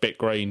raw and a bit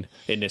green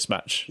in this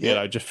match.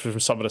 Just from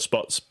some of the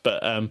spots.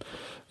 But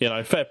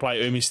fair play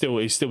to him. He's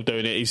still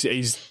doing it.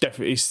 He's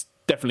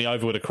definitely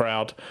over with the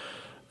crowd.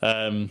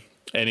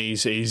 And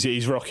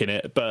he's rocking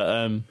it,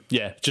 but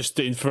just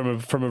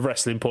from a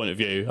wrestling point of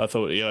view, I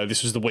thought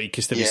this was the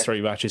weakest of his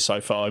 3 matches so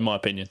far, in my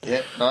opinion.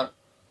 Yeah, no.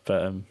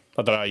 But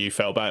I don't know how you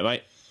felt about it,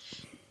 mate.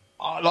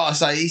 Like I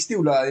say, he's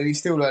still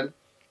learning.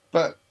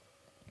 But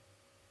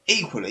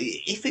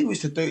equally, if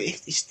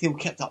he still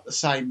kept up the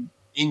same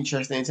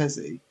interest and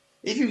intensity,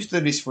 if he was to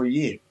do this for a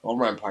year on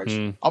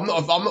Rampage, I'm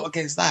not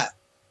against that.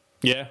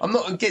 Yeah, I'm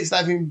not against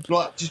having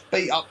just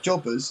beat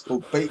jobbers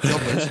for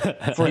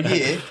a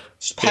year.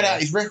 Just pad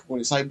out his record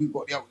and say we've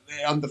got the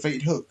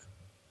undefeated Hook.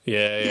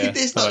 Yeah.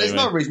 There's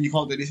no reason you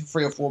can't do this for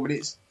 3 or 4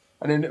 minutes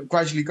and then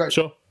gradually go.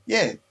 Sure.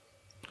 Yeah.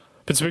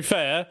 But to be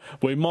fair,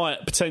 we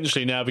might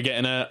potentially now be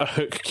getting a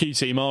Hook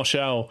QT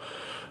Marshall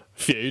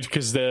feud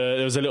because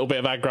there was a little bit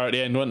of aggro at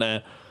the end, wasn't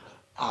there?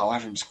 Oh,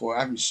 have him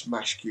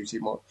smash QT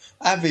Marshall.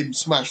 Have him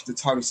smash the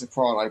Tony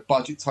Soprano,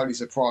 budget Tony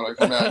Soprano,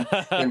 come out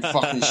in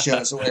fucking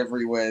shirts or whatever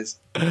he wears.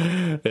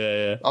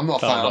 Yeah. I'm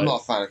not a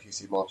fan of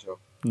QT Marshall.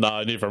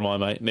 No, neither am I,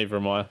 mate. Neither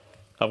am I.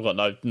 I've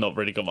got not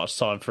really got much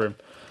time for him.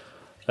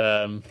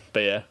 But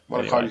yeah.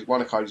 One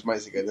of Cody's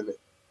mates again, isn't it?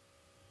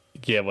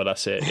 Yeah, well,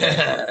 that's it.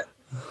 Yeah.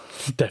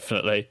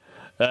 Definitely.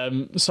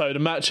 So the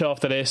match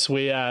after this,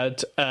 we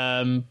had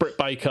Britt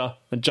Baker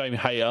and Jamie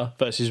Hayter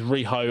versus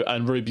Riho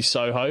and Ruby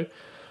Soho.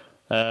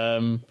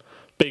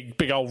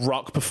 Big old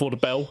ruck before the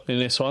bell in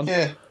this one.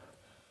 Yeah.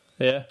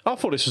 I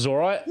thought this was all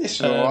right.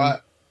 This was all right.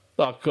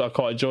 I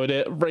quite enjoyed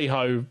it.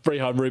 Riho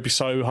and Ruby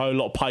Soho, a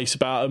lot of pace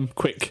about them,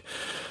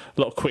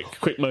 a lot of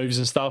quick moves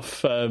and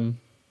stuff. I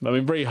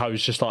mean,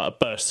 Riho's just like a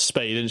burst of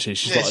speed, isn't she?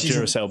 She's like a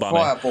Duracell bunny.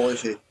 Fire boy, is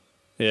she?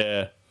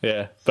 Yeah.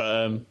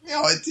 But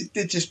it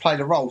did just play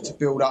the role to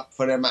build up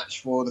for their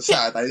match for the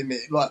Saturday, didn't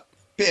it? Like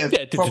bit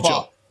of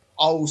proper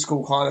old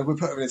school kind of. We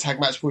put them in a tag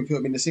match before we put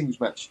them in the singles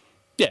match.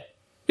 Yeah,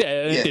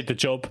 it did the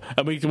job,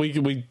 and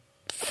we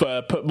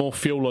put more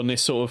fuel on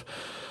this sort of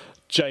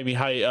Jamie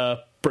Hayter,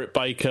 Britt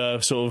Baker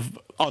sort of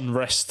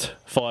unrest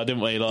fire,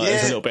 didn't we? Like,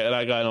 there's a little bit of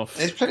that going off.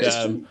 There's plenty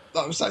of,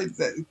 like I'm saying,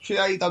 the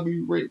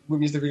AEW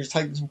Women's Division is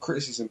taking some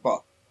criticism,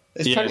 but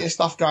there's plenty of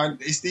stuff going.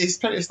 There's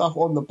plenty of stuff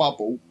on the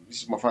bubble.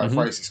 This is my favourite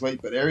phrase this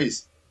week, but there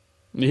is.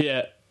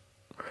 Yeah.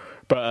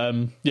 But,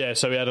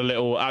 so we had a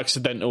little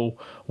accidental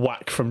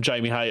whack from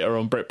Jamie Hayter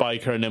on Britt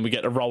Baker, and then we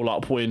get a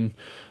roll-up win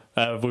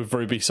with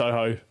Ruby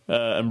Soho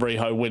and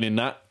Riho winning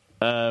that.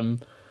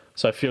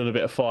 So feeling a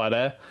bit of fire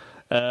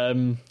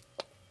there.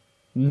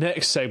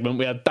 Next segment,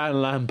 we had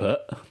Dan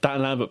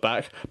Lambert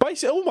back,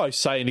 basically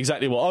almost saying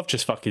exactly what I've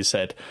just fucking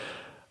said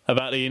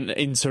about the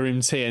interim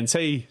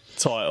TNT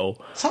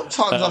title.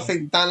 Sometimes I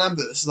think Dan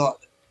Lambert's like,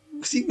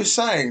 because he was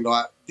saying,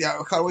 like,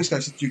 a couple of weeks ago,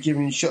 you're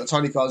giving shots,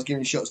 Tony Khan's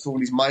giving shots to all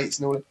his mates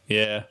and all that.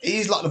 Yeah.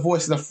 He's like the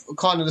voice of the,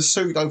 kind of the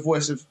pseudo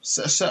voice of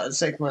a certain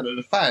segment of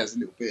the fans a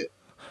little bit.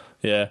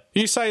 Yeah. Are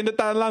you saying that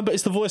Dan Lambert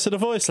is the voice of the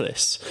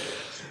voiceless?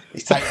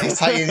 He's taking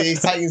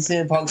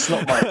CM Punk's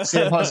slot, mate.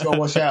 CM Punk's got to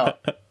watch out.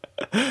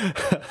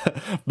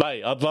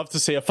 Mate, I'd love to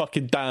see a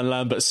fucking Dan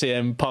Lambert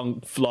CM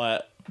Punk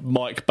like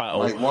mic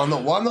battle. Mate, why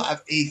not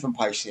have Ethan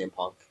Page CM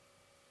Punk?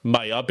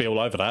 Mate, I'd be all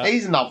over that.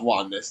 He's another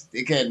one that's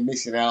again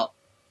missing out.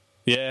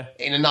 Yeah,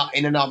 in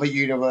another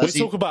universe. We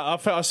talk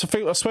about. I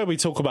swear we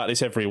talk about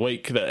this every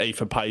week that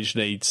Ethan Page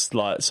needs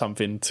like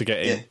something to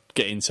get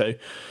into.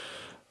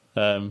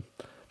 But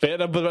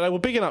they were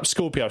bigging up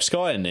Scorpio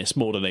Sky in this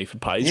more than Ethan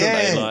Page,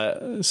 weren't they?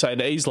 Like saying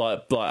that he's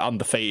like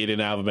undefeated in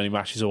however many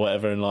matches or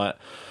whatever, and like.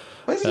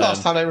 When's the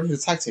last time they were in a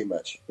tag team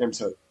match? Them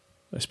two.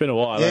 It's been a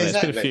while. Yeah,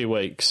 Exactly. It's been a few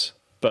weeks,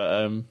 but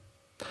don't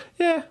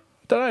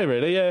know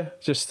really. Yeah,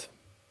 just.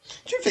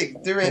 Do you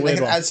think they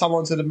can add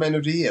someone to the Men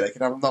of the Year? They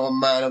can have another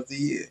Man of the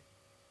Year.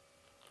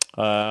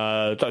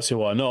 Don't see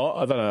why not.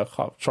 I don't know. I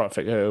can't try and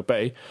figure who it'll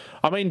be.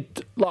 I mean,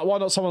 like, why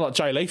not someone like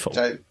Jay Lethal?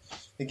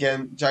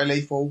 Jay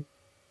Lethal.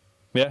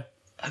 Yeah.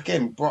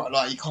 Again,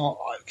 like you can't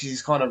because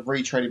he's kind of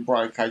retreading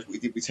Brian Cage what he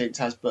did with Team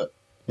Taz, but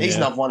he's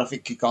another one I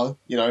think could go.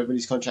 You know, when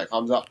his contract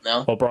comes up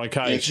now. Or Brian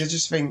Cage. Yeah, because I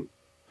just think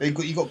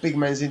you got big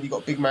men in. You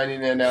got big man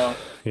in there now.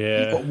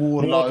 Yeah. You've got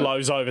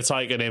Wardlow's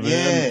overtaken him.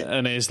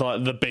 And he's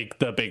like the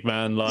big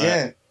man.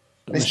 Like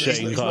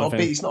machine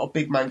it's not a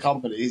big man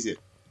company, is it?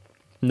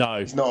 No,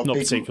 it's not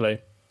particularly.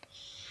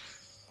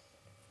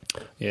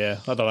 Yeah,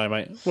 I don't know,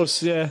 mate.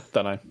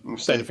 Don't know.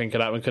 Anything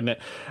could happen, couldn't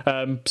it?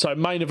 So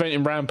main event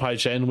in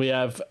Rampage then, we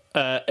have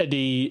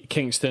Eddie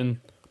Kingston,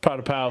 Proud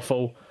and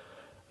Powerful,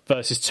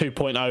 versus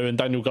 2.0 and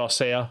Daniel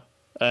Garcia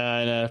in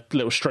a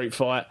little street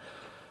fight.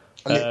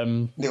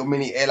 Little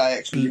mini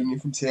LAX reunion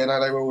from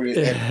TNA. They were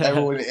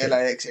all in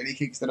LAX, Eddie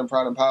Kingston and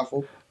Proud and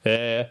Powerful.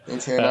 Yeah. In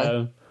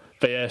TNA.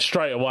 But yeah,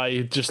 straight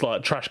away, just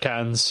like trash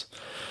cans,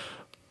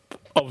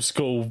 old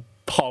school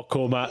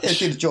hardcore match. It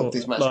did the job,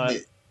 this match, didn't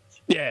it?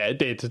 Yeah, it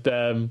did.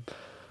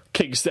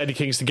 Eddie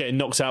Kingston getting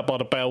knocked out by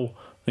the bell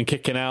and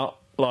kicking out.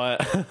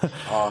 Like,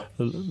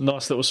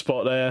 nice little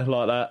spot there,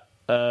 like that.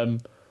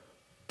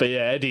 But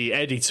yeah,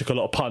 Eddie took a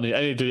lot of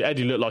punishment.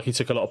 Eddie looked like he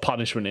took a lot of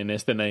punishment in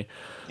this, didn't he?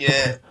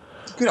 Yeah,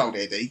 good old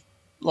Eddie.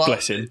 Like,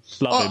 bless him,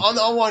 love him.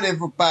 I won't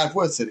have a bad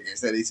word said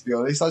against Eddie, to be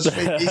honest. I just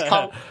think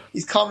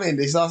he's come in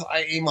these last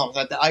 18 months,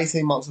 like the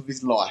 18 months of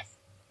his life.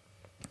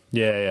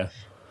 Yeah.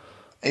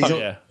 And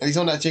he's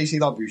on that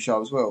GCW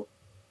show as well.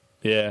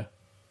 Yeah.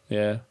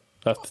 We'll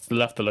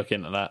have to look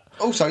into that.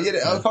 Also,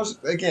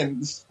 again,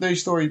 this news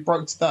story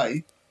broke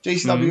today.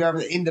 GCW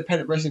having an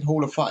Independent Wrestling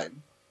Hall of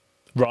Fame.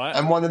 Right.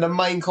 And one of the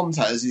main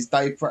commentators is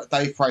Dave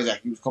Prazak,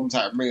 who was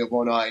commentating Ring of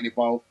Honor and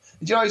involved.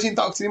 Did you know he's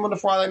inducted him on the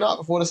Friday night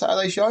before the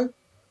Saturday show?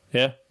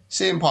 Yeah.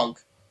 CM Punk.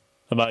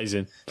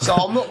 Amazing. So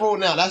I'm not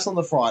ruling out that's on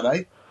the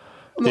Friday.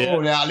 I'm not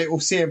ruling out a little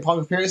CM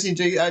Punk appearance in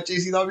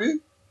GCW.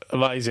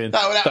 Amazing.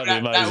 That'd be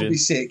amazing. That would be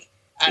sick.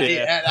 At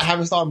the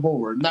Hammerstein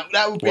Ballroom.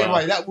 That would be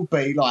amazing. That would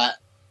be like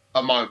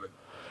a moment.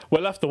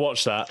 We'll have to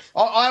watch that.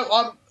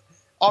 I'm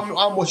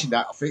watching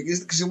that, I think.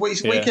 Because the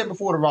weekend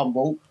before the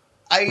Rumble,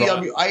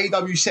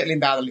 AEW settling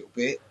down a little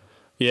bit.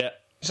 Yeah.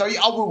 So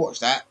I will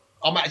watch that.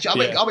 I'm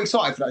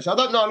excited for that show. I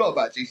don't know a lot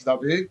about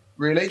GCW,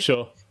 really.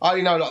 Sure. I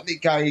only know like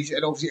Nick Gage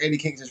and obviously Eddie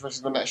Kingston's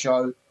wrestling on that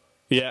show.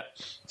 Yeah.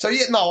 So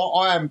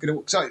I am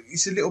gonna. So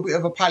it's a little bit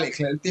of a palate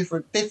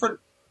cleanser.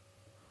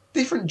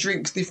 Different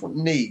drinks, different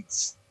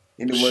needs.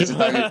 In the words of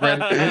David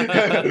Brent.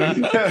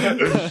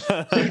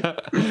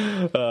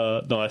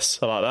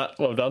 Nice. I like that.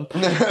 Well done.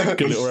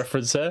 Good little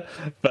reference there.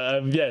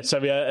 But so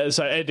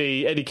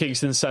Eddie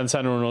Kingston,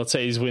 Santana and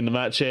Ortiz win the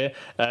match here.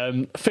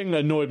 Thing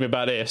that annoyed me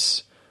about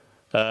this,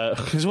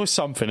 there's always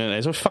something in it.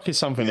 There's always fucking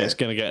something that's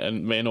going to get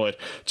me annoyed.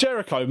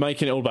 Jericho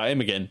making it all about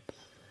him again.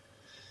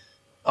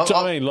 Do you know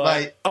what I mean?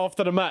 Like, mate,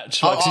 after the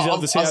match, like, he's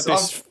obviously had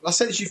this. I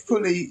sense you've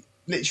fully,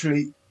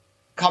 literally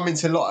come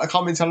into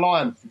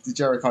line with the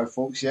Jericho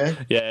folks, yeah?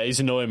 Yeah, he's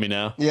annoying me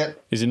now. Yeah.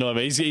 He's annoying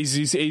me.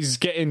 He's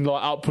getting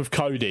like up with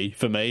Cody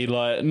for me,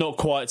 like not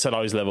quite to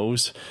those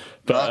levels.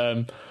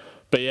 But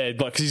yeah, like,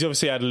 because he's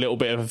obviously had a little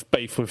bit of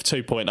beef with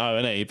 2.0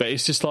 and he, but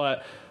it's just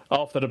like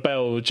after the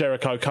bell,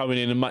 Jericho coming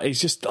in and he's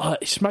just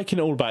making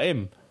it all about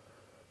him.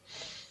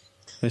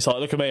 It's like,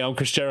 look at me, I'm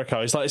Chris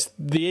Jericho. It's like, it's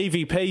the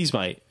EVPs,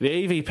 mate. The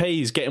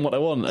EVPs getting what they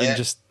want, and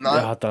just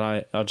I don't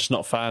know. I'm just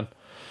not a fan.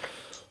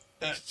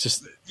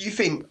 Just you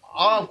think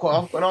I've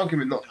got an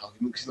argument, not an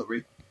argument because it's not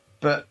really,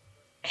 but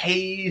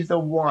he's the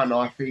one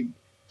I think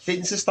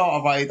since the start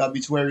of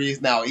AEW to where he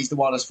is now, he's the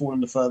one that's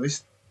fallen the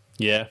furthest.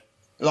 Yeah.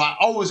 Like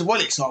I was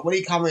well excited when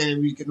he came in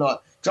and we could like.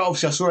 So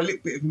obviously, I saw a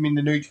little bit of him in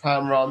the New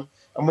Japan run,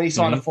 and when he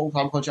signed a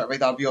full-time contract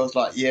with AEW, I was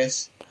like,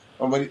 yes.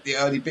 And when the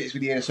early bits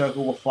with the Inner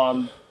Circle were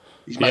fun,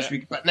 he's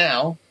but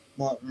now,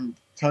 like,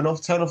 turn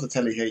off the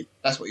telly heat.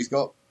 That's what he's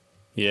got.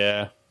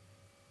 Yeah,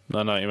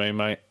 I know what you mean,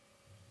 mate.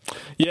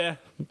 Yeah,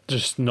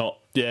 just not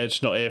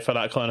here for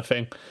that kind of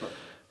thing.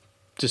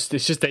 It's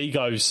just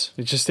egos.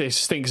 It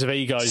stinks of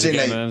egos Silly.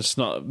 again, and it's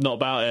not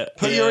about it.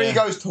 Put your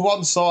egos to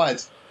one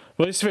side.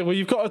 Well, it's the thing. When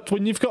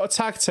you've got a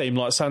tag team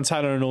like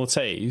Santana and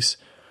Ortiz,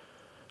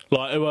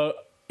 like who are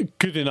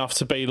good enough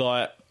to be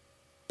like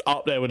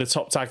up there with the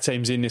top tag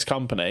teams in this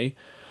company,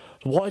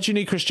 why do you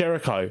need Chris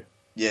Jericho?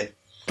 Yeah,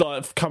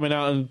 like coming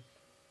out and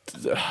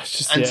to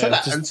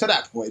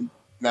that point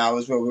now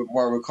as well,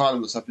 where we're kind of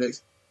on the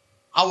subject,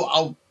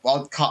 I'd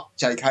cut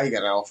Jake Hager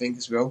now. I think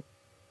as well.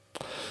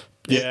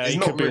 Yeah, he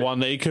could be one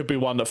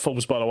that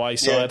falls by the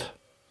wayside.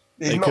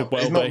 There's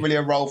not really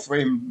a role for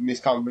him in this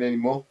company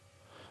anymore.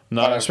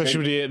 No,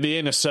 especially with the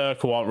Inner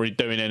Circle aren't really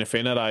doing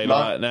anything, are they? No.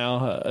 Like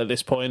now at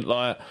this point,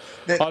 like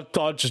I'd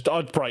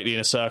break the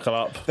Inner Circle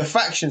up. The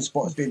faction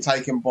spot's been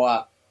taken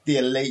by the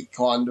Elite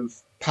kind of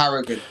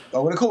Paragon.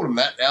 I'm going to call them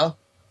that now.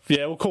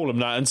 Yeah, we'll call them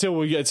that until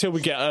we get until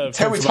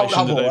we're told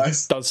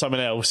otherwise. Done something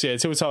else. Yeah,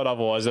 until we're told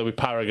otherwise, they'll be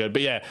Paragon.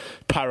 But yeah,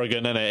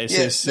 Paragon,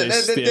 innit?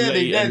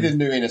 They're the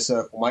new Inner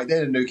Circle, mate.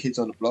 They're the new kids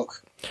on the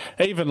block.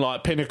 Even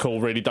like Pinnacle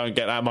really don't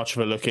get that much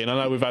of a look in.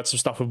 I know we've had some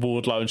stuff with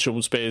Wardlow and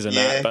Sean Spears and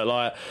that, but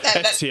like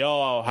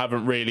FTR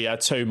haven't really had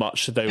too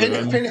much to do with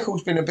them.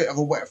 Pinnacle's been a bit of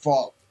a wet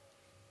fart.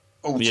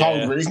 Told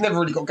really. He's never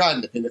really got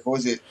going to Pinnacle,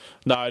 is it?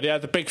 No, they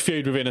had the big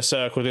feud within a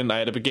circle, didn't they,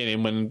 at the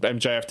beginning when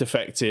MJF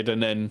defected,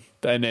 and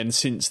then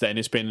since then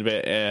it's been a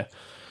bit.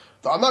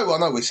 I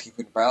know we're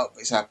skipping about,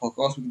 but it's our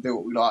podcast. We can do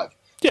what we like.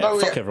 Yeah,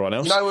 fuck everyone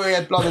else. You know, we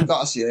had Blood and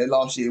Guts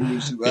last year.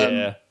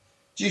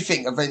 Do you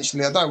think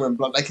eventually? I don't know when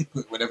Blood. They could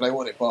put whatever they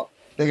wanted, but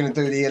they're going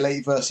to do the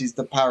Elite versus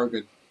the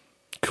Paragon.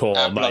 Cool,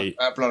 mate.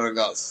 At Blood and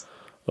Guts.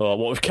 Oh,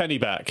 what with Kenny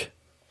back?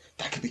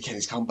 That could be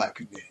Kenny's comeback,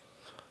 couldn't it?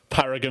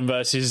 Paragon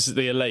versus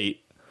the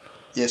Elite.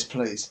 Yes,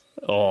 please.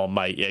 Oh,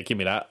 mate, yeah, give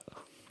me that.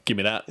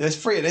 There's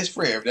three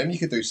of them. You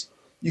could do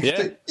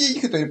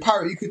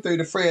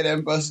the three of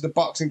them versus the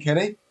Bucks and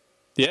Kenny.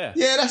 Yeah.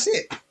 Yeah, that's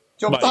it.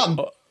 Job done.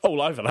 All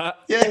over that.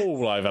 Yeah.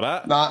 All over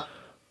that. Nah.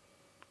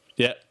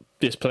 Yeah.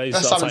 Yes, please.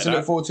 That's something to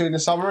look forward to in the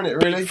summer, isn't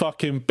it? Really.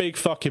 Big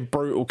fucking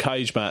brutal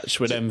cage match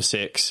with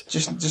M6.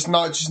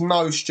 Just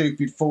no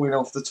stupid falling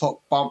off the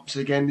top bumps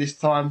again this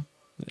time.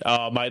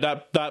 Oh, mate,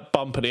 that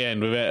bump at the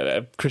end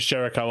with Chris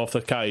Jericho off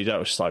the cage, that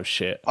was so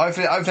shit.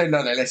 Hopefully they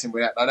learn their lesson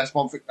with that, though. That's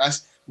one thing.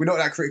 We're not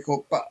that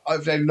critical, but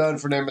hopefully they learn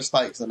from their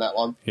mistakes on that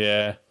one.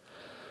 Yeah.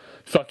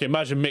 Fucking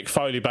imagine Mick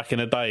Foley back in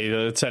the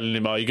day telling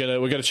him, we're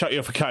going to chuck you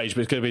off a cage,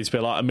 but it's going to be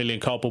like a million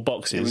cardboard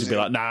boxes. He'd be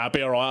like, nah, I'll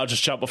be all right, I'll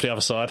just jump off the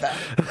other side.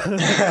 and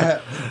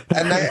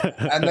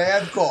they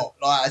have got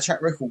like a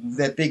track record with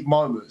their big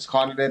moments,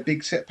 kind of their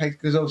big set pieces,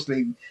 because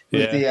obviously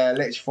with the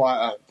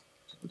electrify,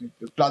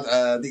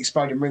 the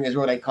exploding ring as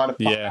well, they kind of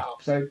fuck that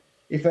up. So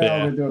if they are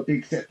going to do a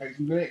big set piece,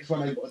 the next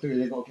one they've got to do,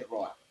 they've got to get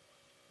right.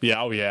 Yeah,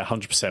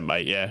 100%,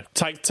 mate. Yeah,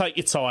 take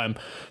your time,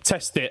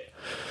 test it,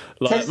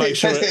 test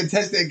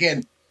it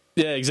again.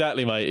 Yeah,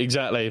 exactly, mate.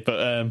 Exactly.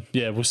 But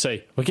we'll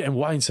see. We're getting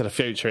way into the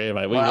future here,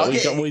 mate.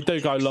 We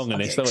do go long in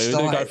this, don't we? We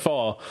do go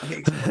far.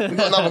 We've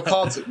got another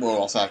card.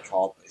 I'll say a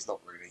card, but it's not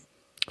really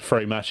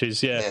 3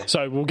 matches. Yeah.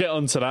 So we'll get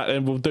on to that,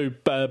 and we'll do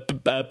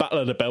Battle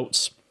of the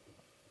Belts.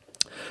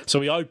 So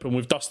we open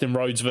with Dustin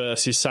Rhodes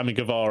versus Sammy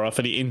Guevara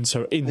for the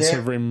interim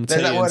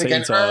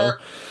TNT title.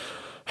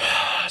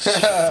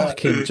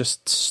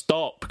 Just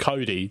stop,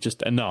 Cody.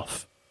 Just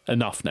enough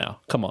now.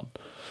 Come on.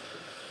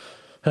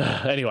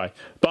 Anyway,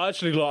 but I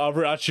actually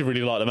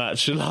really like the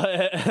match.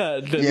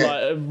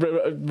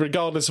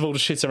 Regardless of all the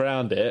shit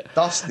around it.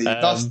 Dustin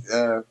Rhodes.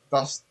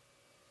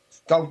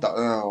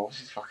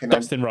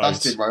 Dustin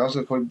Rhodes. I was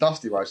going to call him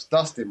Dusty Rhodes.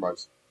 Dustin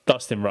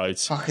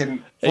Rhodes.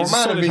 Fucking for a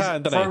man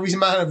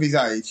of his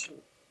age.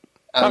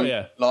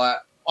 Like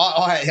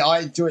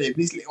I enjoy it.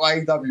 This little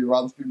AEW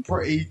run's been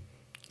pretty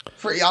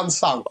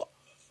unsung.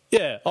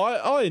 Yeah,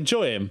 I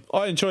enjoy him.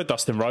 I enjoy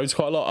Dustin Rhodes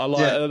quite a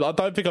lot. I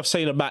don't think I've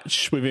seen a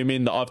match with him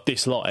in that I've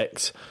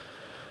disliked.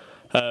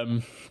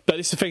 But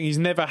it's the thing, he's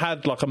never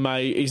had like a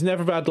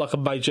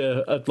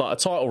major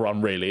title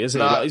run, really, has he?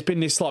 No. Like, he's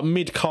been this like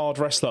mid-card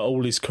wrestler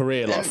all his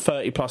career, like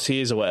 30 plus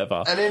years or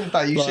whatever. And in the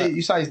day,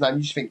 you say his name,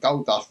 you just think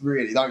Goldust,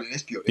 really, don't you?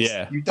 Let's be honest.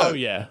 Yeah. You do. Oh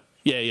yeah,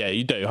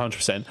 you do,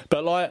 100%.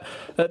 But like,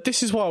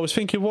 this is why I was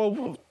thinking,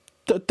 well,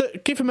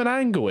 give him an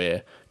angle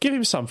here. Give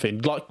him something.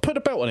 Like, put a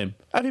belt on him.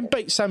 Have him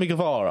beat Sammy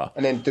Guevara.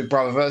 And then do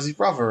brother versus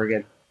brother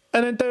again.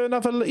 and then do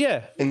another,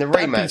 in the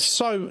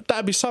rematch.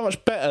 That'd be so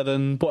much better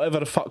than whatever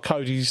the fuck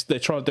they're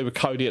trying to do with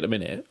Cody at the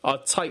minute.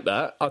 I'd take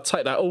that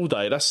all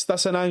day.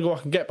 That's an angle I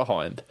can get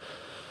behind.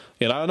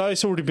 You know, I know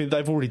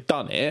they've already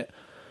done it,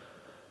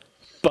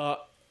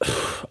 but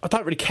I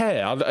don't really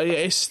care.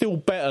 It's still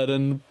better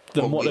than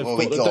what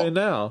they're doing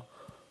now.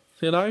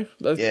 You know,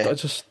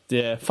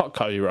 fuck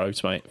Cody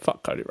Rhodes, mate.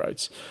 Fuck Cody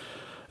Rhodes.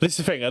 This is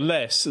the thing,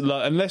 unless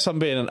I'm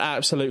being an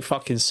absolute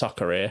fucking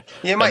sucker here,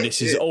 mate, and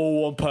this is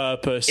all on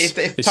purpose. If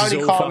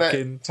Tony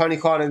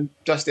Khan and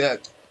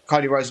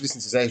Cody Rhodes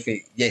listen to this, they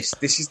think, yes,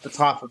 this is the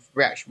type of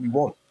reaction we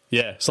want.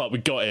 Yeah, it's like we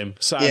got him.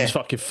 Sam's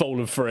fucking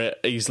falling for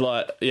it. He's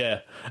like,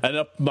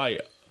 and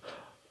mate,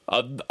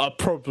 I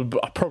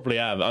probably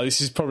am. This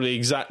is probably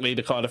exactly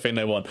the kind of thing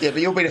they want. Yeah,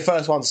 but you'll be the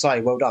first one to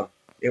say, well done.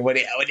 When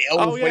it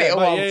all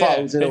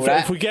unfolds and all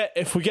that.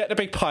 If we get the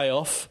big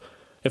payoff.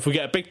 If we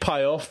get a big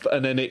payoff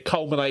and then it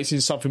culminates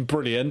in something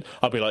brilliant,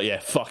 I'll be like, yeah,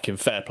 fucking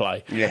fair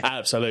play. Yeah.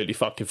 Absolutely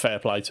fucking fair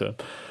play to him.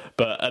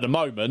 But at the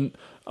moment,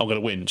 I'm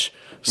going to whinge.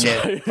 So.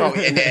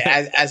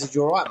 Yeah. As is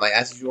your right, mate.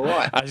 As is your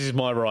right. As is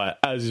my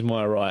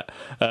right.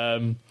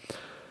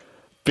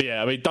 But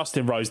yeah, I mean,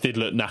 Dustin Rhodes did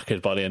look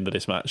knackered by the end of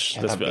this match.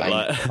 I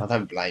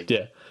don't blame.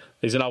 Yeah.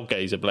 He's an old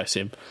geezer, bless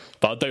him.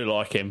 But I do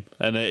like him.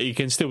 And he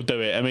can still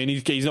do it. I mean,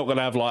 he's not going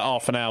to have like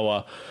half an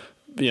hour...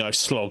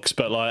 slogs,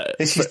 but like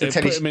put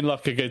him in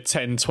like a good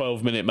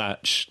 10-12 minute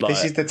match. Like,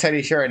 this is the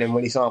Teddy Sheringham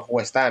when he signed for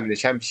West Ham in the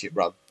Championship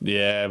run.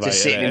 Yeah, mate,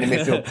 just sitting in the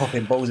midfield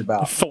popping balls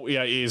about.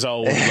 48 years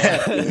old. Like. I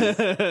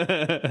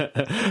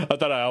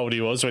don't know how old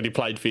he was when he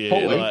played for you.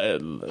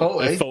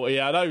 40?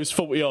 Yeah, I know he was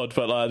 40 odd,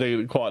 but like, I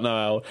didn't quite know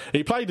how old.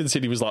 He played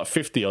until he was like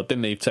 50 odd,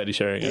 didn't he, Teddy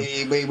Sheringham?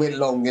 He went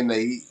long, didn't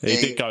he? He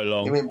did go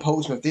long. He went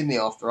Portsmouth, didn't he,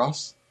 after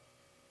us?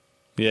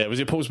 Yeah,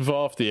 was it Portsmouth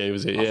after you,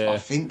 was it? Yeah. I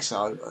think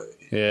so.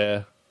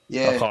 Yeah.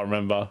 Yeah. I can't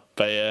remember,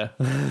 but yeah.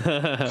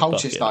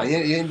 Colchester.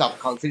 You end up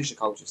finishing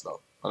Colchester.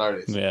 I know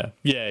this.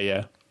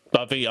 Yeah.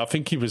 But I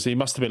think he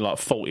must have been like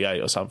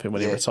 48 or something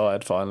when he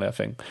retired finally, I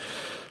think.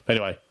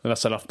 Anyway,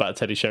 that's enough about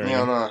Teddy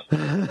Sheringham. Yeah, I know.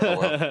 Oh,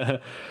 well.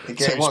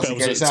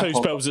 Two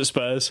spells at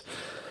Spurs.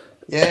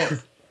 Yeah.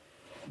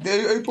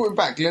 Who brought him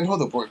back? Glenn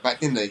Hoddle brought him back,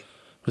 didn't he?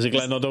 Was it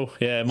Glenn Hoddle?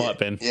 Yeah, it might have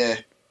been. Yeah.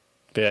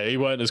 Yeah, he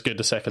weren't as good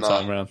the second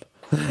time round.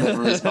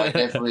 Never is, mate.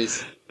 Never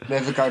is.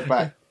 Never go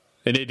back.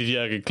 He needed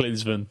Jurgen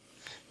Klinsmann.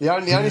 The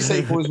only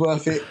sequel was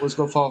worth it was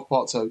Godfather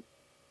Part 2.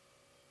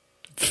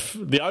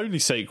 The only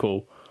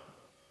sequel?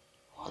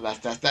 Oh,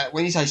 that.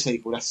 When you say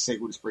sequel, that's a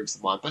sequel that springs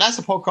to mind. But that's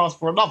a podcast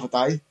for another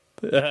day.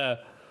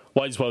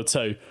 Wayne's World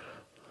 2.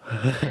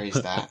 Where is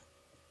that?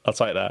 I'll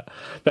take that.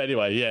 But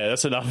anyway, yeah,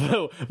 that's enough.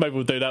 Maybe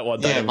we'll do that one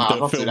day. Yeah, mate, I'd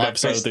love to do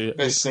that.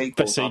 Best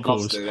sequels. I'd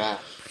love to do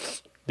that.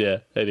 Yeah,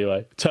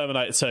 anyway.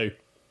 Terminator 2.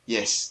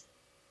 Yes.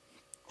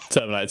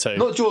 Terminator 2.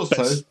 Not Jaws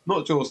 2.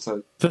 Not Jaws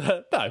 2.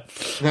 No.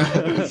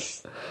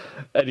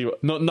 Anyway,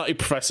 not Nutty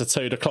Professor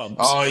 2, the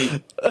clumps. Oh,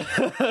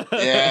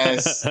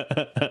 yes.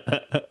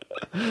 But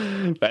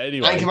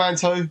anyway. Anchorman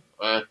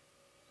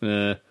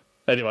 2.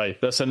 Anyway,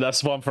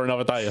 that's one for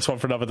another day. I actually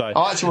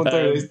want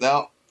to do this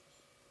now.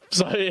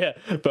 So yeah,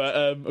 but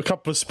a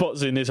couple of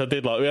spots in this I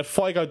did like. We had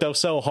Figo Del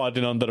Sol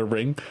hiding under the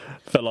ring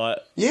for like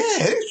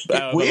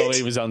however long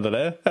he was under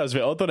there. That was a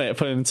bit odd, wasn't it?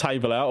 Putting the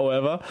table out or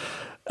whatever.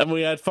 And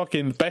we had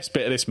fucking best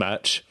bit of this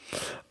match,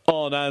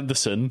 Arn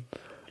Anderson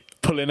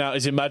pulling out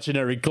his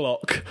imaginary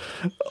Glock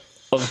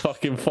on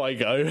fucking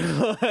Figo.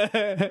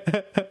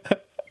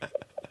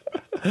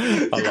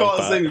 You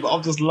can't see me, but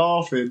I'm just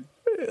laughing.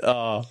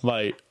 Oh,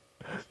 mate.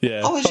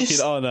 Yeah,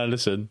 fucking Arn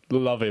Anderson.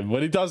 Love him.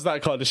 When he does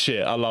that kind of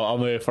shit, I'm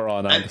here for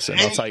Arn Anderson.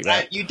 I'll take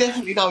that. You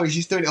definitely know he's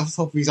just doing it off the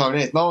top of his own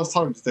head. No one's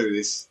told him to do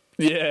this.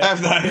 Yeah.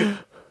 Have they?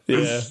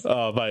 Yeah.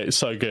 Oh, mate, it's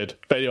so good.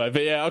 But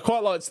anyway, I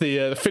quite liked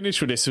the finish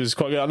with this. It was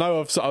quite good. I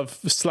know I've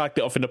slagged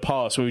it off in the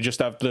past where we just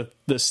have the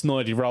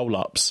snidey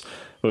roll-ups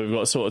where we've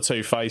got sort of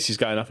two faces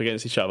going up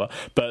against each other.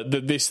 But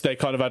they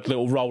kind of had a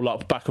little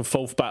roll-up back and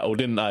forth battle,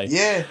 didn't they?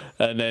 Yeah.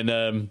 And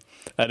then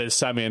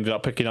Sammy ended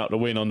up picking up the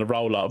win on the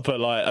roll-up. But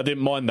like, I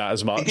didn't mind that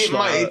as much.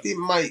 It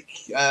didn't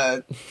make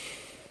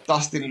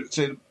Dustin look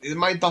too... It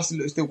made Dustin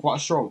look still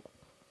quite strong.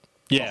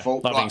 Yeah,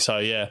 I think so,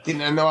 yeah.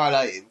 Didn't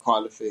annihilate him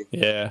kind of thing.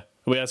 Yeah.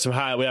 We had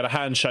a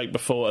handshake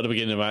before at the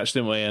beginning of the match,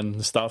 didn't we,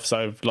 and stuff.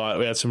 So like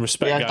we had some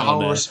respect. We had the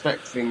whole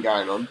respect thing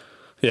going on.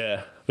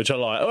 Yeah, which I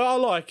like. Well, I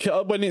like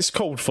when it's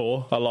called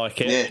for. I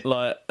like it. Yeah.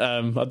 Like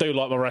I do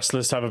like my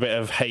wrestlers to have a bit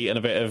of heat and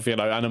a bit of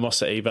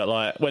animosity, but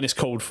like when it's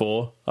called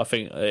for, I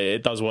think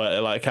it does work.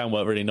 Like it can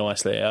work really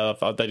nicely.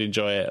 I did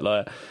enjoy it.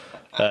 Like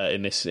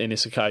in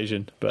this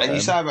occasion. But and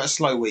you say about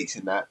slow weeks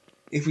in that.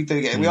 If we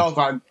do we are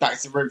going back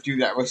to review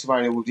that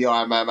WrestleMania with the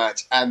Iron Man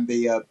match and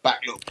the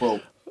backlook brawl.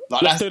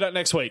 Like, let's do that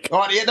next week. All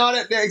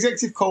right, the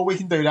executive call, we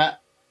can do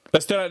that.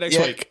 Let's do that next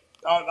week.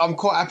 I'm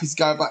quite happy to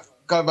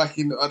go back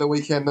in at the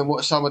weekend and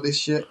watch some of this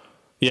shit.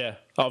 Yeah,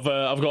 I've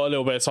got a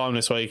little bit of time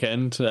this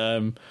weekend.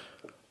 So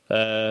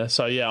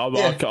yeah,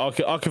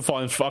 I can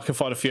find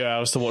a few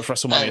hours to watch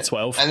WrestleMania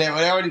 12. And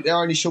they're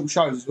only short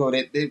shows as well.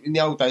 In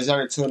the old days, they're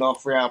only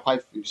 2.5, 3 hour pay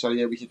per view. So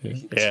yeah, we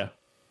can. Yeah.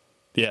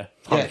 Yeah,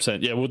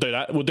 100%. Yeah, we'll do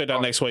that. We'll do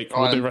that next week.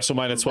 We'll do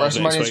WrestleMania 12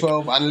 WrestleMania next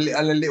 12 and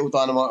a little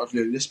Dynamite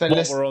review.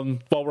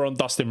 While we're on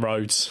Dustin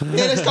Rhodes. Yeah,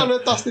 let's go on the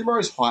Dustin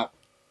Rhodes hype.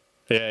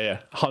 Yeah,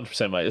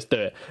 100%, mate. Let's do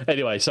it.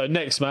 Anyway, so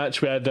next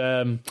match we had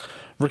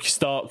Ricky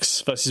Starks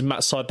versus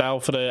Matt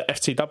Sydal for the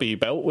FTW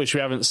belt, which we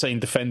haven't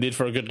seen defended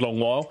for a good long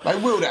while. They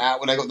wheeled it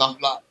out when they got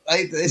nothing.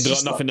 They've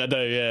got nothing to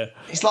do. Yeah,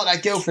 it's like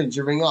that girlfriend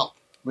you ring up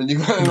when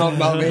you're going on.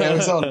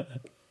 It's on.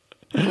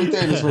 What are we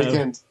doing this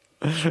weekend?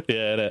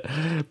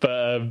 Yeah,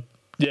 but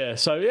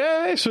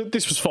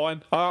this was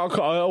fine. I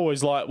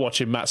always like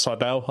watching Matt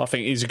Sydal. I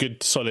think he's a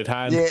good, solid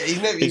hand. Yeah,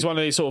 he's one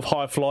of these sort of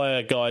high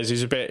flyer guys.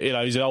 He's a bit,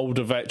 he's an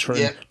older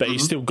veteran, but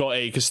he's still got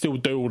it. He can still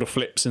do all the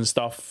flips and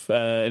stuff,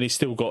 and he's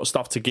still got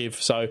stuff to give.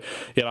 So,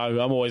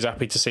 I'm always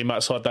happy to see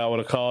Matt Sydal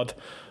on a card.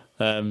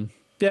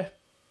 It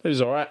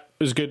was all right.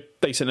 It was good,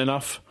 decent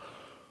enough.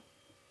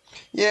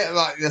 Yeah,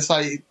 like I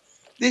say,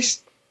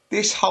 this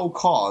whole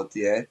card,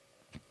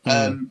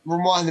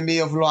 reminded me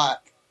of like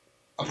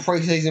a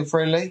pre-season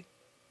friendly.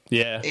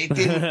 Yeah, it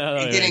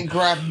didn't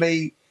grab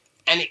me,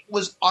 and it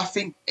was. I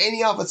think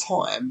any other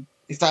time,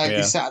 if they had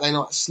this Saturday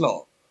night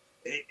slot,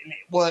 it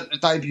weren't the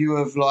debut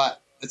of like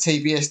the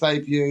TBS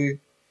debut.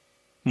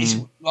 It's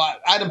like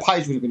Adam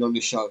Page would have been on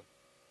this show.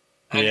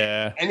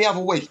 And any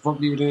other week,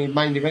 probably would have been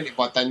main evented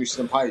by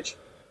Danielson and Page.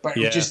 But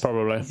it was just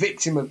probably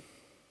victim of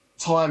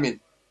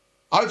timing.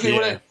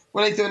 Hopefully,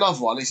 when they do another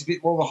one, it's a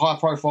bit more of a high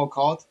profile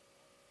card.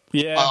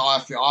 Yeah,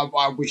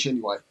 I wish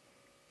anyway.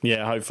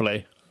 Yeah,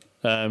 hopefully.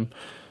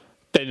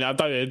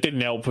 It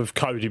didn't help with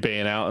Cody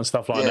being out and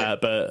stuff like that,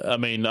 but I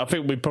mean, I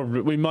think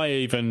we may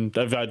even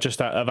have had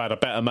a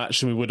better match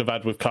than we would have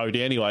had with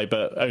Cody anyway,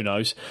 but who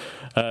knows?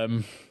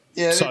 Like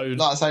I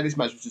say, this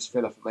match was just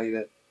filler for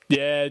me.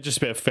 Yeah, just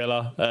a bit of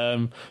filler.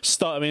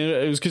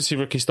 It was good to see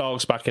Ricky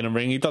Starks back in the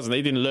ring. He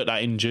didn't look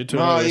that injured.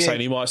 Saying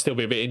he might still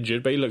be a bit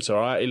injured, but he looks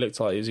all right. He looked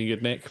like he was in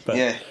good nick.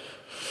 But,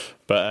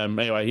 But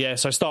anyway,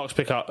 so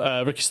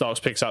Ricky Starks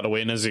picks out the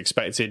win as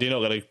expected. You're not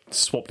going to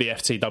swap the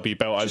FTW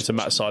belt over to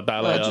Matt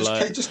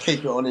Sydal. Just keep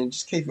it on him.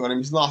 Just keep it on him.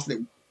 It's a nice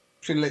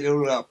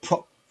little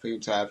prop for him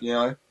to have,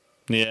 Yeah,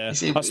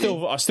 I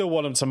still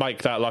want him to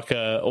make that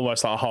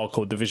almost like a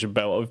hardcore division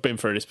belt. I've been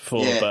through this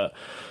before, but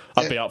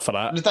I'd be up for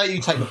that. The day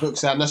you take the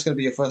books out, that's going to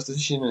be your first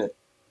edition, isn't it?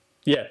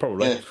 Yeah,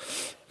 probably.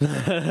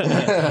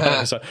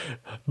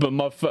 But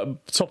my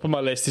top of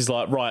my list is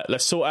right,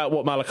 let's sort out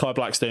what Malachi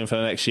Black's doing for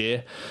the next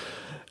year.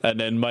 And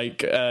then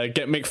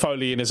get Mick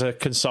Foley in as a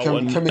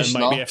consultant and make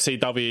the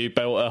FCW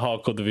belt a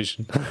hardcore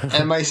division.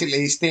 And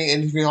basically,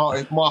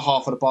 my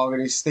half of the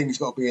bargain is Sting's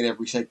got to be in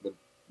every segment.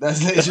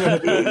 That's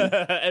literally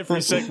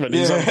every segment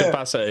is on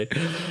capacity.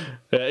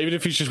 Even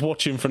if he's just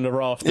watching from the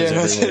rafters.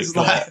 Just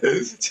like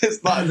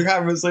the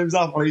camera zooms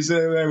up and he's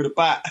there with a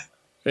bat.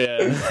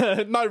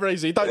 Yeah, no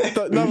reason.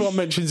 No one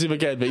mentions him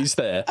again, but he's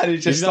there. And he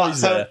just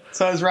turns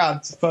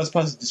around. The first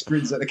person just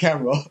grins at the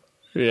camera.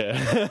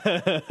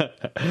 Yeah.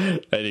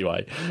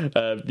 Anyway,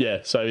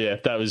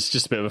 that was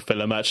just a bit of a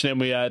filler match. And then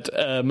we had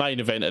main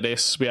event of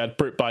this. We had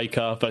Britt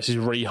Baker versus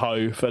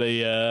Riho for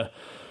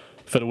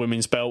the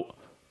women's belt.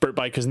 Britt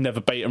Baker's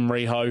never beaten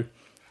Riho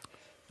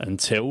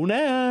until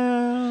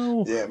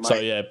now. Yeah, mate.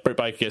 So Britt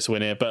Baker gets a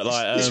win here. But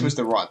this was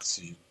the right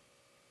decision.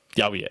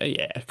 Oh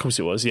yeah, of course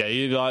it was. Yeah,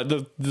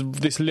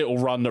 this little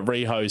run that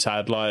Riho's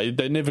had,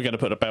 they're never going to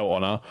put a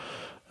belt on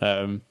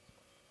her.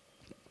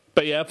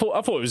 But I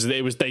thought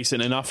it was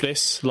decent enough.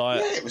 This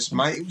it was,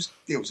 mate.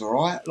 It was all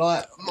right.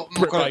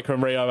 Britt Baker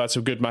and Riho had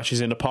some good matches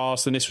in the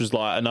past, and this was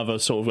another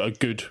sort of a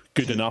good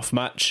enough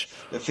match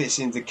that fits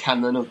into the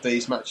canon of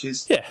these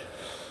matches.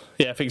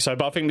 Yeah, I think so.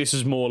 But I think this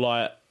is more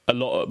a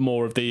lot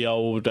more of the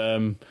old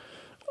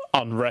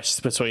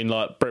unrest between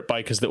Britt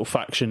Baker's little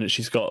faction that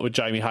she's got with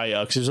Jamie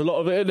Hayter, because there's a lot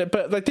of it.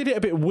 But they did it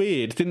a bit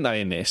weird, didn't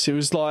they? In this, it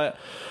was not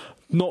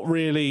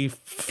really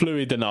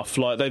fluid enough.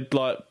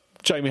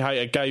 Jamie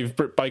Hayter gave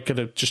Britt Baker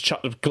to just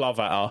chuck the glove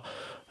at her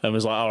and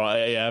was like, all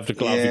right, have the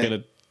glove, you're going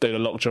to do the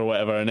lockjaw or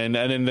whatever. And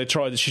then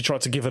she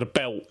tried to give her the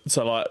belt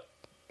to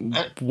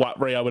whack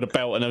Rio with a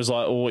belt, and it was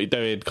what are you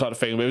doing kind of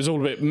thing. But it was all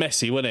a bit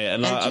messy, wasn't it?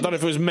 And I don't know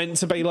if it was meant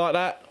to be like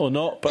that or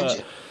not,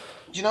 but...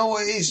 Do you know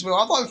what it is? Well,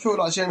 I don't feel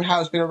like Jamie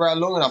Hayter's been around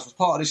long enough as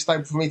part of this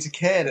stable for me to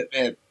care that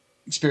they're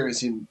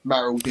experiencing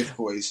marital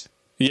difficulties.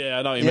 Yeah,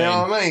 I know what you mean. You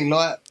know what I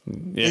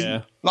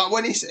mean?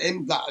 When it's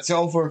to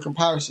offer a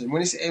comparison,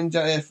 when it's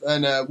MJF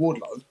and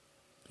Wardlow,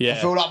 I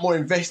feel more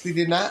invested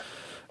in that.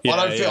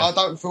 I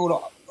don't feel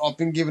like I've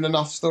been given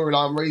enough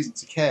storyline reason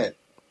to care.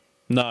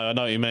 No, I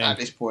know what you mean. At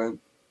this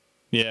point.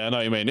 Yeah, I know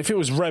what you mean. If it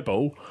was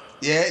Rebel,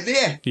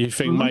 you'd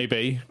think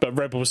maybe, but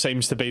Rebel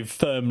seems to be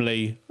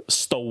firmly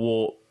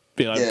stalwart,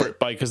 Britt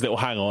Baker's little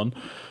hang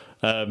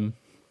on.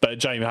 But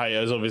Jamie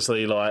Hayter's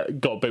obviously got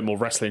a bit more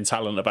wrestling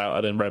talent about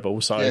her than Rebel,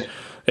 so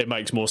it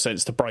makes more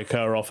sense to break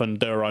her off and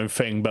do her own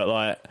thing.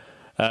 But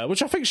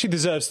which I think she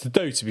deserves to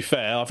do. To be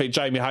fair, I think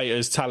Jamie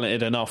Hayter's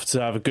talented enough to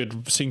have a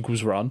good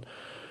singles run,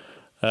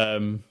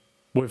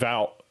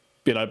 without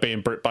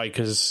being Britt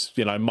Baker's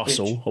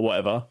muscle bitch. or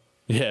whatever.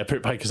 Yeah,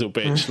 Britt Baker's little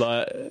bitch.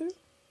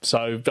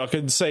 So I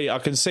can see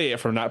it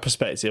from that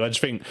perspective. I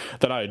just think, I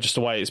don't know, just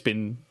the way it's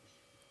been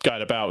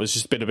going about has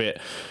just been a bit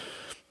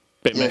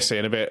messy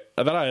and a bit,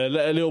 I don't know,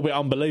 a little bit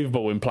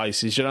unbelievable in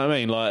places. You know what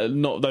I mean? Like,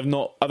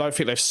 I don't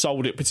think they've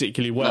sold it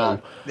particularly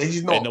well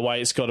in the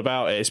way it's got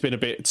about it. It's been a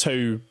bit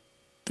too,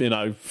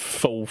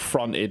 full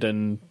fronted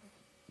and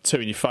too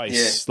in your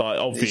face, like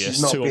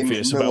too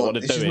obvious about what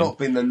they're doing. This has not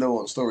been the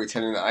nuanced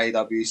storytelling that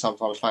AEW is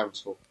sometimes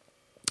famous for.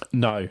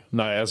 No, it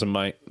hasn't,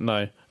 mate.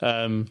 No.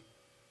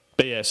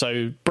 But yeah,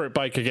 so Britt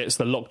Baker gets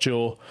the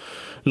lockjaw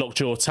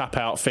tap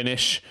out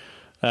finish.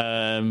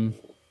 And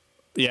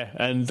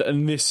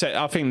this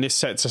I think this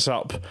sets us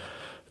up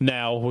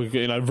now.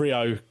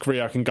 Rio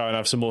can go and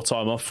have some more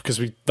time off because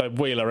they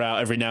wheel her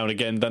out every now and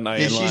again, don't they?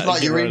 Yeah, and she's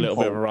like give your her a little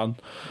bit of a run.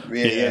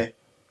 Yeah.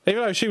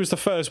 Even though she was the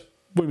first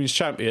women's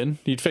champion,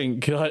 you'd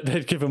think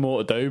they'd give her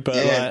more to do,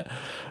 but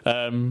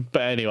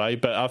but anyway,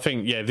 but I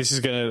think this is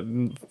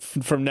gonna,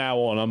 from now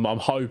on, I'm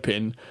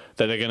hoping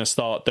that they're gonna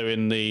start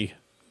doing the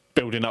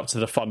building up to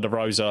the Thunder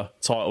Rosa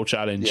title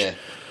challenge. Yeah.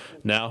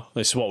 Now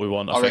this is what we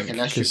want. I reckon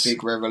that's your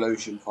big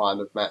Revolution kind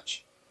of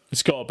match.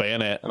 It's got to be,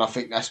 isn't it? And I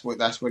think that's when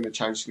the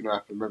change is going to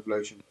happen.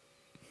 Revolution.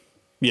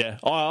 Yeah,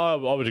 I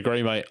would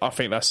agree, mate. I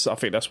think that's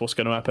what's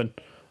going to happen.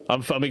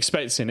 I'm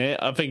expecting it.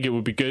 I think it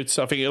would be good.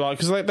 I think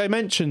because they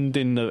mentioned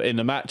in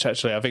the match,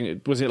 actually, I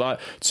think was it like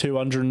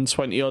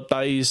 220 odd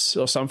days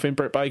or something.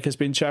 Britt Baker's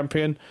been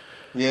champion.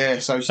 Yeah,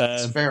 so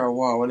it's fair a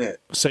while, isn't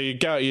it? So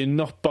you're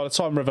not, by the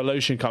time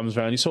Revolution comes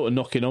around, you're sort of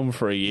knocking on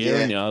for a year,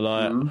 aren't you?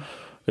 Like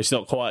it's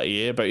not quite a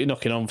year, but you're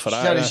knocking on for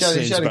that.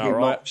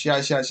 She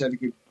had a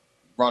good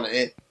run at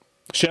it.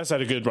 She has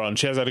had a good run.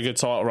 She has had a good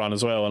title run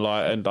as well,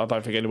 and I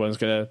don't think anyone's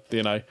going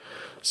to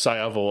say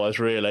otherwise,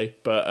 really.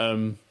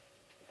 But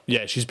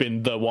she's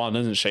been the one,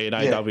 hasn't she, in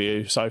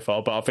AEW so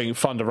far? But I think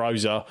Thunder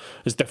Rosa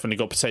has definitely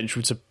got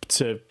potential to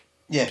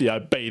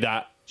be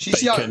that.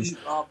 She's off the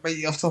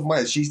top of my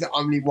head, she's the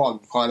only one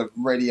kind of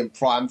ready and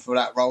primed for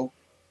that role.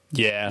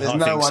 Yeah, there's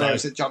no one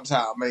else that jumps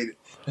out at me.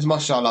 As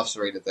much as I love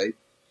Serena Deeb.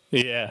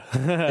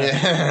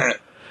 Yeah.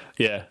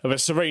 Yeah. But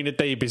Serena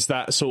Deeb is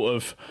that sort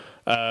of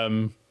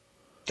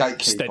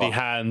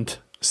gatekeeper.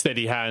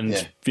 Steady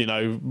hand,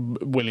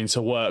 willing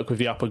to work with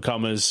the up and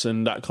comers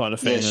and that kind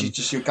of thing. Yeah, she's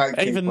just your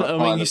gatekeeper.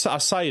 I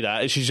say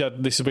that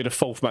this will be the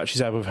fourth match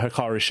she's had with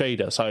Hikaru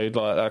Shida, so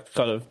like that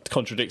kind of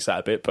contradicts that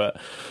a bit. But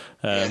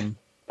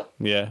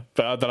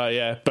but I don't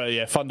know.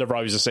 But Thunder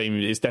Rosa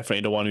is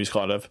definitely the one who's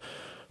kind of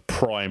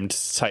primed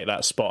to take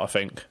that spot. I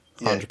think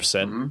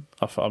 100%.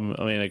 I'm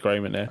in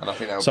agreement there, and I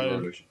think that will be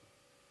Revolution.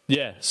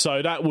 Yeah,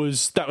 so that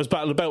was Battle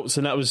of the Belts,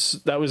 and that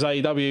was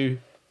AEW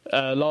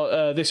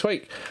this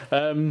week.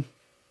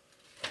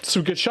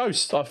 Some good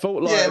shows, I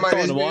thought.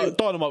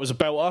 Dynamite was a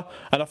belter,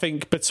 and I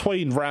think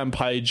between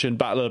Rampage and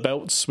Battle of the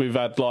Belts, we've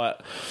had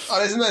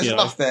there's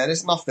enough there.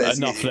 There's enough there.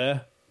 Enough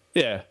there,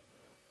 yeah,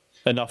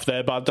 enough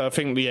there. But I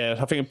think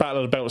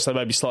Battle of the Belts they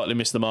maybe slightly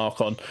missed the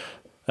mark on.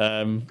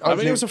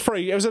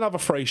 It was another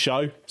free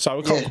show, so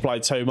we can't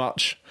complain too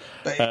much.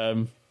 But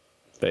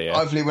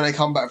hopefully, when they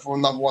come back for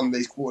another one of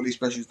these quarterly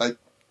specials, the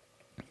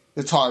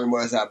timing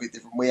works out a bit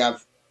different.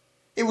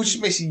 It was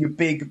just missing your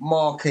big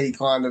marquee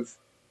kind of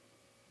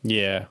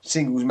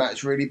singles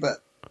match, really. But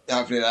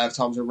hopefully, they have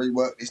time to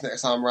rework this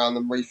next time around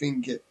and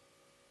rethink it.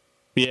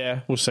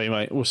 Yeah, we'll see,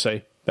 mate. We'll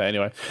see. But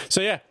anyway,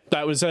 so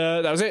that was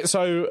it.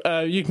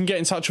 So you can get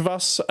in touch with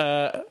us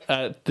at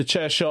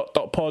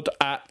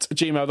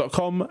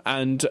thechairshot.pod@gmail.com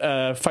and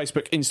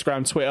Facebook,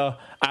 Instagram, Twitter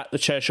at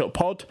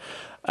thechairshotpod.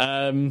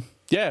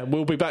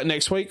 We'll be back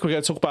next week. We're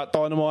going to talk about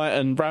Dynamite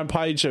and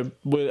Rampage, and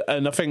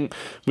I think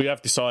we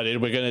have decided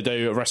we're going to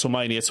do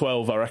WrestleMania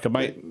 12, I reckon,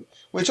 mate.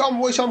 Which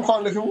I'm kind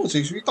of looking forward to,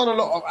 because we've done a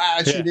lot of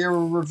Attitude Era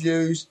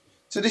reviews.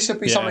 So this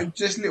would be something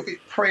just a little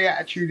bit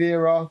pre-Attitude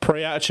Era.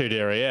 Pre-Attitude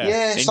Era,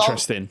 yeah.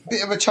 Interesting. So a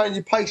bit of a change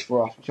of pace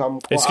for us, which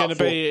I'm quite It's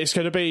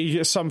going to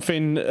be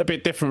something a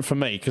bit different for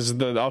me, because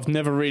I've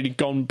never really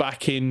gone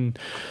back in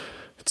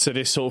to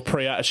this sort of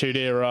pre-Attitude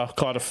Era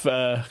kind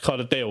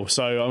of deal.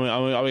 So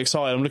I'm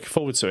excited. I'm looking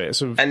forward to it.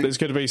 So there's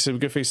going to be some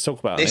good things to talk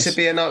about. This would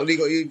be another. You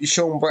got your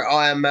Sean Brett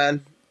Iron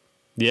Man.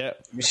 Yeah,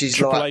 which is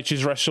Triple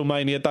H's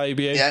WrestleMania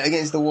debut. Yeah,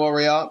 against the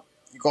Warrior.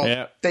 You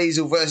got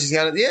Diesel versus the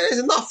other. Yeah,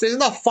 there's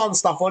enough fun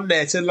stuff on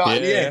there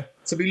to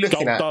to be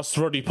looking at. Goldust,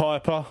 Roddy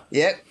Piper.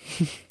 Yep.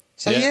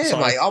 So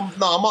mate,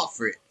 I'm up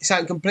for it. It's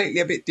something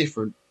completely a bit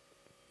different.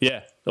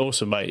 Yeah,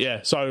 awesome, mate. Yeah.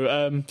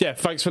 So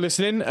thanks for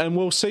listening, and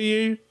we'll see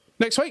you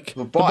next week.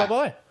 Bye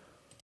bye.